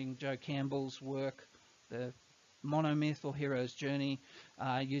using Joe Campbell's work, the monomyth or hero's journey,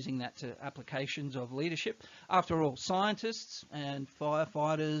 using that to applications of leadership. After all, scientists and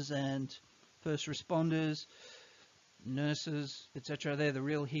firefighters and first responders, nurses, etc., they're the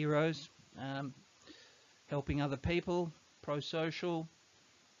real heroes. Helping other people, pro-social,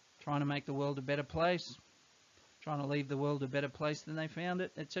 trying to make the world a better place, trying to leave the world a better place than they found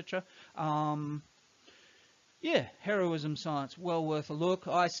it, etc. Yeah, heroism science, well worth a look.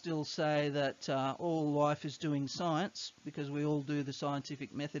 I still say that all life is doing science, because we all do the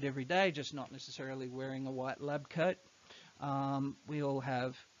scientific method every day, just not necessarily wearing a white lab coat. We all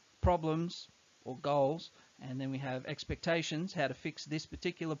have problems or goals, and then we have expectations, how to fix this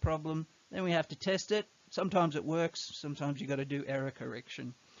particular problem. Then we have to test it. Sometimes it works, sometimes you've got to do error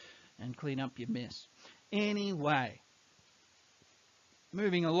correction and clean up your mess. Anyway,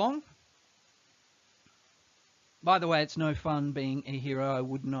 moving along. By the way, it's no fun being a hero. I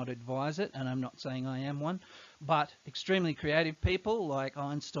would not advise it, and I'm not saying I am one. But extremely creative people like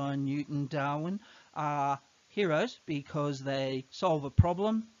Einstein, Newton, Darwin are heroes because they solve a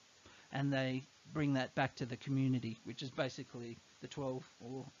problem and they bring that back to the community, which is basically the 12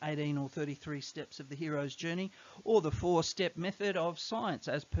 or 18 or 33 steps of the hero's journey, or the 4-step method of science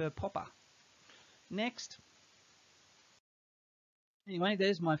as per Popper. Next. Anyway,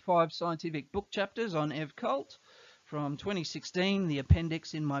 there's my 5 scientific book chapters on EvCult from 2016, the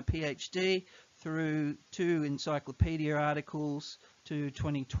appendix in my Ph.D, through 2 encyclopedia articles to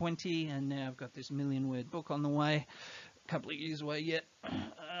 2020, and now I've got this 1,000,000-word book on the way, a couple of years away yet.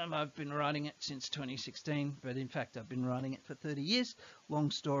 I've been writing it since 2016, but in fact I've been writing it for 30 years.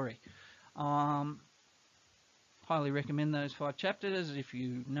 Long story. Highly recommend those 5 chapters. If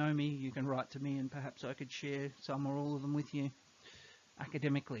you know me, you can write to me and perhaps I could share some or all of them with you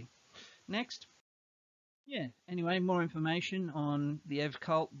academically. Next. Yeah, anyway, more information on the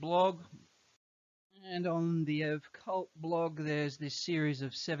EvCult blog. And on the EvCult blog, there's this series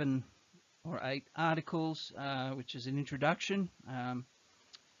of 7 or 8 articles, which is an introduction.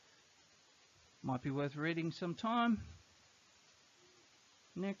 Might be worth reading sometime.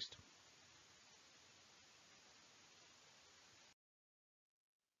 Next.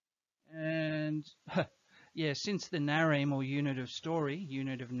 And yeah, since the narrame or unit of story,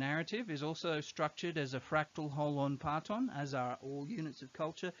 unit of narrative, is also structured as a fractal HOLON parton, as are all units of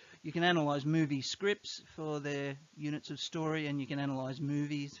culture, you can analyze movie scripts for their units of story, and you can analyze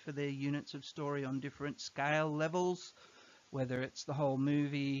movies for their units of story on different scale levels, whether it's the whole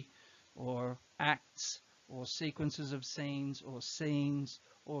movie or acts or sequences of scenes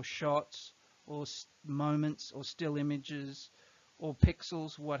or shots or moments or still images or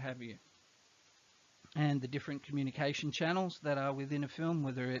pixels, what have you. And the different communication channels that are within a film,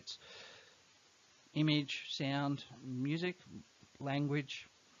 whether it's image, sound, music, language,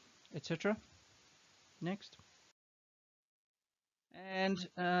 etc. Next. And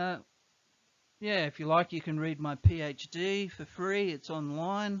yeah, if you like, you can read my PhD for free. It's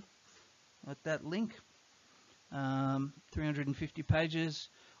online at that link. 350 pages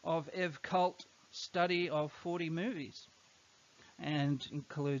of EvCult study of 40 movies, and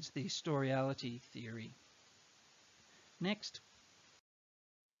includes the StoryAlity theory. Next.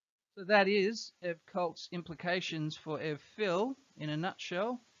 So that is EvCult's implications for EvPhil in a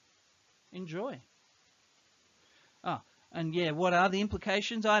nutshell. Enjoy. And yeah, what are the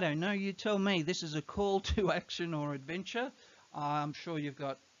implications? I don't know. You tell me. This is a call to action or adventure. I'm sure you've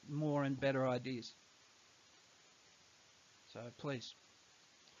got more and better ideas. So please,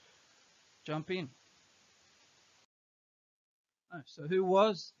 jump in. So who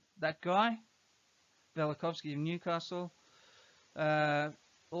was that guy? Velikovsky of Newcastle.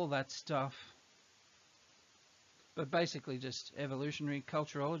 All that stuff. But basically just evolutionary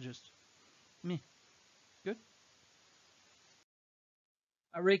culturologist. Meh. Good.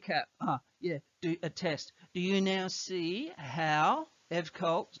 A recap. Yeah. Do a test. Do you now see how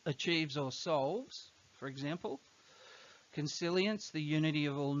EvCult achieves or solves, for example, consilience, the unity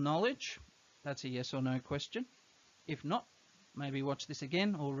of all knowledge? That's a yes or no question. If not, maybe watch this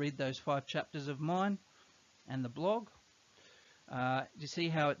again or read those 5 chapters of mine and the blog. You see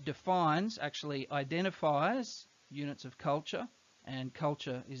how it defines, actually identifies units of culture, and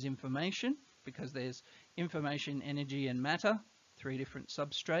culture is information, because there's information, energy, and matter, 3 different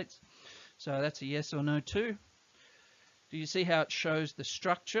substrates. So that's a yes or no too. Do you see how it shows the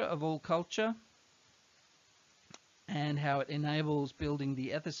structure of all culture and how it enables building the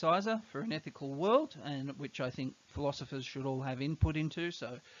ethicizer for an ethical world, and which I think philosophers should all have input into?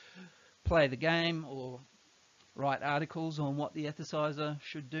 So play the game or write articles on what the ethicizer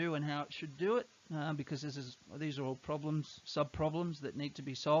should do and how it should do it, because these are all problems, sub-problems that need to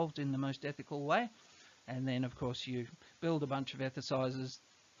be solved in the most ethical way. And then, of course, you build a bunch of ethicizers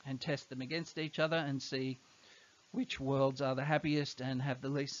and test them against each other and see which worlds are the happiest and have the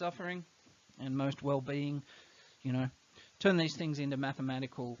least suffering and most well-being. You know, turn these things into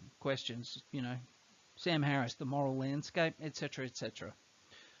mathematical questions. You know, Sam Harris, The Moral Landscape, etc., etc.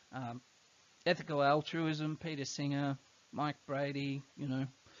 Ethical altruism, Peter Singer, Mike Brady, you know,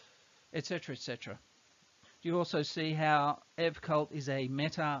 etc., etc. Do you also see how EvCult is a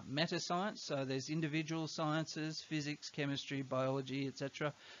meta-science? So there's individual sciences, physics, chemistry, biology,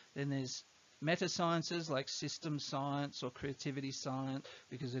 etc. Then there's meta-sciences like system science or creativity science,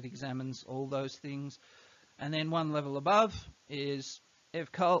 because it examines all those things. And then one level above is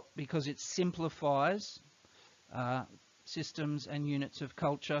EvCult, because it simplifies systems and units of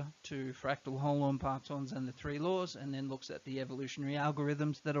culture to fractal, HOLON, partons, and the 3 laws, and then looks at the evolutionary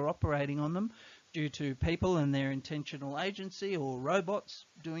algorithms that are operating on them due to people and their intentional agency, or robots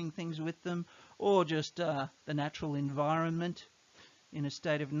doing things with them, or just the natural environment in a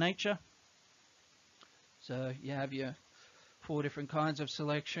state of nature. So you have your 4 different kinds of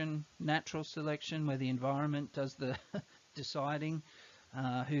selection: natural selection, where the environment does the deciding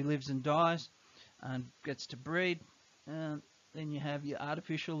who lives and dies and gets to breed. Then you have your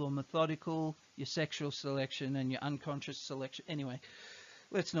artificial or methodical, your sexual selection, and your unconscious selection. Anyway,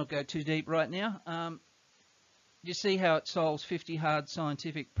 let's not go too deep right now. You see how it solves 50 hard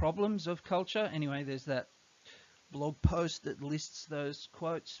scientific problems of culture. Anyway, there's that blog post that lists those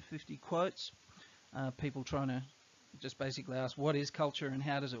quotes, 50 quotes. People trying to just basically ask, what is culture and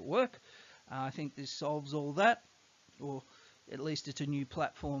how does it work? I think this solves all that, or at least it's a new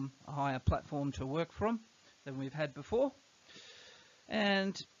platform, a higher platform to work from than we've had before.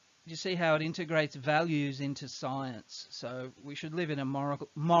 And you see how it integrates values into science. So we should live in a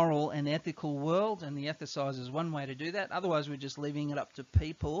moral and ethical world, and the ethicizer is one way to do that. Otherwise, we're just leaving it up to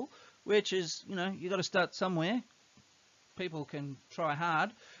people, which is, you know, you've got to start somewhere. People can try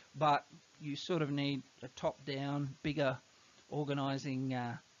hard, but you sort of need a top-down, bigger organising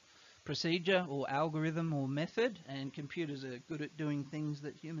procedure or algorithm or method, and computers are good at doing things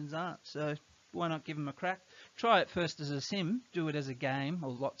that humans aren't. So why not give them a crack? Try it first as a sim, do it as a game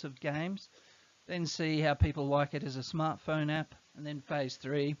or lots of games, then see how people like it as a smartphone app, and then phase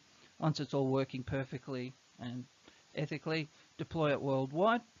 3, once it's all working perfectly and ethically, deploy it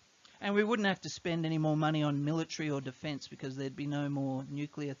worldwide. And we wouldn't have to spend any more money on military or defence, because there'd be no more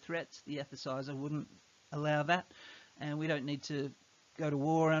nuclear threats. The ethicizer wouldn't allow that, and we don't need to go to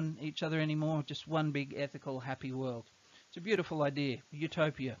war on each other anymore. Just one big ethical happy world. It's a beautiful idea,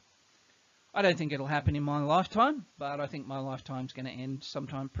 utopia. I don't think it'll happen in my lifetime, but I think my lifetime's going to end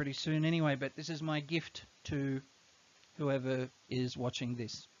sometime pretty soon anyway. But this is my gift to whoever is watching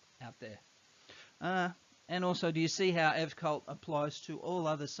this out there. And also, do you see how EvCult applies to all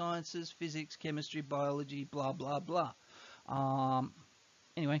other sciences, physics, chemistry, biology, blah, blah, blah.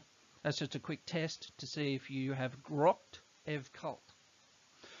 Anyway, that's just a quick test to see if you have grokked EvCult.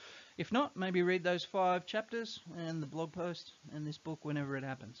 If not, maybe read those 5 chapters and the blog post and this book whenever it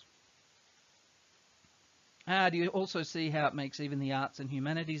happens. Do you also see how it makes even the arts and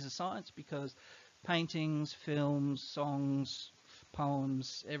humanities a science? Because paintings, films, songs,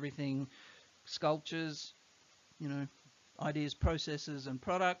 poems, everything, sculptures, you know, ideas, processes and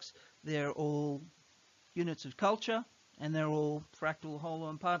products, they're all units of culture, and they're all fractal,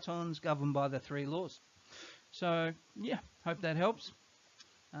 HOLON, partons, governed by the 3 laws. So yeah, hope that helps,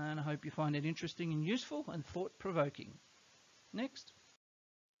 and I hope you find it interesting and useful and thought-provoking. Next,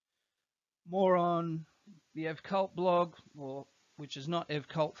 more on the EvCult blog, which is not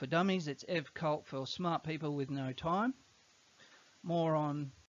EvCult for dummies, it's EvCult for smart people with no time. More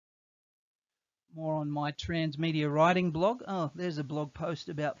on my Transmedia writing blog. Oh, there's a blog post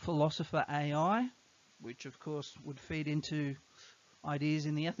about philosopher AI, which of course would feed into ideas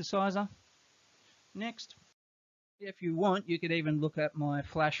in the ethicizer. Next, if you want, you could even look at my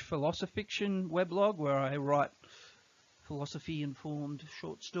Flash Philosophiction weblog, where I write philosophy-informed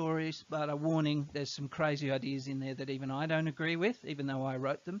short stories, but a warning, there's some crazy ideas in there that even I don't agree with, even though I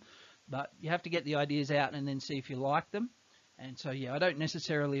wrote them. But you have to get the ideas out and then see if you like them. And so, yeah, I don't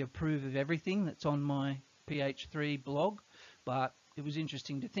necessarily approve of everything that's on my PH3 blog, but it was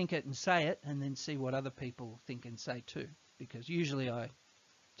interesting to think it and say it and then see what other people think and say too, because usually I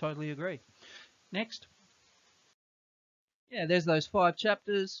totally agree. Next. Yeah, there's those 5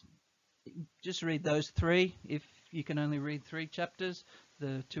 chapters. Just read those 3 if you can only read 3 chapters,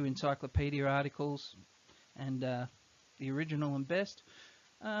 the 2 encyclopedia articles and the original and best.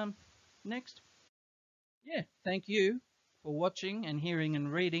 Next. Yeah, thank you for watching and hearing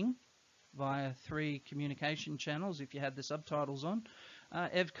and reading via 3 communication channels if you had the subtitles on.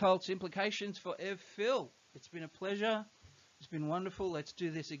 EvCult's implications for EvPhil. It's been a pleasure. It's been wonderful. Let's do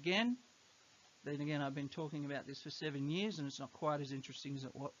this again. Then again, I've been talking about this for 7 years and it's not quite as interesting as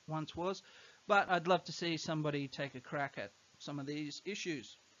it once was. But I'd love to see somebody take a crack at some of these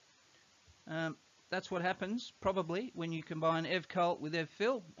issues. That's what happens probably when you combine EvCult with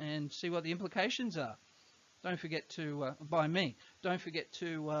EvPhil and see what the implications are. Don't forget to, by me, don't forget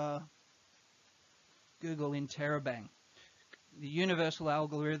to Google Interrobang. The universal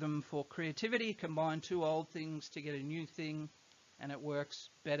algorithm for creativity, combine 2 old things to get a new thing, and it works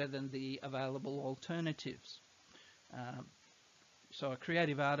better than the available alternatives. So a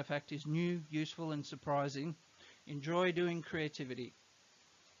creative artifact is new, useful and surprising. Enjoy doing creativity.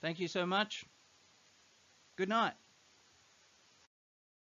 Thank you so much. Good night.